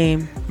was his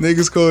name?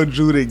 Niggas called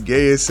Drew the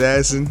gay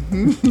assassin.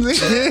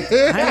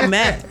 I am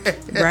mad,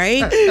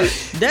 right?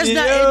 That's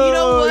not. And you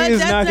know what? he was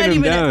That's knocking not him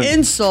even down. an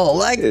insult.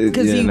 Like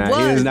because Yeah,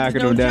 he was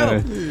knocking him down.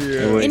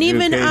 And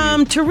even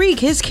Tariq,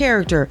 his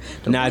character.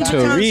 Nah, Louis Vuitton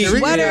Tariq.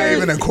 sweaters. Not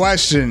even a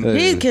question.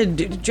 He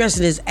could dress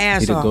his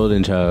ass He's a off.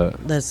 golden child.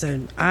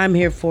 Listen, I'm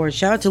here for it.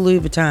 Shout out to Louis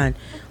Vuitton.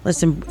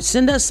 Listen,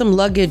 send us some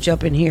luggage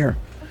up in here.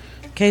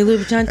 Okay, Louis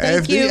Vuitton,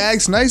 thank If you. they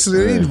ask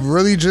nicely, they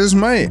really just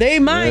might. They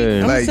might.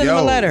 I'm gonna Like, send them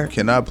a letter.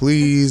 Can I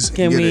please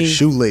Can get we- a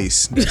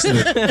shoelace next to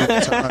the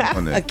time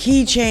on A it?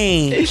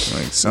 keychain.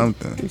 Like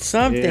something.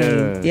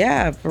 Something.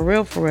 Yeah, for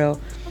real.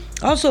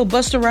 Also,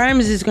 Busta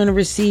Rhymes is going to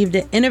receive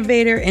the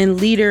Innovator and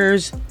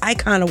Leaders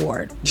Icon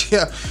Award.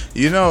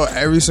 Yeah,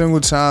 every single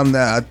time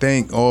that I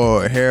think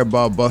or hear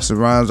about Busta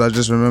Rhymes, I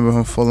just remember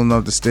him falling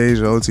off the stage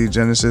at OT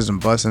Genesis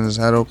and busting his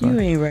head open. You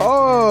ain't right.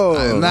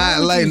 Oh, Not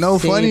like no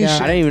say funny that?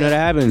 shit. I didn't even know that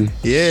happened.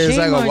 Yeah, it's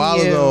Shame like on a while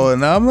you. ago,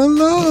 and I'm in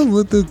love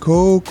with the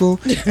cocoa.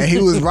 And he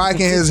was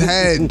rocking his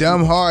head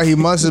dumb hard. He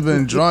must have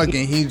been drunk,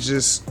 and he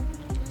just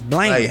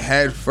Blank. like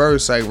head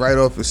first, like right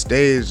off the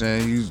stage,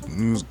 and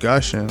he was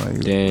gushing.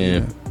 Like,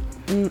 Damn.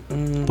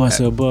 Bust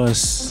a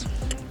bus.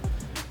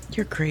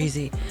 You're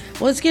crazy.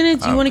 Well, let's get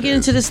into. You want to get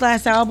into this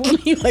last album?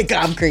 You like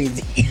I'm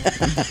crazy.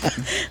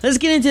 Let's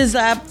get into this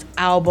last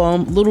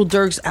album, Little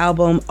Durk's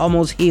album,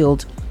 Almost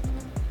Healed.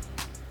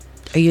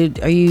 Are you?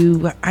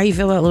 How you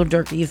feel about Little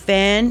Durk? Are you a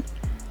fan?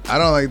 I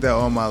don't like that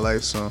All My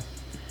Life song.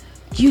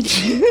 You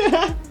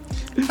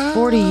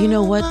 40. You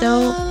know what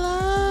though?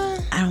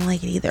 I don't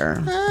like it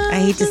either. I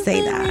hate to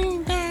say that.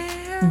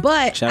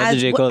 But Shout out to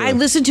J. Cole, I though.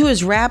 listened to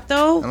his rap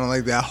though. I don't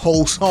like that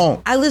whole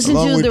song. I listened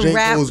Along to with the J.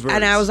 rap Cole's verse.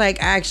 and I was like,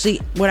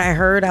 actually, what I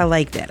heard, I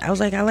liked it. I was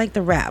like, I like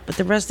the rap, but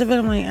the rest of it,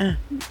 I'm like,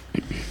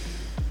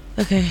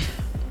 okay.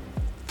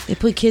 They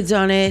put kids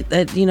on it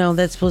that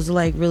that's supposed to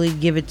like really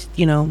give it,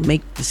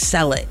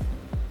 sell it.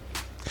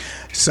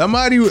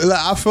 Somebody,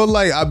 I feel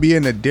like I'll be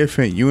in a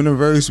different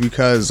universe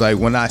because like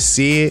when I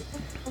see it,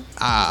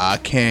 I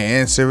can't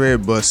answer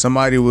it. But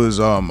somebody was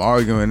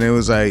arguing. It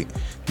was like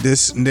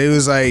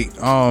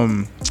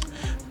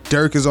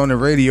Durk is on the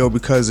radio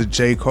because of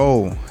J.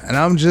 Cole, and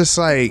I'm just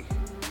like,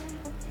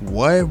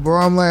 what,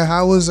 bro? I'm like,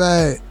 how was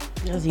that?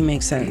 Doesn't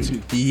make sense.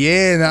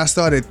 Yeah, and I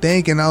started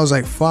thinking. I was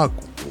like, fuck,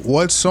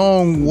 what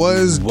song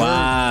was Durk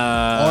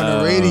on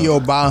the radio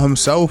by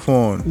himself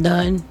on?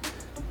 None.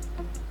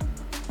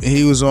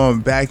 He was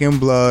on Back in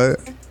Blood.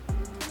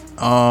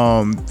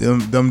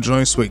 Them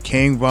joints with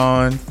King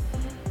Von.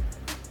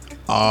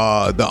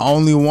 The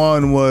only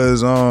one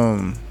was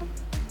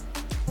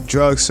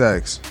Drug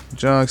Sex,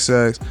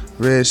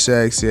 Red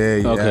Sex. Yeah.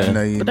 Okay. I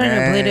know you But they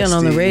didn't play that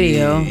on the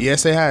radio.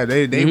 Yes, they had.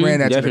 They ran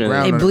that to the definitely.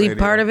 ground. They on the bleep radio.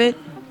 part of it.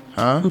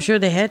 Huh? I'm sure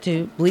they had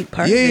to bleep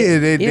part of Yeah,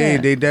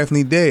 it. they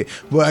definitely did.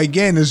 But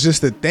again, it's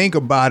just to think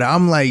about it.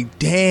 I'm like,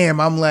 damn.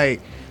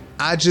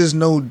 I just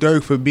know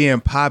Durk for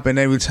being popping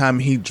every time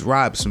he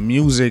drops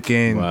music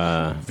and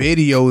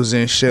videos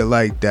and shit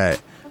like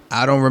that.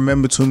 I don't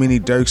remember too many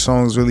Durk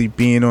songs really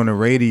being on the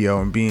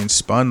radio and being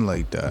spun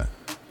like that.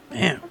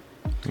 Damn.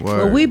 Word.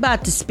 Well, we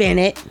about to spin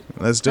it.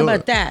 Let's do How it.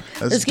 about that?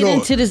 Let's do get it.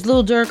 into this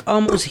Little Durk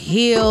Almost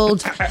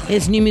Healed.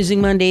 It's New Music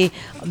Monday,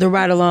 the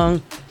ride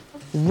along.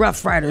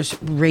 Rough Riders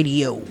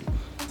Radio.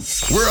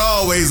 We're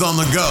always on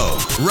the go,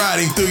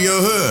 riding through your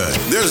hood.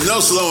 There's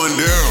no slowing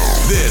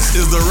down. This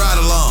is the Ride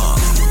Along.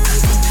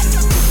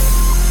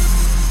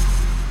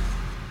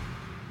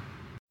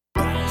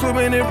 Too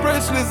many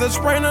bracelets that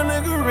sprain a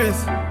nigga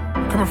wrist.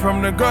 Coming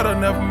from the gutter,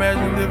 never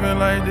imagined living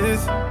like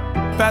this.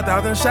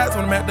 5,000 shots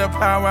when I'm at the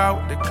Powerhouse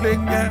with the click,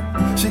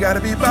 yeah. She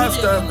gotta be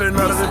bossed up in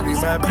order to be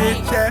my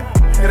bitch, yeah.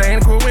 It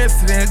ain't a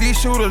coincidence, these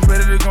shooters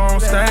ready to go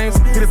on stains.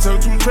 Hit it took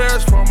 2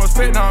 trash from us,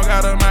 spit now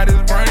got him out his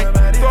brain.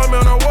 Throw him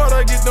in the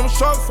water, get them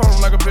sharks on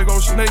him like a big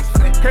old snake.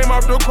 Came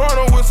off the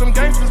corner with some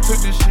gangsters,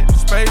 took this shit to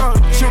space.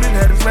 Shooting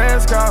had his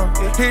mask off,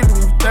 he didn't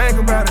even think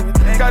about it.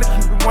 Gotta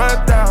keep it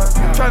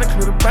 1,000, trying to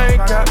clear the bank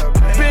out.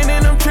 Been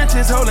in them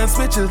trenches, holding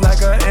switches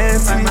like an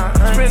antique.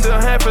 Spend a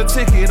half a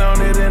ticket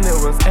on it and it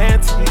was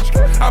antique.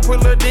 I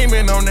put a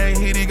demon on that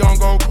heat, he gon'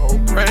 go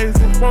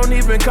crazy. Won't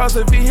even cost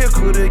a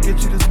vehicle to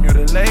get you this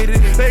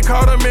mutilated. They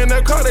caught him in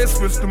the car, they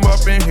switched him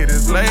up and hit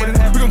his lady.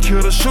 We gon'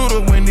 kill the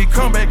shooter when he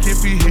come back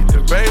if he hit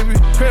the baby.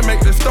 Couldn't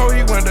make the store,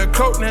 he went to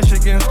coke, that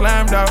shit getting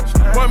slammed out.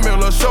 1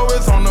 mil a show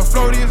is on the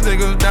floor, these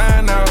niggas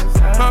dying out.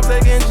 I'm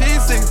taking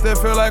G6 that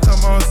feel like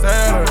I'm on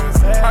Saturn.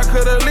 I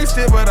could've leased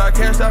it, but I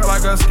cashed out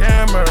like a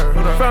scammer.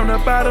 From the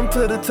bottom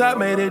to the top,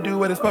 made it do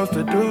what it's supposed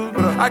to do.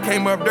 I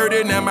came up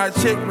dirty, now my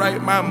chick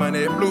right, my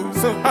money blue.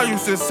 So I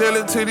used to sell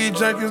it to these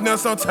junkies, now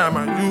sometime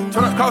I use.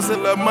 Cost a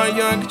little money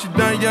young, get you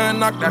done young,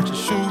 knocked out your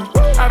shoes.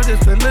 I was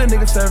just a little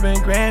nigga serving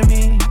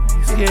Grammys,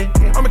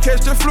 yeah. I'ma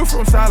catch the flu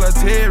from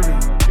solitary,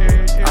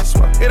 I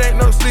swear. It ain't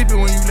no sleeping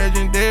when you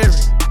legendary.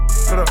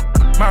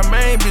 My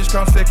main bitch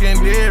come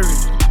secondary.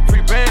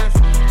 Free bands,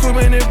 too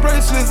many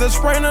bracelets that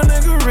sprain a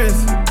nigga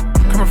wrist.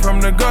 Coming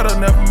from the gutter,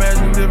 never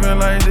imagined living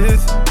like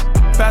this.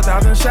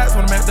 5,000 shots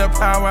when I'm at the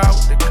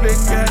Powerhouse with the click,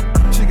 yeah.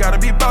 She gotta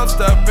be bossed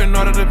up in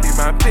order to be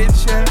my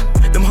bitch, yeah.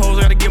 Them hoes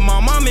gotta get my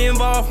mama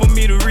involved for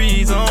me to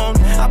reason.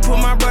 I put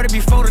my brother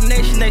before the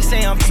nation, they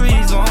say I'm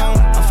treason.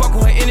 I fuck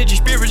with her energy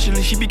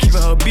spiritually, she be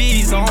keeping her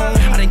bees on.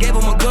 I done gave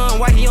him a gun,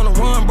 why he on the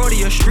run,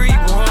 brody a street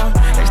one.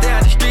 They stay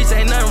out the streets,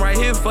 ain't nothing right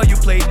here for you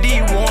play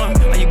D1.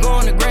 Now you go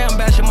on the ground,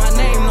 bashing my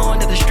name, knowing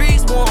that the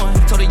streets won.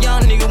 Told a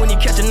young nigga when he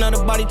catch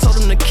another body, told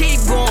him to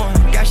keep going.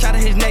 Got shot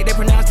in his neck, they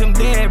pronounced him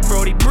dead,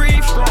 brody,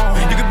 breathe strong.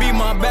 You could be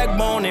my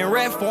backbone in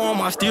rap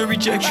form, I still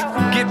reject you.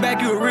 Get back,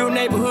 you a real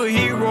neighborhood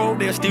hero,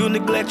 they'll still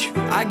neglect you.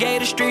 I gave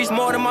the streets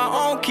more than my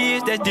own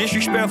kids, that's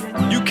disrespectful.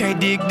 You can't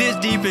dig this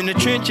deep in the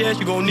trenches,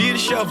 you gon' need a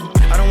shovel.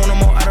 I don't want no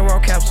more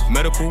Adderall capsules,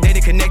 medical. They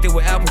connected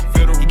with Apple,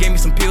 federal. He gave me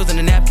some pills and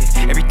a napkin.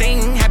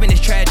 Everything happened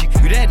is tragic.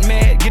 You that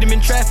mad, get him in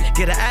traffic.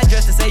 Get an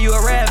address to say you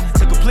a rabbit.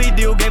 Took a plea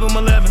deal, gave him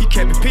 11. He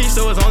kept it peace,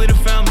 so it's only the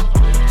family.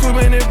 Too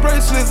many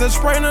bracelets that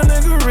sprain a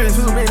nigga wrist.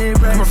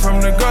 Coming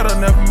from the gutter,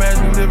 never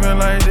imagined living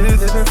like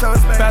this.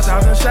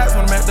 5,000 shots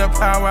when I'm at the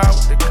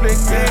Powerhouse with the click,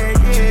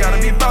 yeah. She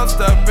gotta be bossed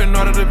up in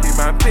order to be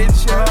my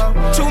bitch,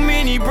 yeah. Too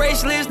many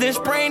bracelets that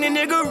sprain a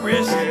nigga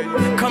wrist.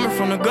 Coming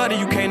from the gutter,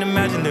 you can't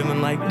imagine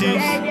living like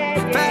this.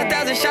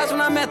 5,000 shots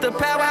when I'm at the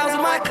Powerhouse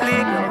with my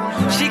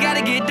clique. She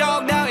gotta get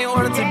dogged out in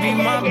order to be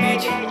my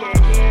bitch.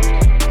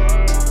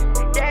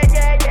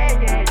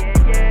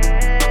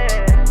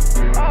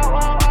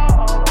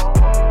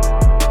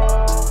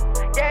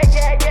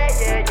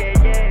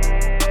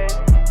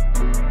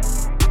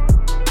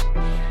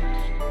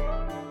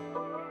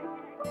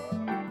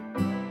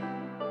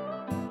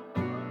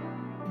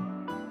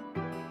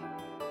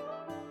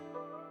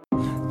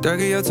 Durk,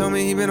 yo told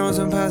me he been on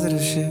some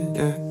positive shit,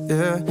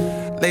 yeah.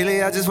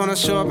 Lately I just wanna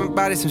show up and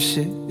body some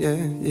shit,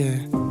 yeah.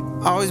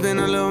 Always been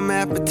a little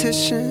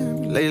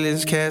mathematician. Lately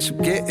this cash I'm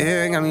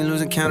getting got me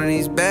losing count of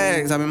these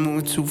bags. I've been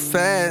moving too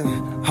fast.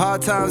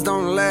 Hard times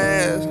don't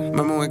last.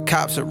 Remember when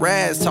cops are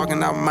rats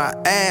talking out my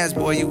ass?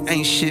 Boy, you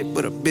ain't shit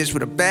but a bitch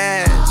with a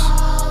badge.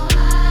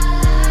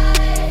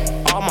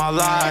 All my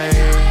life,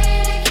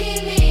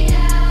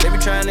 they be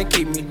trying to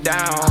keep me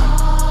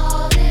down.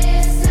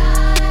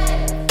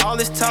 All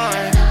this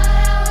time,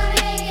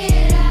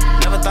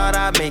 never thought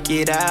I'd make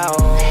it out.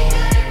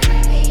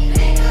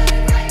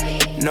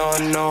 No,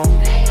 no,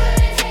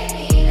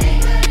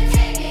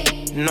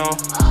 no.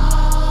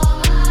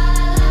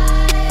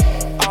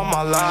 All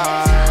my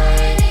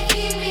life,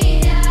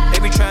 they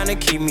be trying to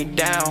keep me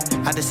down.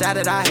 I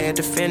decided I had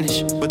to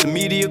finish, but the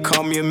media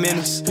called me a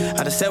menace.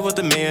 I just sat with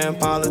the men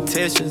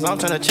politicians, I'm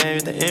trying to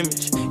change the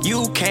image.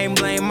 You can't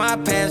blame my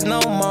past no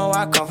more,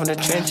 I come from the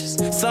trenches.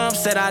 Some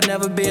said I'd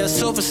never be a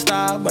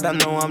superstar, but I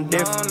know I'm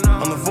different.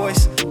 I'm a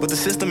voice, but the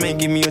system ain't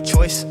give me a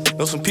choice.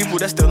 Know some people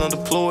that still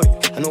undeployed.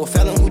 I know a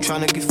felon who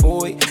tryna get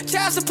forward.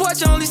 Child support,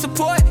 your only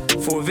support.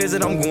 For a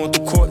visit, I'm going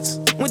through courts.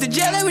 Went to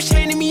jail, they was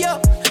chaining me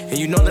up. And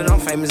you know that I'm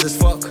famous as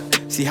fuck.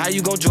 See how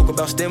you gon' joke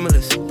about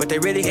stimulus, but they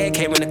really had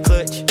came in the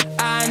clutch.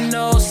 I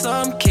know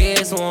some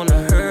kids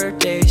wanna hurt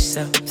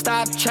themselves.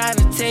 Stop trying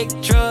to take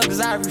drugs,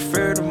 I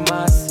refer to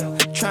myself.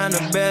 Trying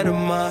to better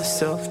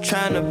myself,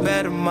 trying to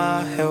better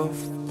my health,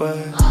 but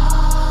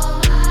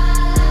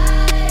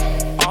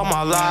all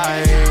my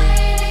life,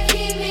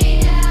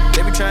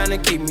 they be trying to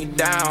keep me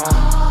down.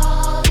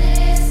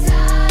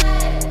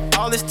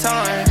 All this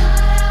time,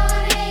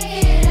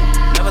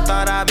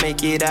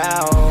 make it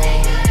out.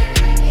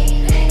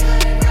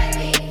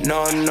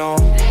 No, no.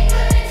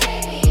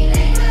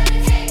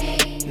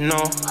 No.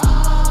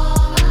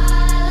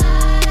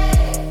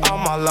 All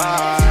my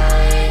life.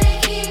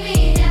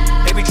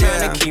 They be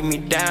trying to keep me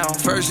down.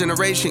 First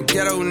generation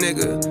ghetto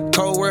nigga.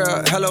 Cold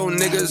world, hello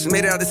niggas.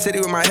 Made it out the city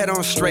with my head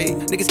on straight.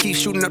 Niggas keep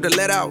shooting up the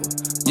let out.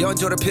 Yo,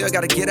 enjoy the pill,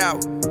 gotta get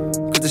out.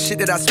 The shit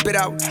that I spit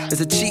out is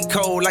a cheat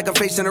code, like I'm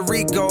facing a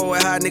Rico.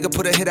 And how a nigga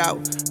put a hit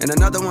out, and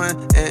another one,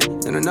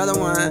 and another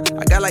one.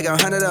 I got like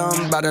 100 of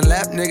them by the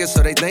lap niggas,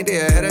 so they think they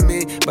ahead of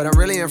me, but I'm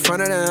really in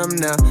front of them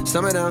now.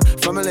 Some of them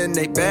fumbling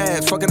they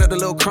bags, fucking up the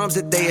little crumbs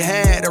that they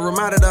had. A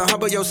reminder to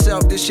humble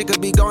yourself, this shit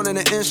could be gone in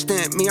an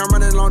instant. Me, I'm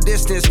running long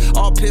distance,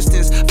 all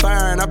pistons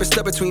firing. I've been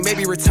stuck between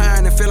maybe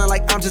retiring and feeling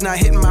like I'm just not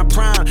hitting my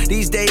prime.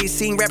 These days,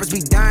 seeing rappers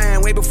be dying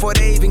way before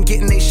they even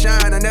getting they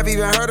shine. I never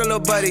even heard of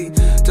Lil Buddy,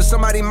 till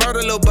somebody murder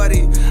Lil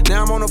Buddy.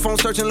 Now I'm on the phone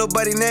searching Lil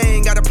Buddy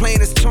name. Got her playing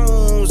his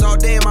tunes all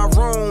day in my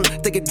room.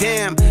 Thinking,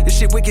 damn, this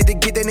shit wicked to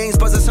get their names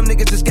buzzing. Some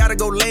niggas just gotta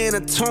go lay in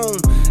a tomb.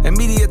 And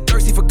media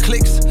thirsty for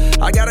clicks.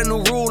 I got a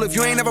new rule. If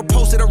you ain't ever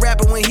posted a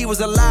rapper when he was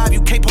alive,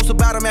 you can't post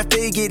about him after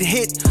he get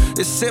hit.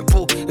 It's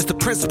simple, it's the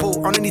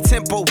principle. On any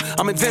tempo,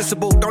 I'm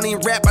invincible. Don't even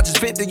rap, I just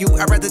vent to you.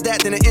 I'd rather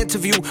that than an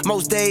interview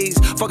most days.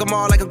 Fuck them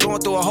all like I'm going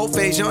through a whole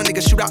phase. Young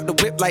niggas shoot out the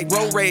whip like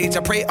road rage.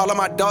 I pray all of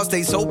my dogs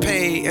stay so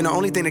paid. And the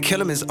only thing to kill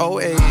them is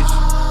old age.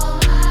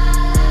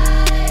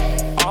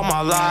 All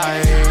my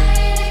life,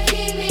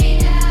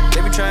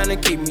 they be trying to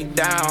keep me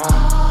down.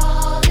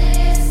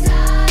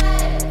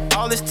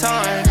 All this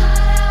time,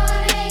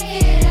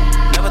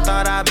 never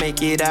thought I'd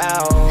make it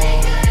out.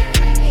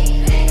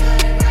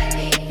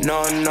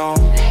 No, no,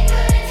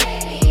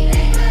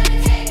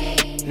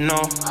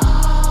 no.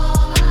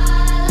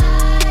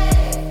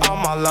 All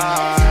my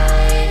life,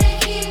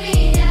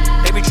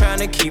 they be trying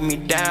to keep me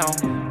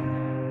down.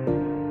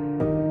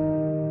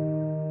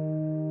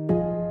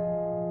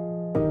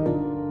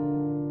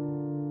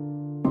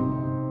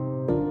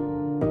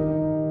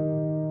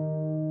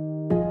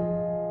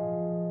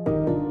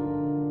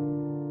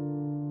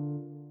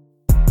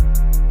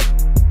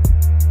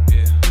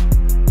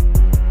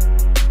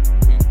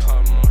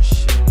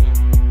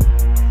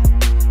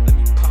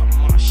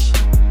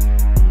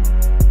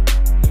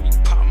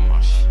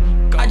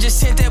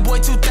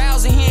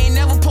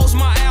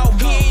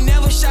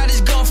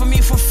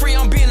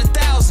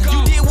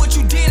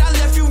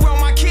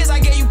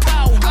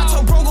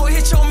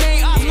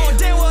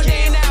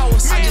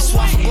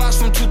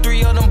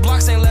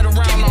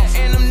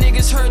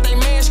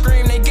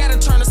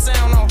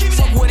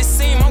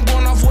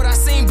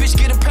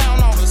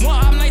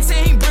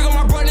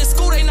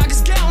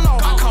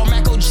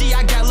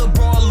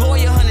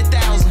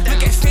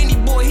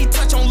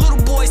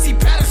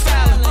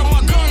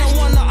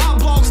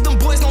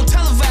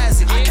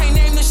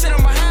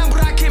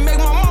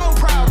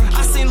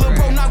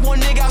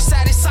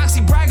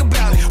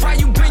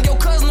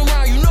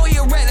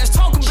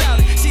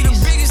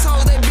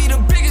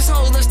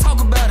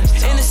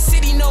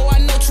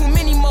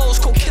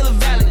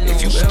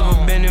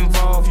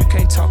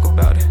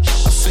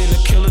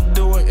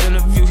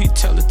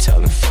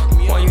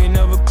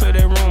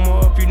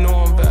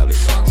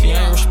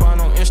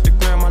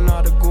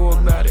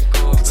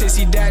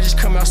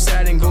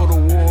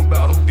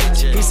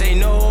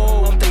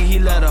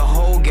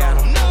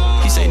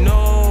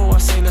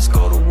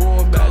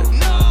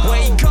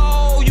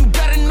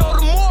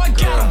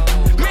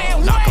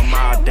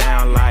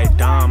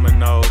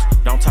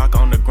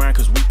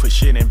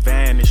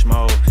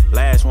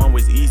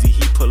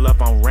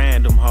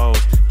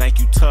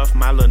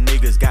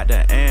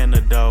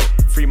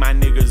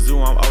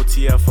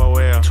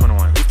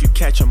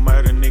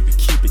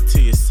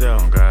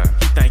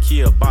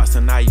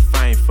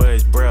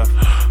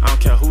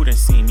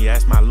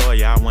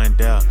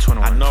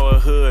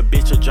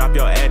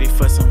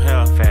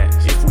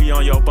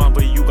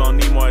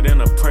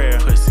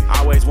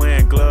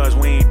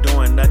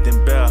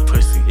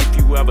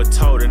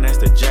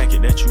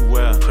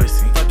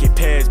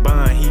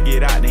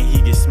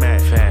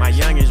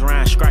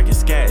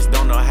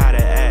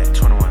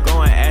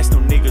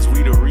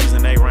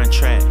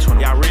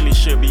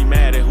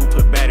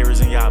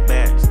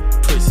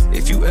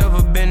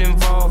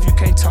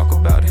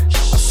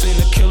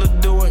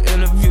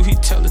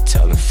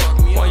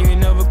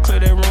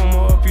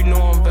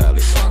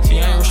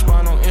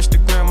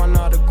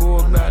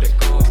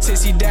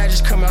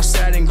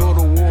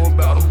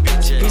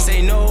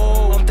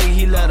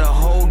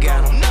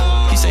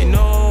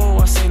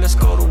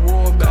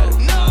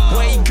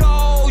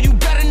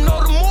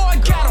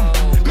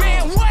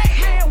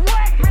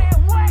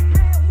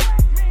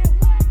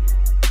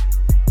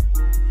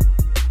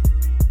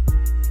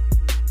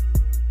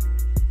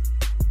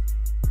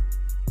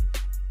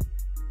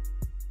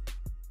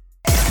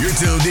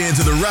 tuned in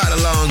to the Ride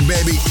Along,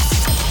 baby,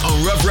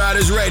 on Rough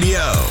Riders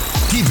Radio.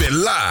 Keep it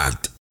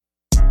locked.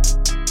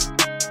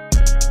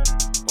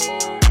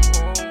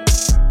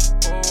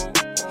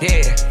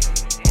 Yeah.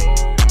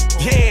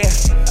 Yeah.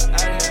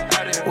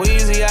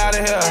 Weezy out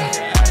of here.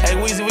 Hey,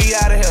 Weezy, we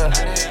out of here.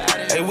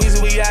 Hey,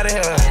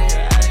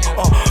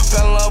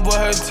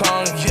 her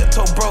tongue. Yeah,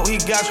 told bro he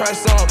got try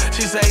some.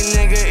 She say,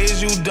 nigga,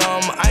 is you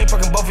dumb? I ain't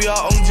fucking both of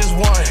y'all, only just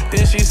one.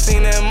 Then she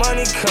seen that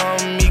money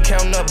come. Me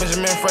counting up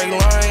Benjamin Franklin.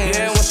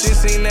 Yeah, when she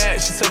seen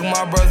that, she took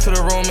my brother to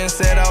the room and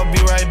said, I'll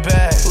be right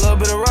back. Little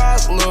bit of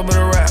rock, little bit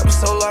of rap.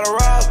 So a lot of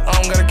rock, I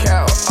don't got a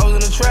cow. I was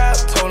in the trap,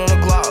 told on the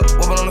Glock,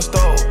 whipping on the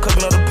stove,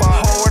 cooking up the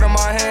pot. Whole word in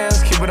my hands,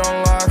 keep it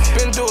on lock.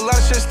 Been through a lot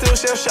of shit, still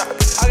shell shock.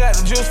 I got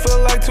the juice,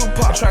 feel like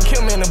Tupac. Tryna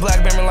kill me in the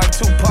black Bentley like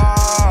Tupac.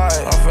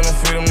 I'm finna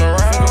feed him the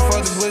round. Finna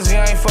fuck this glizzy,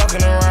 I ain't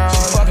fucking around.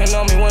 She fucking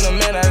on me when I'm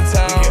in out of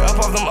town. Get up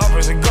off them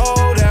uppers and go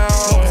down.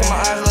 Look in my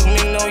eyes, look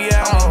me, no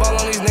yeah. I'ma ball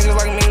on these niggas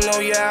like me, no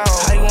yeah.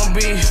 How you want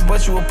beef,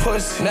 but you a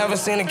pussy. Never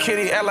seen a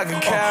kitty act like a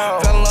cow.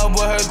 Fell in love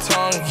with her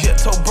tongue. Yeah,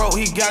 told bro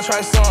he got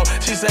try some.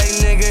 She say,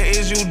 nigga,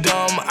 is you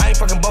dumb? I ain't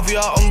fucking both of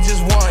y'all, only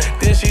just one.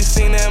 Then she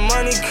seen that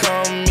money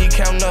come. Me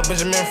counting up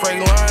Benjamin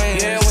Franklin.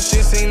 Yeah, when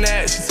she seen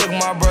that, she took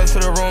my brother to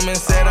the room and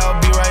said, I'll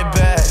be right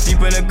back. Deep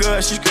in the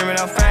good, she screaming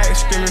out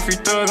facts. Screaming free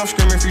thug, I'm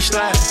screaming free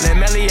slap. Let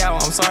Melly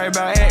out, I'm sorry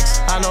about X.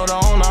 I know the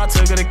owner, I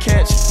took her to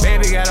catch.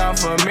 Baby got off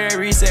for a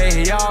Mary, say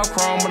he all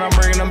chrome, but I'm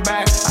bringing them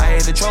back. I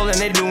hate the trolling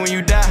they do when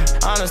you die.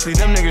 Honestly,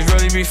 them niggas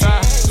really be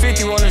fine.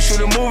 50 wanna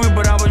shoot a movie,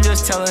 but I was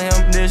just telling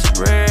him this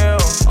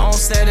real. On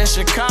set in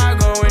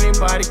Chicago,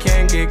 anybody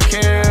can get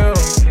killed.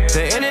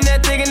 The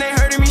internet thinking they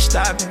hurting me,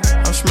 stop it.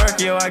 I'm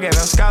smirky, yo, I gave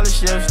them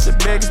scholarships. The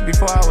biggest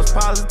before I was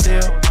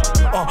positive.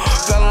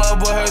 Fell in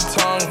love with her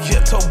tongue.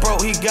 Yeah, told bro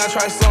he got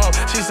try some.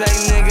 She say,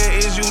 nigga,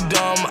 is you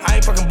dumb? I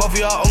ain't fucking both of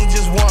y'all, only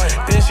just one.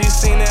 Then she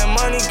seen that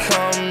money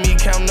come. Me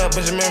counting up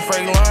Benjamin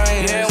Franklin.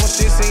 Yeah, when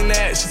she seen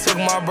that, she took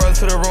my brother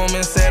to the room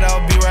and said,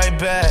 I'll be right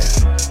back.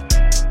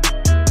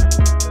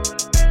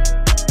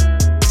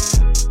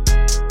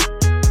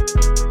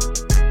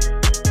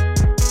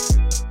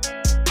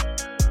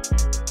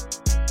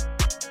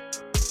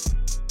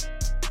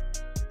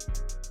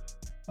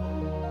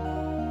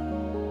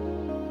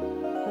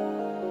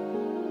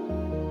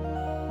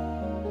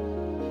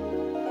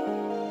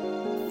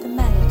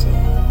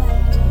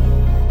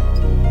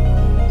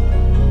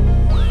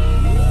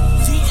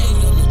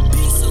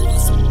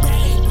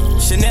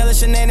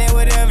 Shenanigan,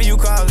 whatever you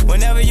call it.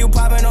 Whenever you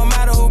poppin', no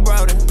matter who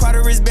brought it.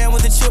 Prada wristband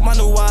with a chip, my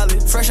new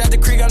wallet. Fresh out the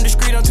creek, I'm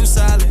discreet, I'm too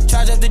solid.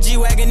 Charge up the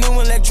G-Wagon,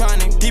 new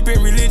electronic. Deep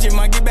in religion,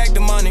 might get back the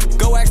money.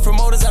 Go ask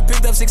promoters, I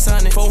picked up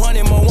 600.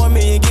 400 more, 1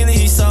 million, Gilly,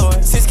 he saw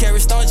it. 6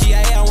 carat stone, GIA,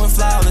 I went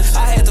flawless.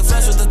 I had to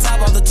flush with the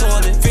top off the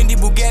toilet. Fendi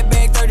Bugatti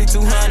bag,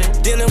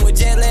 3,200. Dealing with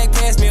jet lag,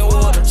 pass me a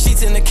water.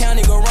 Sheets in the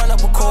county, go run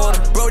up a quarter.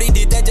 Brody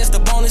did that, just the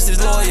bonus is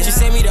lawyer. She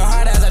sent me the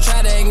hard eyes, I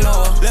try to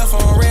ignore. Left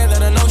on red,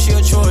 let her know she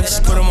a choice.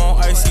 Put them on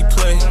icy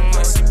play.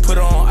 Put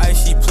her on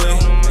ice, she play.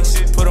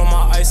 Put on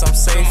my ice, I'm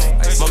safe.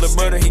 My little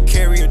brother, he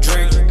carry a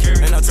Drake.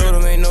 And I told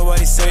him ain't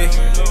nobody safe.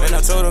 And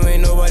I told him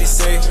ain't nobody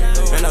safe.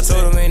 And I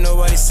told him ain't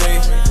nobody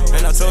safe.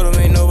 And I told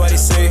him ain't nobody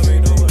safe.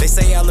 They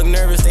say I look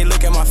nervous, they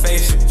look at my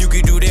face. You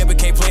could do that, but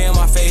can't play in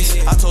my face.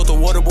 I told the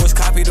water boys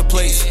copy the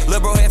place. Lil'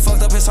 bro had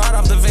fucked up his heart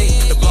off the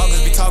vape. The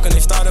bloggers be talking, they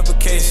start up a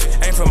case.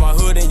 Ain't from my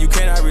hood and you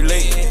cannot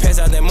relate. Pass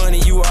out that money,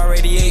 you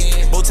already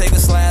ate. Bottega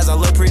slides, I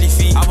love pretty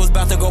feet. I was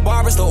about to go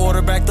barbers, the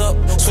order backed up.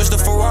 Switch the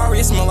Ferrari,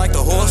 it smell like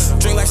the horse.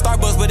 Drink like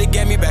Starbucks, but it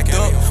get me back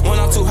up. When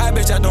I'm too high,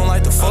 bitch, I don't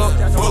like the fuck.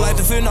 Bro like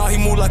the fentanyl, he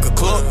move like a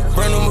club.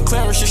 Brand new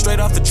McLaren, shit straight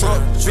off the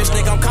truck. Bitch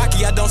think I'm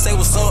cocky, I don't say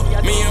what's up.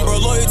 Me and bro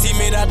loyalty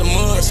made out the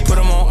mud. Put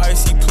him on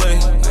ice, he play.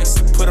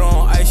 Put her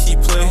on ice, she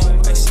play.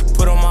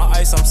 Put on my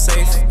ice, I'm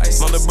safe.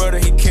 My little brother,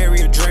 he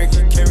carry a Drake.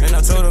 And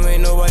I told him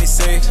ain't nobody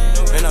safe.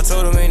 And I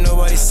told him ain't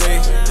nobody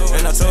safe.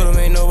 And I told him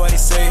ain't nobody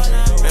safe.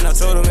 And I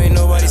told him ain't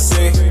nobody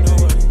safe.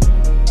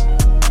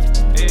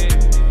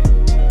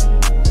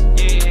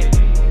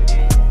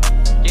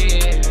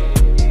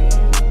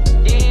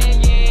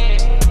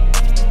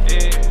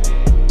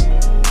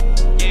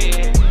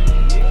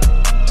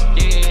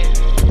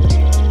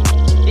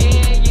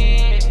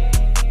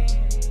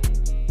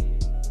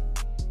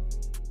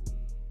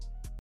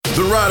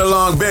 Ride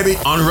along, baby,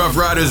 on Rough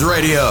Riders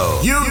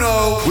Radio. You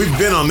know, we've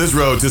been on this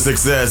road to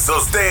success, so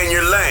stay in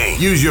your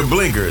lane. Use your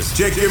blinkers,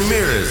 check your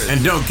mirrors,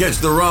 and don't catch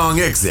the wrong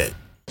exit.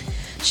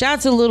 Shout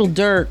out to Little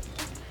Durk.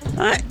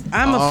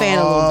 I'm a fan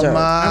of Little Durk.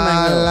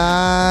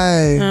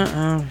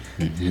 I'm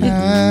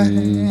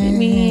Hit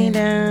me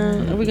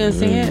down. Are we gonna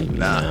sing it?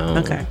 Nah.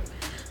 Okay.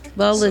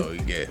 Well,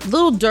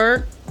 Little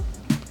Durk,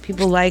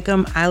 people like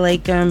him. I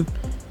like him.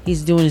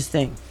 He's doing his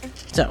thing.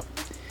 So,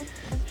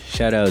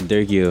 shout out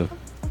Durk, yo.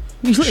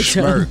 You like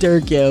shout out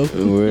Durk, yo.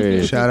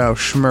 Word. Shout out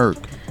Schmirk.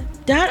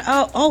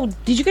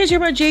 Did you guys hear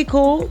about J.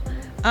 Cole?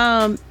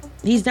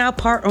 He's now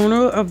part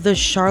owner of the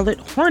Charlotte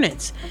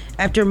Hornets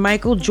after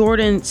Michael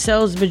Jordan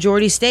sells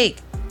majority stake.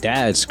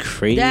 That's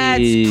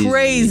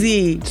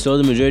crazy.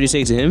 Sold the majority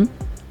stake to him?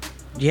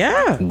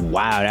 Yeah.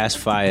 Wow, that's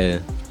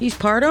fire. He's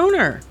part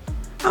owner.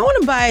 I want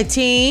to buy a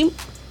team.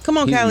 Come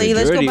on, Kylie,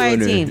 let's go buy a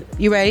team.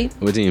 You ready?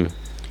 What team?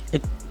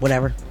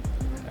 Whatever.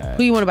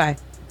 Who you want to buy?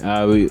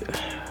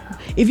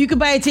 If you could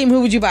buy a team, who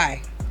would you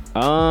buy?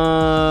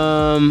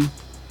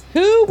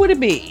 Who would it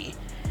be?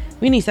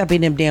 We need to stop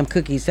eating them damn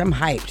cookies. I'm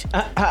hyped.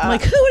 I'm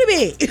like, who would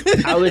it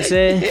be? I would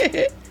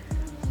say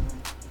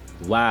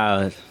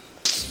Wow.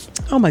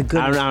 Oh my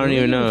goodness. I don't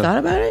even know. You thought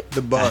about it?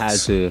 The Bucks. I had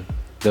to.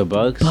 The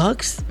Bucks?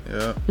 Bucks?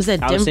 Yeah. Was that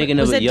Denver? I was thinking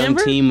of a young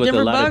Denver? team with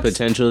Denver a lot Bucks? of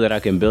potential that I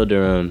can build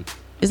around.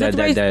 Is that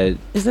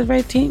the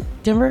right team?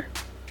 Denver?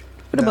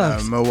 Or the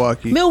Bucks?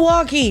 Milwaukee.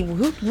 Milwaukee.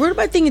 Where am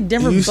I thinking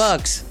Denver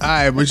Bucks? All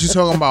right, but you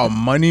talking about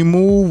money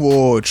move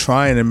or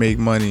trying to make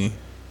money?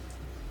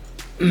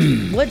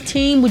 What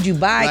team would you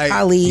buy, Like,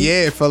 Khalid?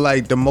 yeah, for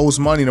like the most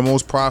money, the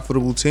most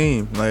profitable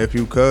team. Like if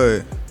you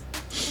could.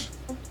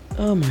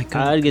 Oh my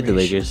god. I'd get the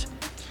Lakers.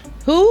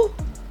 Who?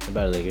 I'd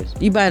buy the Lakers.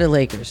 You buy the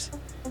Lakers.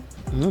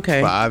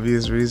 Okay. For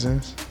obvious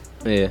reasons.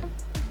 Yeah.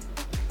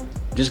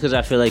 Just because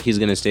I feel like he's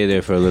gonna stay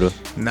there for a little.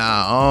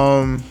 Nah,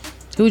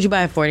 Who would you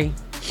buy at 40?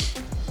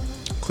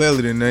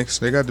 clearly the Knicks.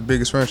 They got the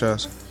biggest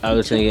franchise. I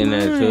was thinking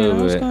that too,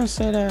 I was but gonna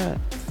say that.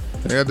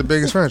 They got the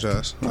biggest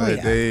franchise.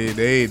 Like,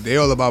 they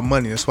all about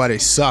money. That's why they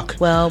suck.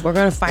 Well, we're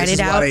gonna fight This it is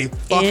out. why they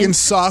fucking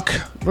suck.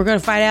 We're gonna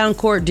fight it out in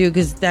court, dude,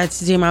 because that's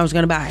the team I was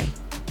gonna buy.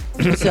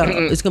 So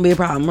it's gonna be a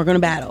problem. We're gonna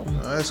battle.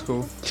 That's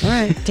cool. All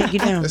right, take you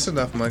down. That's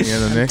enough money in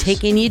the Knicks.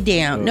 Taking you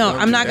down. No,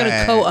 I'm not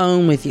gonna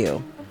co-own with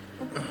you.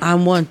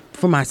 I'm one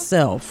for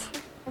myself.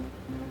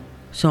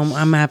 So I'm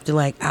gonna have to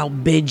like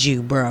outbid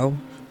you, bro.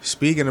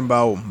 Speaking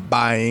about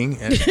buying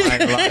and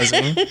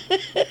finalizing,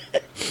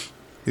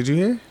 did you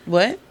hear?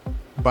 What?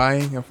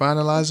 Buying and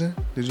finalizing?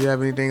 Did you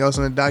have anything else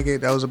on the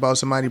docket that was about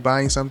somebody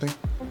buying something?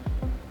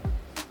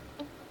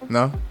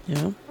 No?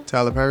 Yeah.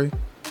 Tyler Perry?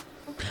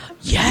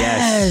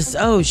 Yes.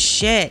 Oh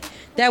shit.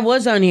 That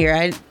was on here.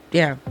 I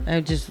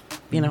just,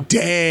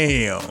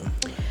 Damn.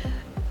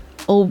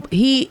 Oh,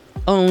 he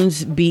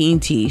owns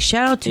BET.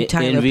 Shout out to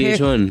Tyler and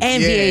VH1. Perry.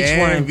 And Yeah,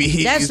 VH1. and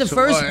VH1. That's the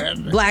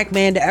first black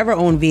man to ever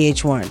own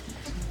VH1.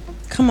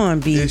 Come on,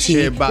 BET. This shit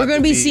We're about going to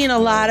to be be- seeing a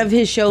lot of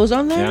his shows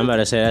on there. yeah, I'm about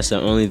to say that's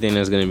the only thing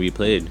that's gonna be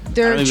played. I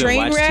They're don't even train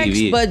watch wrecks,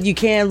 TV. but you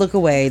can't look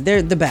away.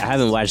 They're the best. I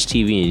haven't watched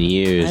TV in I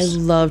years.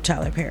 love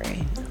Tyler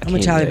Perry. I'm a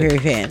can't Tyler do it. Perry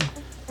fan.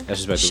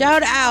 That's respectable.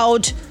 Shout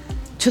out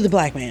to the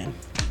black man.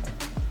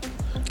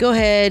 Go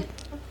ahead.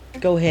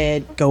 Go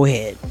ahead. Go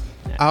ahead.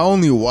 I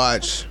only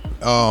watch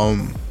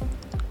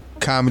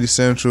Comedy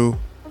Central,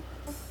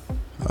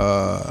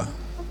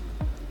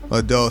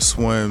 Adult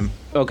Swim,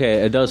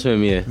 Okay, Adult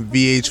Swim, yeah.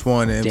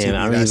 VH1, and MTV. Damn,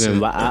 I don't That's even.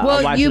 it. I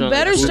Well, watch you it on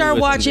better Hulu start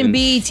or watching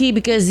something. BET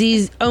because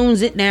he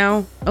owns it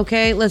now.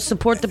 Okay, let's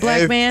support the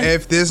black man.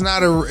 If there's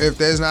not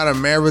a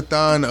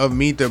marathon of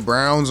Meet the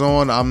Browns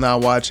on, I'm not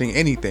watching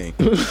anything.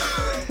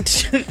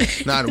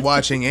 Not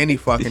watching any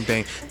fucking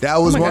thing. That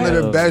was one of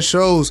the best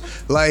shows.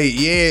 Like,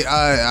 yeah,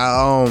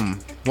 I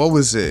what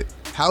was it?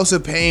 House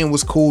of Pain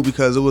was cool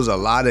because it was a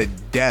lot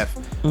of death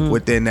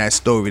within that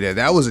story.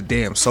 That was a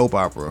damn soap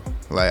opera.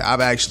 Like,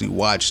 I've actually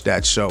watched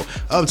that show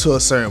up to a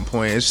certain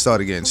point. It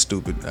started getting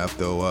stupid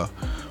after a while.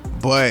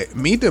 But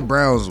Meet the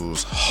Browns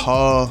was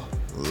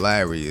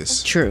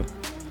hilarious. True.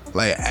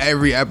 Like,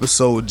 every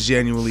episode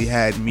genuinely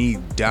had me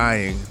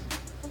dying.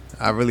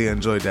 I really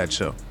enjoyed that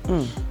show.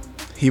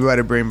 He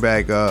better bring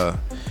back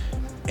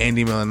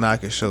Andy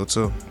Milanakis show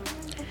too.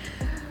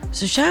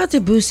 So shout out to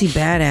Boosie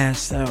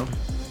Badass though.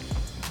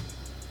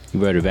 You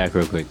brought it back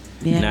real quick.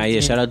 Yeah, I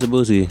did. Shout out to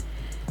Boosie.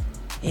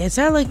 Yeah, it's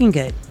not looking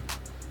good.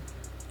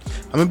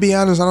 I'm gonna be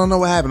honest, I don't know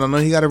what happened. I know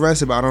he got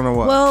arrested, but I don't know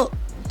what. Well,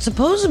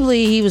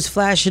 supposedly he was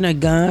flashing a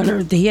gun,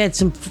 or he had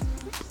some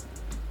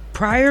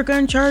prior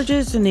gun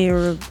charges, and they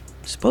were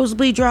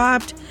supposedly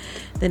dropped.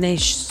 Then they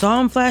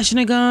saw him flashing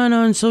a gun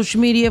on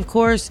social media, of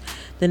course.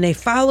 Then they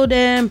followed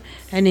him,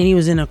 and then he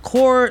was in a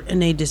court,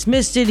 and they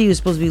dismissed it. He was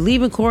supposed to be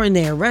leaving court, and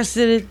they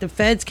arrested it. The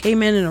feds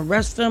came in and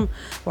arrested him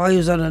while he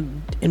was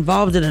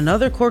involved in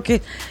another court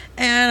case.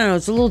 And I don't know,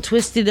 it's a little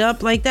twisted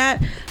up like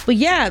that. But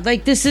yeah,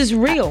 like this is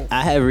real.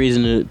 I have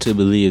reason to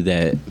believe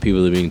that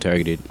people are being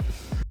targeted.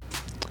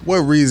 What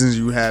reasons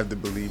you have to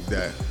believe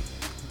that?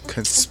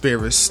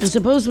 Conspiracy. And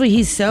supposedly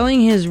he's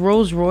selling his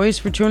Rolls Royce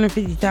for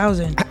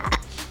 $250,000.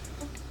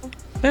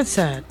 That's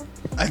sad.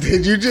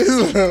 Did you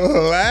just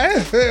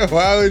laugh?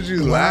 Why would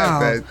you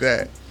laugh at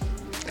that?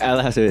 I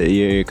laughed at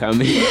your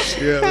comment.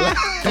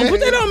 Don't put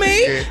that on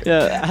me.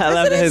 Yeah, I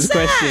laughed at his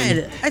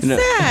question. That's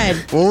sad.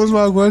 What was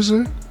my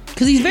question?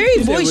 Because he's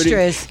very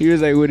boisterous. He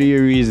was like, "What are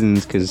your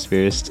reasons,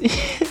 conspiracy?"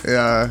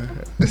 Yeah.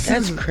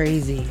 That's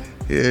crazy.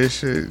 Yeah,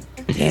 shit.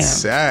 Damn. It's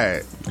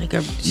sad. Like,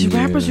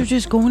 rappers are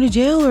just going to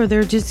jail, or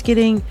they're just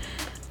getting...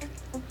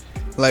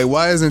 Like,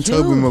 why isn't Dude.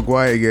 Tobey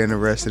Maguire getting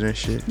arrested and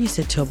shit? You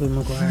said Tobey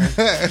Maguire.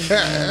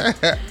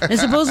 And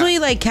supposedly,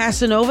 like,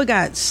 Casanova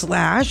got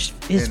slashed,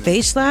 his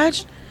face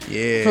slashed.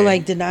 Yeah. For,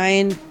 like,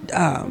 denying...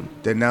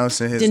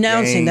 denouncing his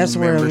gang that's the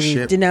word.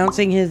 membership.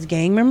 Denouncing his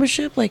gang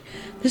membership. Like,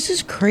 this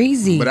is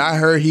crazy. But I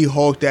heard he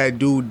hawked that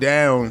dude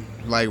down,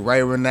 like,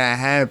 right when that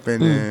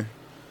happened. And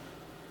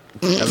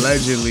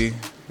allegedly,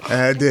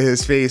 I did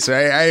his face,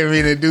 right? I didn't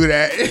mean to do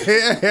that.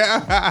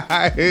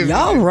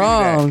 Y'all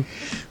wrong.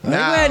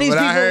 Nah, these but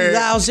I people heard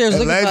downstairs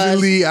looking for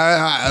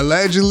us.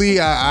 allegedly,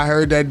 I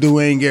heard that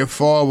dude ain't get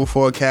far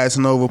before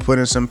Casanova put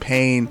in some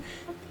pain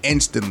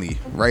instantly,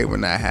 right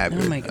when that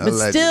happened. Oh my God.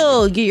 But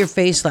still, get your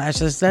face slashed.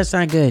 That's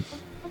not good.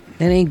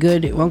 That ain't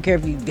good. It won't care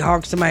if you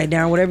hawk somebody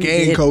down, whatever you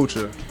gang did.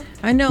 culture.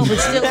 I know, but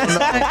still,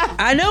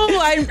 I know.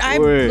 I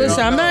Word.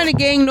 listen. I'm not in a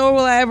gang, nor will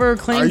I ever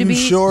claim Are to be. you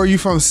sure you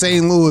from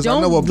St. Louis? Don't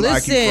I know what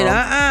block listen. you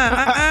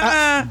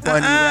from.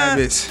 Bunny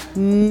rabbits.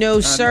 No,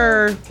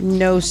 sir.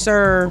 No,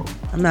 sir.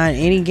 I'm not in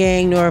any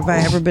gang, nor have I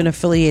ever been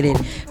affiliated.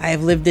 I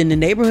have lived in the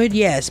neighborhood,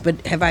 yes,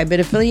 but have I been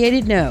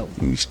affiliated? No.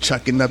 He's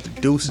chucking up the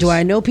deuces. Do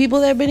I know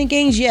people that have been in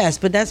gangs? Yes,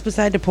 but that's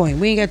beside the point.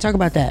 We ain't got to talk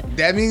about that.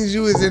 That means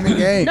you was in the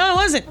gang. No, I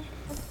wasn't.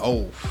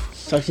 Oh.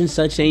 Such and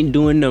such ain't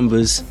doing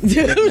numbers.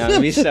 Nah,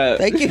 me stop.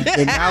 Thank you.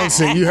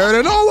 Announcing. You heard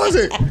it? No, it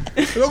wasn't.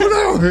 Look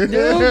it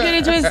Don't get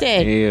it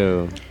twisted.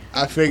 Ew.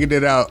 I figured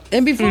it out.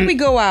 And before we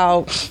go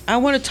out, I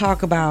want to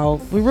talk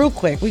about, real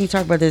quick, we can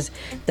talk about this,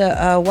 the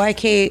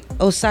YK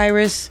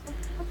Osiris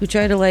who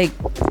tried to like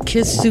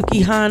kiss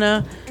Suki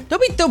Hana.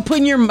 Don't be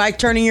putting your mic,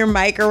 turning your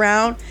mic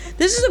around.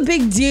 This is a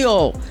big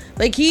deal.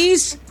 Like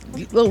he's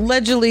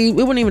allegedly, it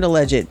wasn't even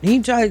alleged.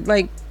 He tried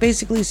like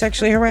basically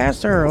sexually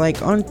harassed her, like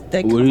on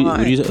like. What'd you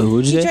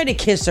He say? tried to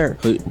kiss her.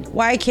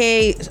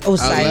 YK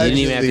Osiris. You didn't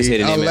even have to say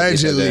the name.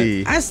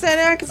 Allegedly. I said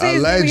I could say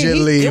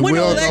Allegedly. It We wasn't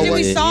don't know alleged. what-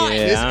 We saw it.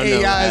 This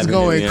AI is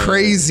going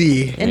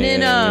crazy. And then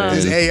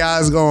This AI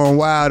is going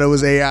wild. It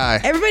was AI.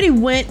 everybody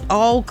went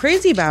all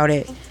crazy about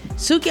it.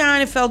 Suki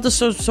Hana felt a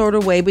sort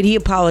of way, but he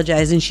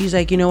apologized, and she's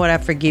like, you know what, I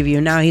forgive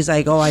you. Now he's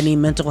like, oh, I need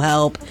mental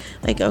help.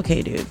 Like,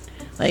 okay, dude.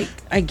 Like,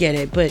 I get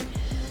it, but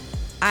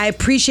I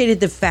appreciated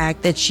the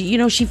fact that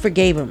she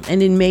forgave him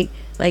and didn't make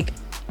like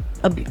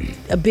a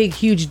big,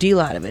 huge deal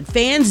out of it.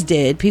 Fans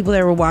did. People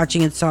that were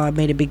watching and saw it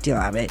made a big deal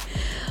out of it.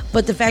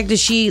 But the fact that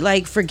she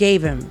like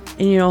forgave him,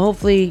 and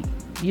hopefully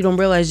you don't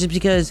realize just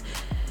because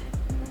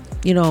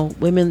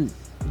women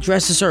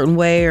dress a certain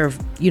way, or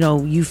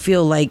you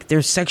feel like they're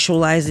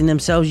sexualizing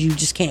themselves, you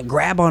just can't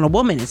grab on a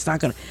woman.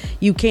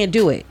 You can't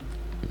do it.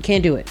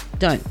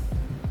 Done.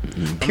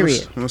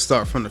 Period. I'm gonna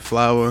start from the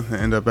flower and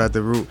end up at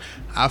the root.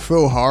 I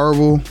feel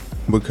horrible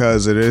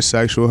because it is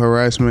sexual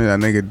harassment. I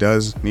think it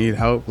does need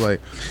help. Like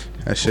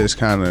that shit's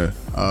kind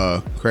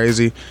of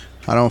crazy.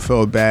 I don't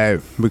feel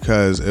bad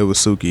because it was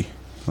Suki.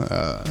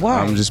 Why?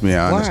 I'm just being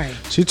honest. Why?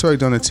 She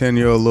twerked on a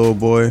 10-year-old little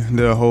boy. Did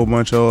a whole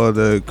bunch of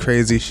other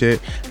crazy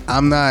shit.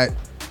 I'm not.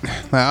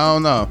 I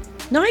don't know.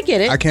 No, I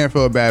get it. I can't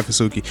feel bad for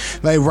Suki.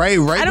 Like right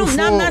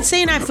before. I'm not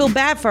saying I feel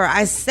bad for her.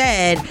 I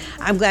said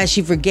I'm glad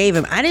she forgave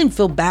him. I didn't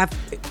feel bad.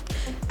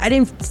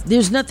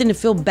 There's nothing to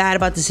feel bad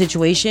about the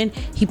situation.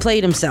 He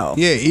played himself.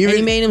 Yeah, even and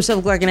he made himself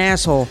look like an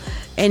asshole.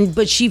 But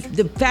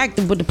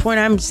the point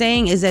I'm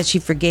saying is that she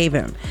forgave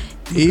him.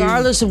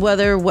 Regardless of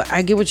whether,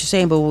 I get what you're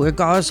saying, but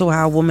regardless of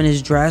how a woman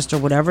is dressed or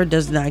whatever,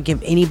 does not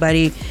give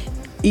anybody,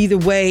 either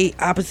way,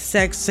 opposite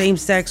sex, same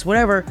sex,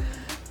 whatever,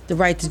 the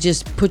right to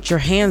just put your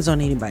hands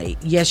on anybody.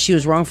 Yes, she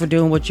was wrong for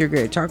doing what you're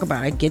going to talk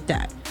about. I get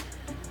that.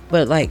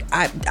 But like,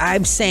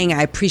 I'm saying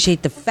I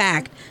appreciate the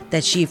fact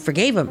that she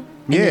forgave him.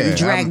 And then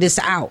drag this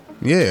out.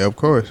 Yeah, of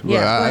course.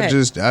 But I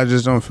just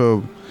don't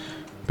feel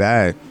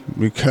bad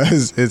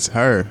because it's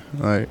her.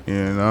 Like,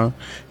 and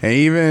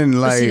even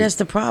like, see, that's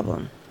the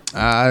problem.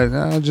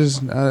 I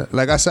just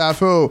like I said, I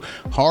feel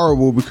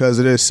horrible because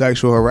it is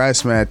sexual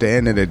harassment at the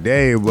end of the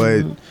day,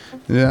 but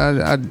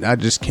I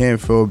just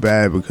can't feel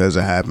bad because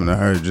it happened to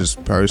her.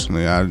 Just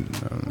personally, I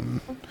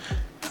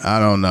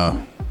don't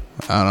know.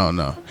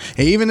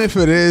 And even if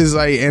it is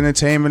like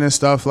entertainment and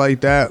stuff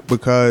like that,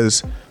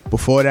 because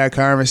before that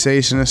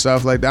conversation and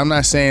stuff like that, I'm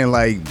not saying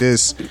like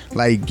this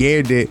like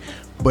geared it,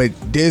 but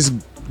this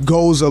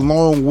goes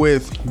along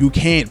with you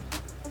can't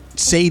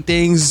say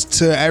things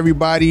to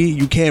everybody,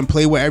 you can't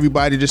play with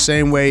everybody the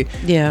same way.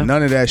 Yeah,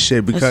 none of that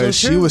shit, because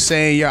she was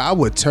saying, yeah, I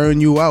would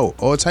turn you out,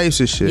 all types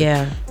of shit.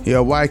 Yeah,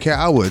 why can't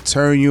I would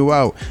turn you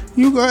out?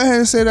 You go ahead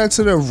and say that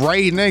to the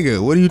right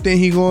nigga. What do you think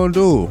he gonna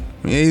do?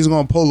 Yeah, he's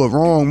gonna pull a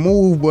wrong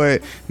move,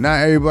 but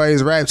not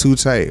everybody's rap too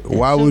tight.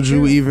 Why would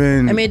you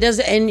even? I mean, it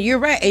doesn't. And you're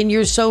right, and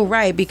you're so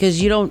right,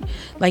 because you don't,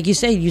 like you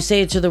say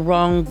it to the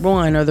wrong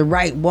one or the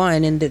right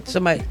one, and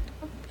that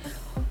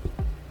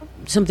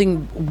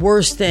something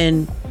worse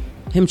than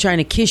him trying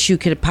to kiss you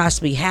could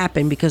possibly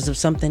happen because of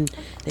something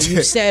that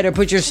you said or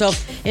put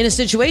yourself in a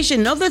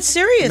situation. No, that's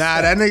serious.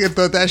 Nah, that nigga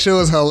thought that shit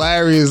was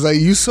hilarious. Like,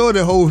 you saw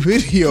the whole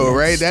video,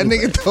 right? That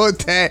nigga thought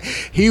that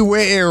he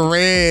went and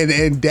ran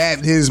and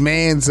dapped his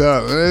mans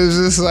up. It was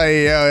just like,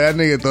 yo, that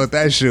nigga thought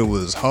that shit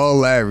was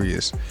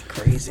hilarious.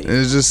 Crazy.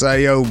 It's just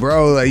like, yo,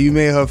 bro, like, you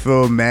made her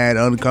feel mad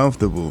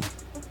uncomfortable.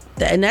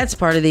 And that's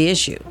part of the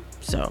issue.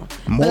 So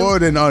more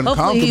than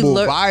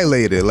uncomfortable,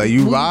 violated. Like,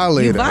 you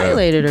violated her. You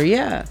violated her,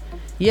 yeah.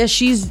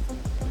 Yes,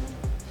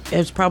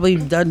 has probably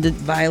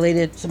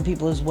violated some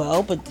people as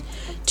well, but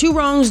two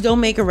wrongs don't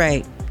make a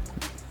right.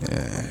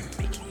 Yeah.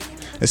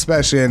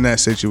 Especially in that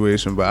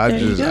situation, but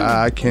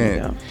I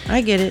can't.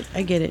 I get it.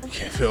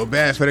 Can't feel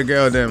bad for the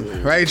girl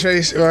then. Right,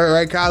 Trace?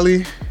 Right,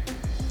 Kylie?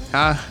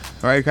 Huh?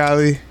 Right,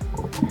 Kylie?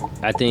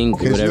 I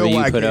think whatever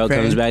you put out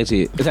comes back to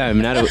you.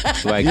 I'm not a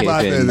YK you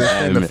about fan. To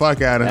defend the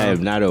fuck out of him. I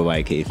am not a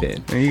YK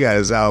fan. And he got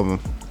his album.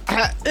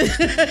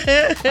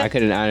 I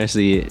couldn't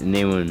honestly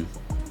name one.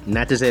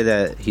 Not to say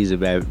that he's a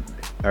bad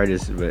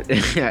artist, but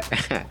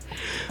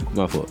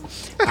my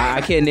fault.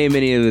 I can't name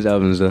any of his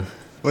albums though.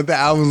 What the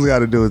albums got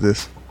to do with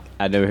this?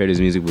 I never heard his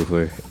music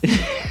before.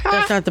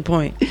 That's not the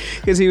point.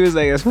 Because he was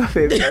like, that's my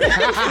favorite.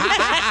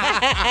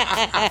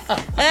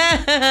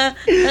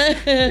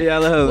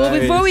 Well,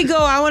 before we go,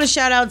 I want to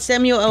shout out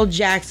Samuel L.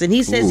 Jackson.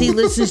 He says he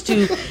listens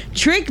to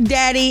Trick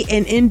Daddy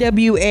and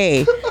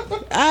NWA.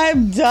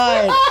 I'm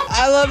done.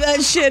 I love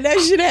that shit. That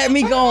shit had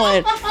me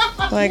going.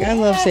 Like, I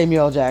love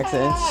Samuel L.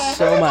 Jackson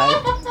so much.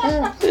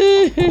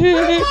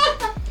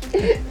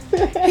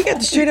 He got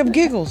the straight up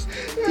giggles.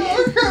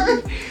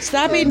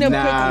 Stop eating them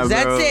cookies.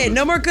 That's it.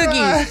 No more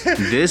cookies.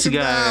 This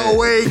guy, No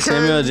way,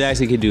 Samuel L.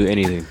 Jackson could do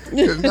anything.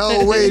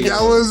 No, wait,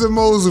 that was the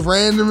most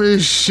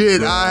randomest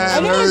shit I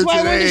have heard that's why I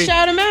wanted to today.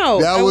 shout him out.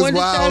 That I was wanted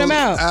to shout him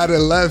out. out of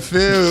left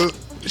field.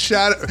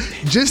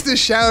 Just to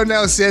shout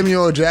out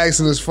Samuel L.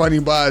 Jackson is funny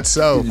by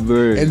itself.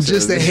 And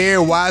just to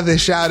hear why the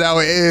shout out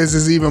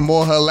is even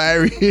more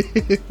hilarious.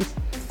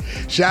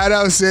 Shout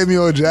out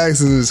Samuel L.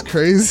 Jackson is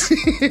crazy.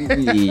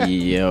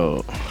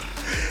 Yo.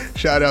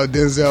 Shout out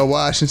Denzel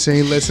Washington.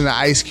 He listened to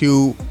Ice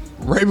Cube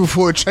right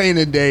before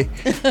training day.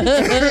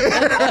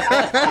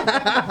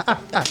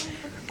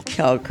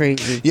 Hell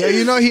crazy. Yeah,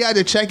 you know he had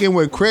to check in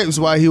with Crips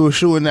while he was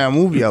shooting that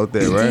movie out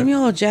there, right?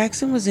 Samuel L.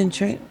 Jackson was in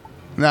train.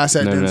 No, I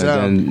said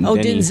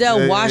Denzel.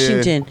 Denzel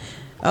Washington.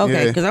 Yeah. Okay,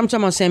 Yeah. because I'm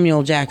talking about Samuel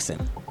L.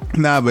 Jackson.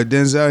 Nah, but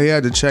Denzel, he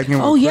had to check in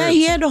with Oh yeah, Crips.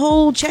 he had the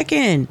whole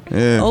check-in.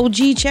 Yeah.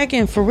 OG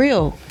check-in for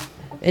real.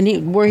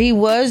 And where he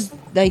was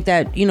like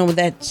that, with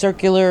that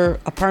circular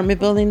apartment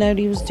building that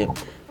he was doing.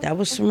 That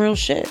was some real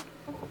shit.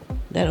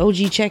 That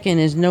OG check-in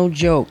is no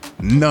joke.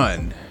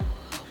 None.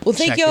 Well,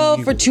 thank Checking y'all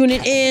you. for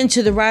tuning in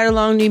to the Ride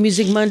Along New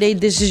Music Monday.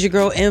 This is your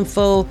girl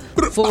Info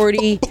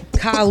 40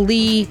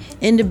 Kali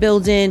in the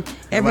building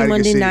every Nobody can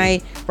Monday see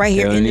night right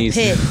here Yo, in the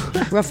Nisi.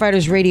 pit. Rough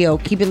Riders Radio.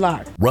 Keep it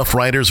locked.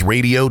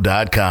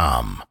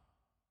 RoughRidersRadio.com.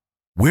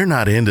 We're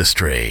not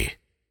industry.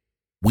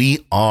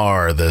 We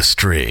are the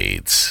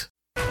streets.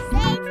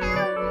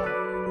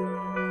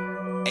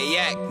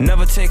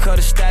 Never take her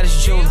to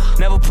status jeweler.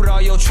 Never put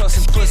all your trust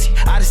in pussy.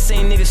 I just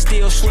seen niggas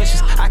steal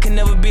switches. I can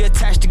never be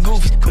attached to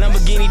goofies.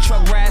 Lamborghini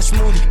truck ride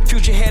smoothie.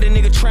 Future head a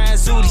nigga trying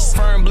zooties.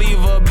 Firm believer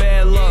of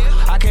bad luck.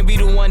 I can't be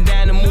the one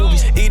down the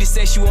movies. Edie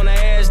said she want her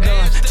ass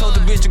done. Told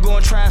the bitch to go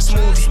and try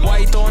smoothies.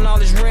 Why he throwing all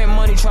his rent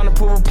money trying to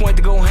prove a point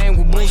to go hang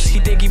with Boosie? He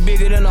think he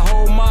bigger than the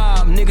whole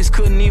mob. Niggas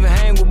couldn't even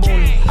hang with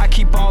Booney. I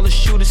keep all the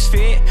shooters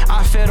fit.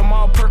 I fed them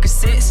all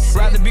Percocets.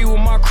 Rather be with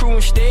my crew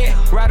instead.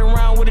 Ride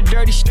around with a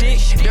dirty stick.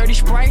 Dirty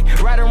Sprite.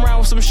 Ride around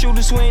with some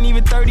shooters who ain't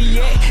even 30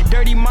 yet.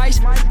 Dirty mice,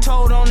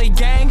 told on the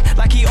gang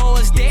like he owe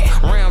us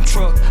debt. Ram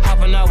truck,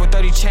 hopping out with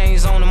 30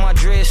 chains on and my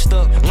dread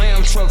stuck.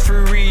 Lamb truck,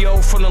 free Rio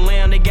from the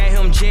land, they got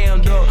him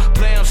jammed up.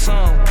 Play him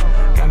some,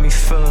 got me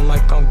feeling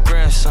like I'm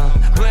grandson.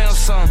 Play him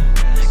some,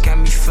 got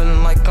me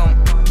feeling like I'm.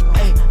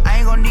 Hey, I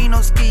ain't gon' need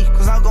no ski,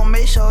 cause I'm gon'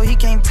 make sure he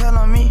can't tell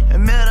on me. The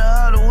middle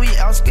of the week,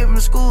 I was skipping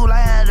school, I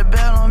had the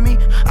bell on me.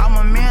 I'm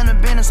a man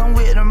of business, I'm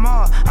with them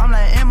all. I'm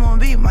like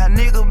MLB, my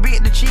nigga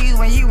beat the cheese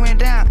when he went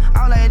down.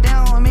 I'm like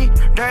down on me,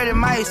 dirty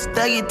mice,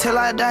 thuggy till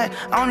I die.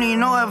 I don't need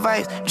no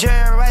advice.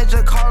 Jerry Rice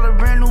just called a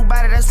brand new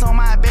body, that's on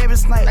my baby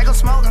snipe. Like I'm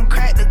smoking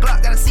crack, the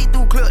Glock got a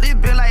see-through clip, this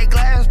bit like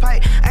glass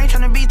pipe. I ain't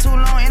tryna be too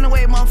long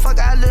anyway, motherfucker,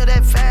 I live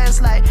that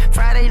fast like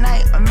Friday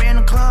night, I'm in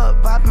the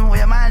club, popping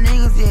with my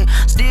niggas, yeah.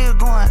 Still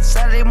going,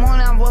 Saturday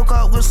morning I woke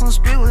up with some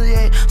scribbles,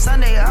 yeah.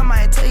 Sunday I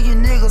might take your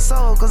nigga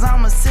soul, cause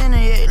I'm a sinner,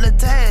 yeah.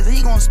 Lataz,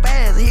 he gon'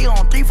 spaz, he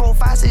on 3, 4,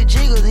 5, 6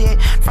 jiggers, yeah.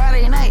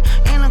 Friday night,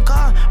 in the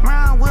car,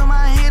 round with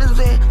my hitters,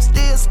 yeah.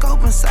 Still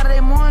scoping,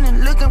 Saturday morning,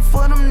 looking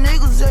for them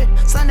niggas, yeah.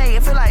 Sunday,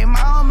 it feel like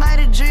my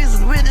almighty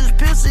Jesus with this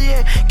pistol,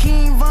 yeah.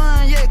 King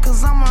Von, yeah,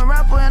 cause I'm a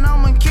rapper and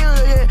I'm a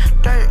killer, yeah.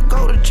 Dirt,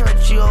 go to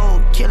church, you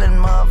old killing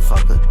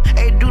motherfucker.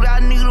 Hey, dude, I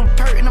need a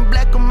perk in the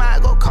black of my,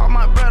 go call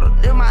my brother.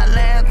 This my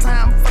last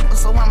time fucking,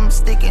 so I'm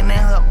sticking in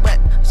her butt.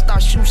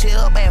 Start shooting shit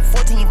up at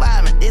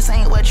 14.5, and this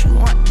ain't what you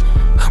want.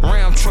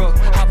 Ram truck,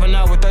 hopping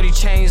out with 30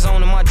 chains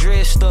on and my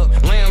dread stuck.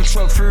 Lamb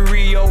truck, free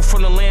Rio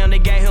from the land, they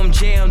got him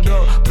jammed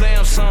up. Play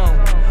him some,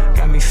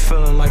 got me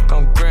feeling like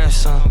I'm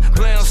grandson.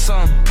 Play him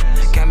some,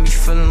 got me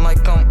feeling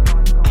like I'm.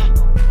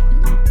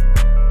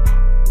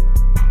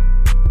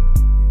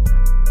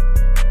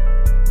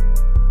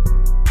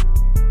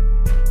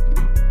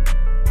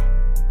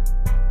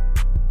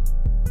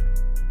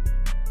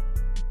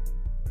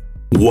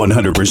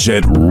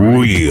 100%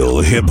 real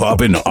hip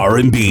hop and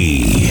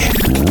R&B.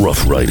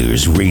 Rough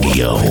Riders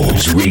Radio.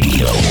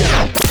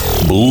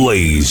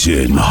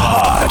 Blazing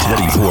hot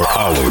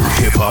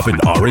 24-hour hip hop and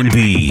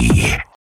R&B.